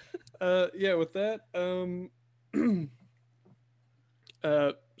 yeah, with that,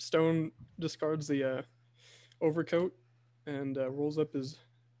 Stone discards the overcoat and rolls up his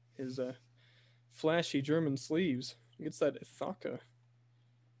flashy German sleeves. Gets that Ithaca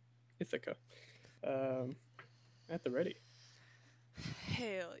at the ready.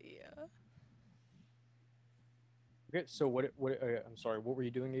 Hell yeah. Okay, so what? I'm sorry. What were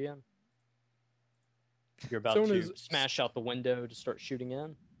you doing again? You're about Stone to is- smash out the window to start shooting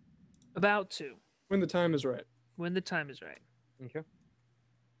in. About to. When the time is right. When the time is right. Okay.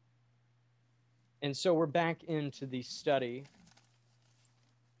 And so we're back into the study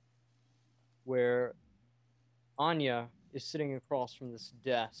where Anya is sitting across from this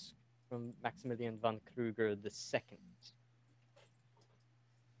desk from Maximilian von Kruger II.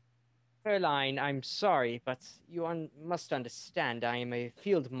 Caroline, I'm sorry, but you must understand I am a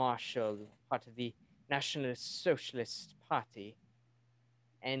field marshal, part of the Nationalist Socialist Party.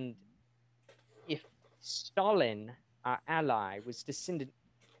 And if Stalin, our ally, was descended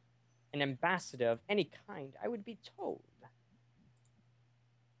an ambassador of any kind, I would be told.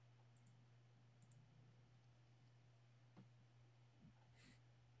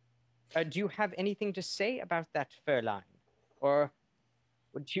 Do you have anything to say about that, Furline? Or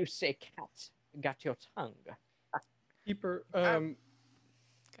would you say cat got your tongue? Keeper, Go ahead.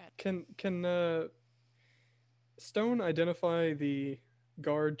 can Stone identify the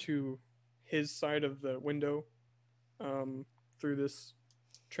guard to his side of the window through this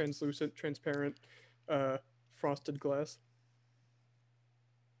translucent, transparent, frosted glass?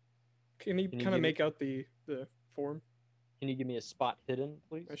 Can he Can you kind of give me- make out the form? Can you give me a spot hidden,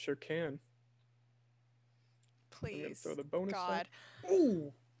 please? I sure can. I'm gonna Please. throw the bonus God. die.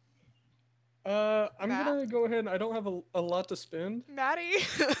 Ooh. I'm Matt? gonna go ahead. I don't have a lot to spend. Maddie.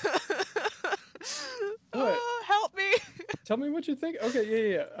 What? Oh, help me. Tell me what you think.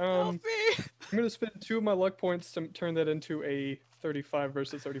 Okay, yeah. Help me. I'm gonna spend 2 of my luck points to turn that into a 35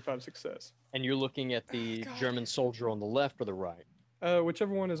 versus 35 success. And you're looking at the God. German soldier on the left or the right?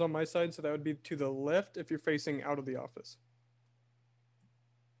 Whichever one is on my side, so that would be to the left if you're facing out of the office.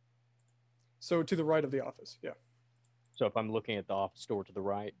 So to the right of the office, yeah. So if I'm looking at the office door to the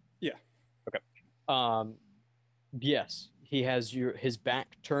right? Yeah. Okay. Yes, he has his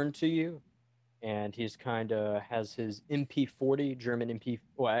back turned to you, and he's kind of has his MP40, German MP,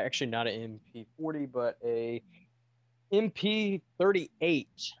 well, actually not an MP40, but a MP38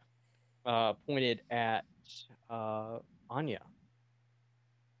 pointed at Anya.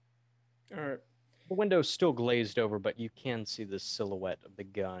 All right. The window's still glazed over, but you can see the silhouette of the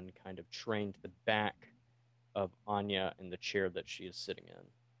gun kind of trained to the back of Anya in the chair that she is sitting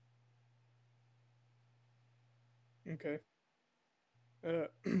in. Okay.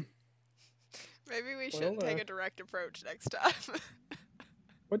 Maybe we Well, shouldn't take a direct approach next time.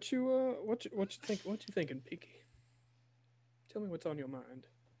 what you thinking, Peaky? Tell me what's on your mind.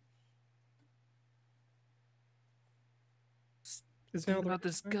 Is Think now the about right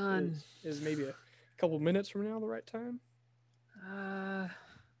this time? gun. Is maybe a couple minutes from now the right time?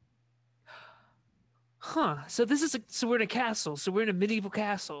 So this is so we're in a castle. So we're in a medieval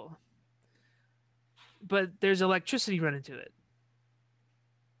castle, but there's electricity running to it,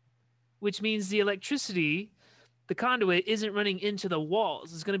 which means the electricity, the conduit, isn't running into the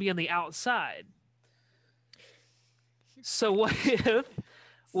walls. It's going to be on the outside. So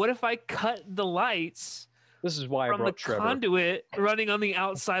what if I cut the lights This is why I from the brought Trevor. conduit running on the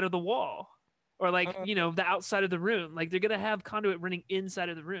outside of the wall, or like the outside of the room? Like they're going to have conduit running inside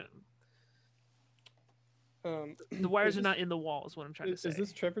of the room. The wires are not in the wall, is what I'm trying to say. Is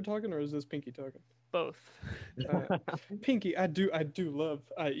this Trevor talking or is this Pinky talking? Both? Pinky, I do love.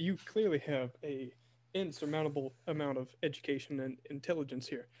 You clearly have a insurmountable amount of education and intelligence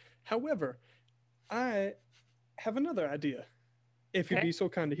here. However, I have another idea. If you'd Okay. be so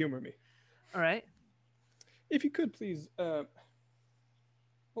kind to humor me, All right. if you could please. Well,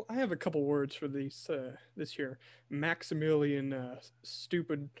 I have a couple words for this here Maximilian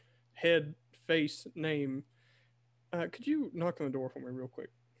stupid head face name. Could you knock on the door for me real quick?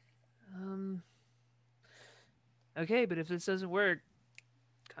 Okay, but if this doesn't work,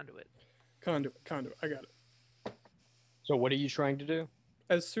 conduit. Conduit. I got it. So what are you trying to do?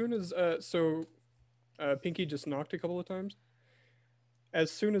 As soon as Pinky just knocked a couple of times.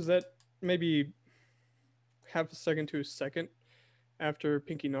 As soon as that, maybe half a second to a second after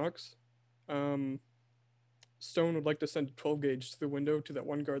Pinky knocks, Stone would like to send a 12 gauge to the window to that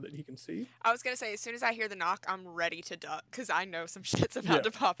one guard that he can see. I was gonna say, as soon as I hear the knock, I'm ready to duck because I know some shit's about to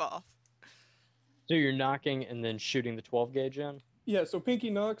pop off. So you're knocking and then shooting the 12 gauge in? Yeah, so Pinky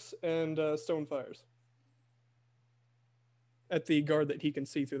knocks and Stone fires at the guard that he can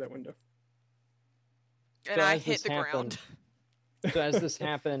see through that window. And So I as hit this the ground. So as this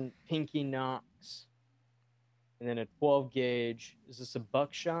happened, Pinky knocks, and then a 12 gauge. Is this a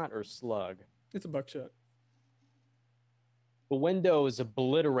buckshot or slug? It's a buckshot. The window is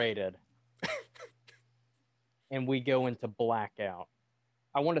obliterated, and we go into blackout.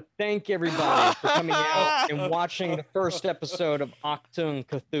 I want to thank everybody for coming out and watching the first episode of Achtung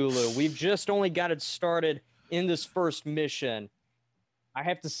Cthulhu. We've just only got it started in this first mission. I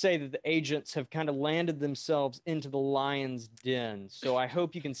have to say that the agents have kind of landed themselves into the lion's den. So I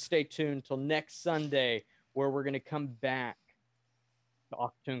hope you can stay tuned till next Sunday, where we're going to come back to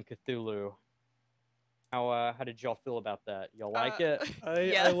Achtung Cthulhu. How did y'all feel about that? Y'all like it?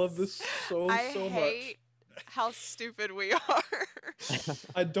 I love this so I much. hate how stupid we are.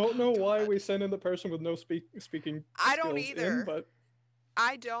 I don't know why we sent in the person with no speaking I don't skills either. in, but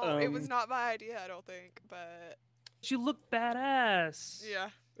I don't. It was Um, not my idea, I don't think. But You look badass. yeah,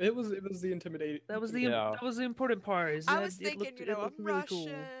 it was the intimidating. That was the Yeah. that was the important part. Is I that was it thinking, looked, you it know, looked I'm really Russian.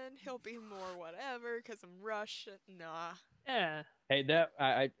 cool. He'll be more whatever because I'm Russian. Nah. Yeah. Hey, that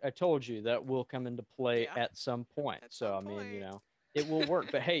I told you that will come into play Yeah. at some point. At So some I mean, you point. know, it will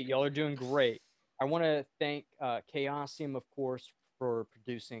work. But hey, y'all are doing great. I want to thank Chaosium, of course, for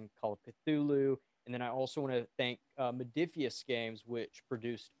producing Call of Cthulhu, and then I also want to thank Modifius Games, which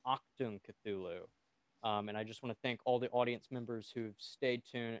produced Octung Cthulhu. And I just want to thank all the audience members who've stayed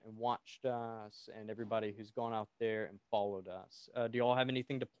tuned and watched us, and everybody who's gone out there and followed us. Do y'all have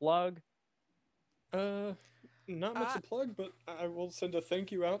anything to plug? Not much Uh, to plug, but I will send a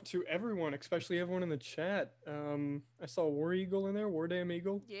thank you out to everyone, especially everyone in the chat. I saw War Eagle in there, War Damn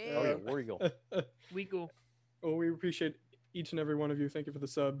Eagle. Yeah. Oh yeah, War Eagle. We go. Well, we appreciate each and every one of you. Thank you for the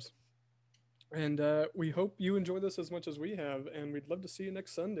subs. And we hope you enjoy this as much as we have, and we'd love to see you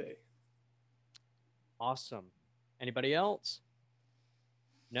next Sunday. Awesome. Anybody else?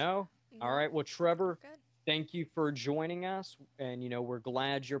 No? All No, right. Well, Trevor, good. thank you for joining us. And, you know, we're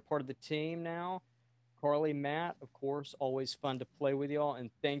glad you're part of the team now. Carly, Matt, of course, always fun to play with y'all. And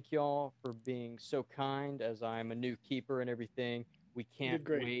thank y'all for being so kind as I'm a new keeper and everything. We can't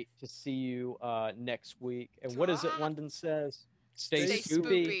great. wait to see you next week. And what is it Ah. London says? Stay, Stay Stay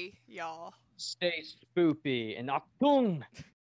spoopy. spoopy, y'all. Stay spoopy. And Achtung!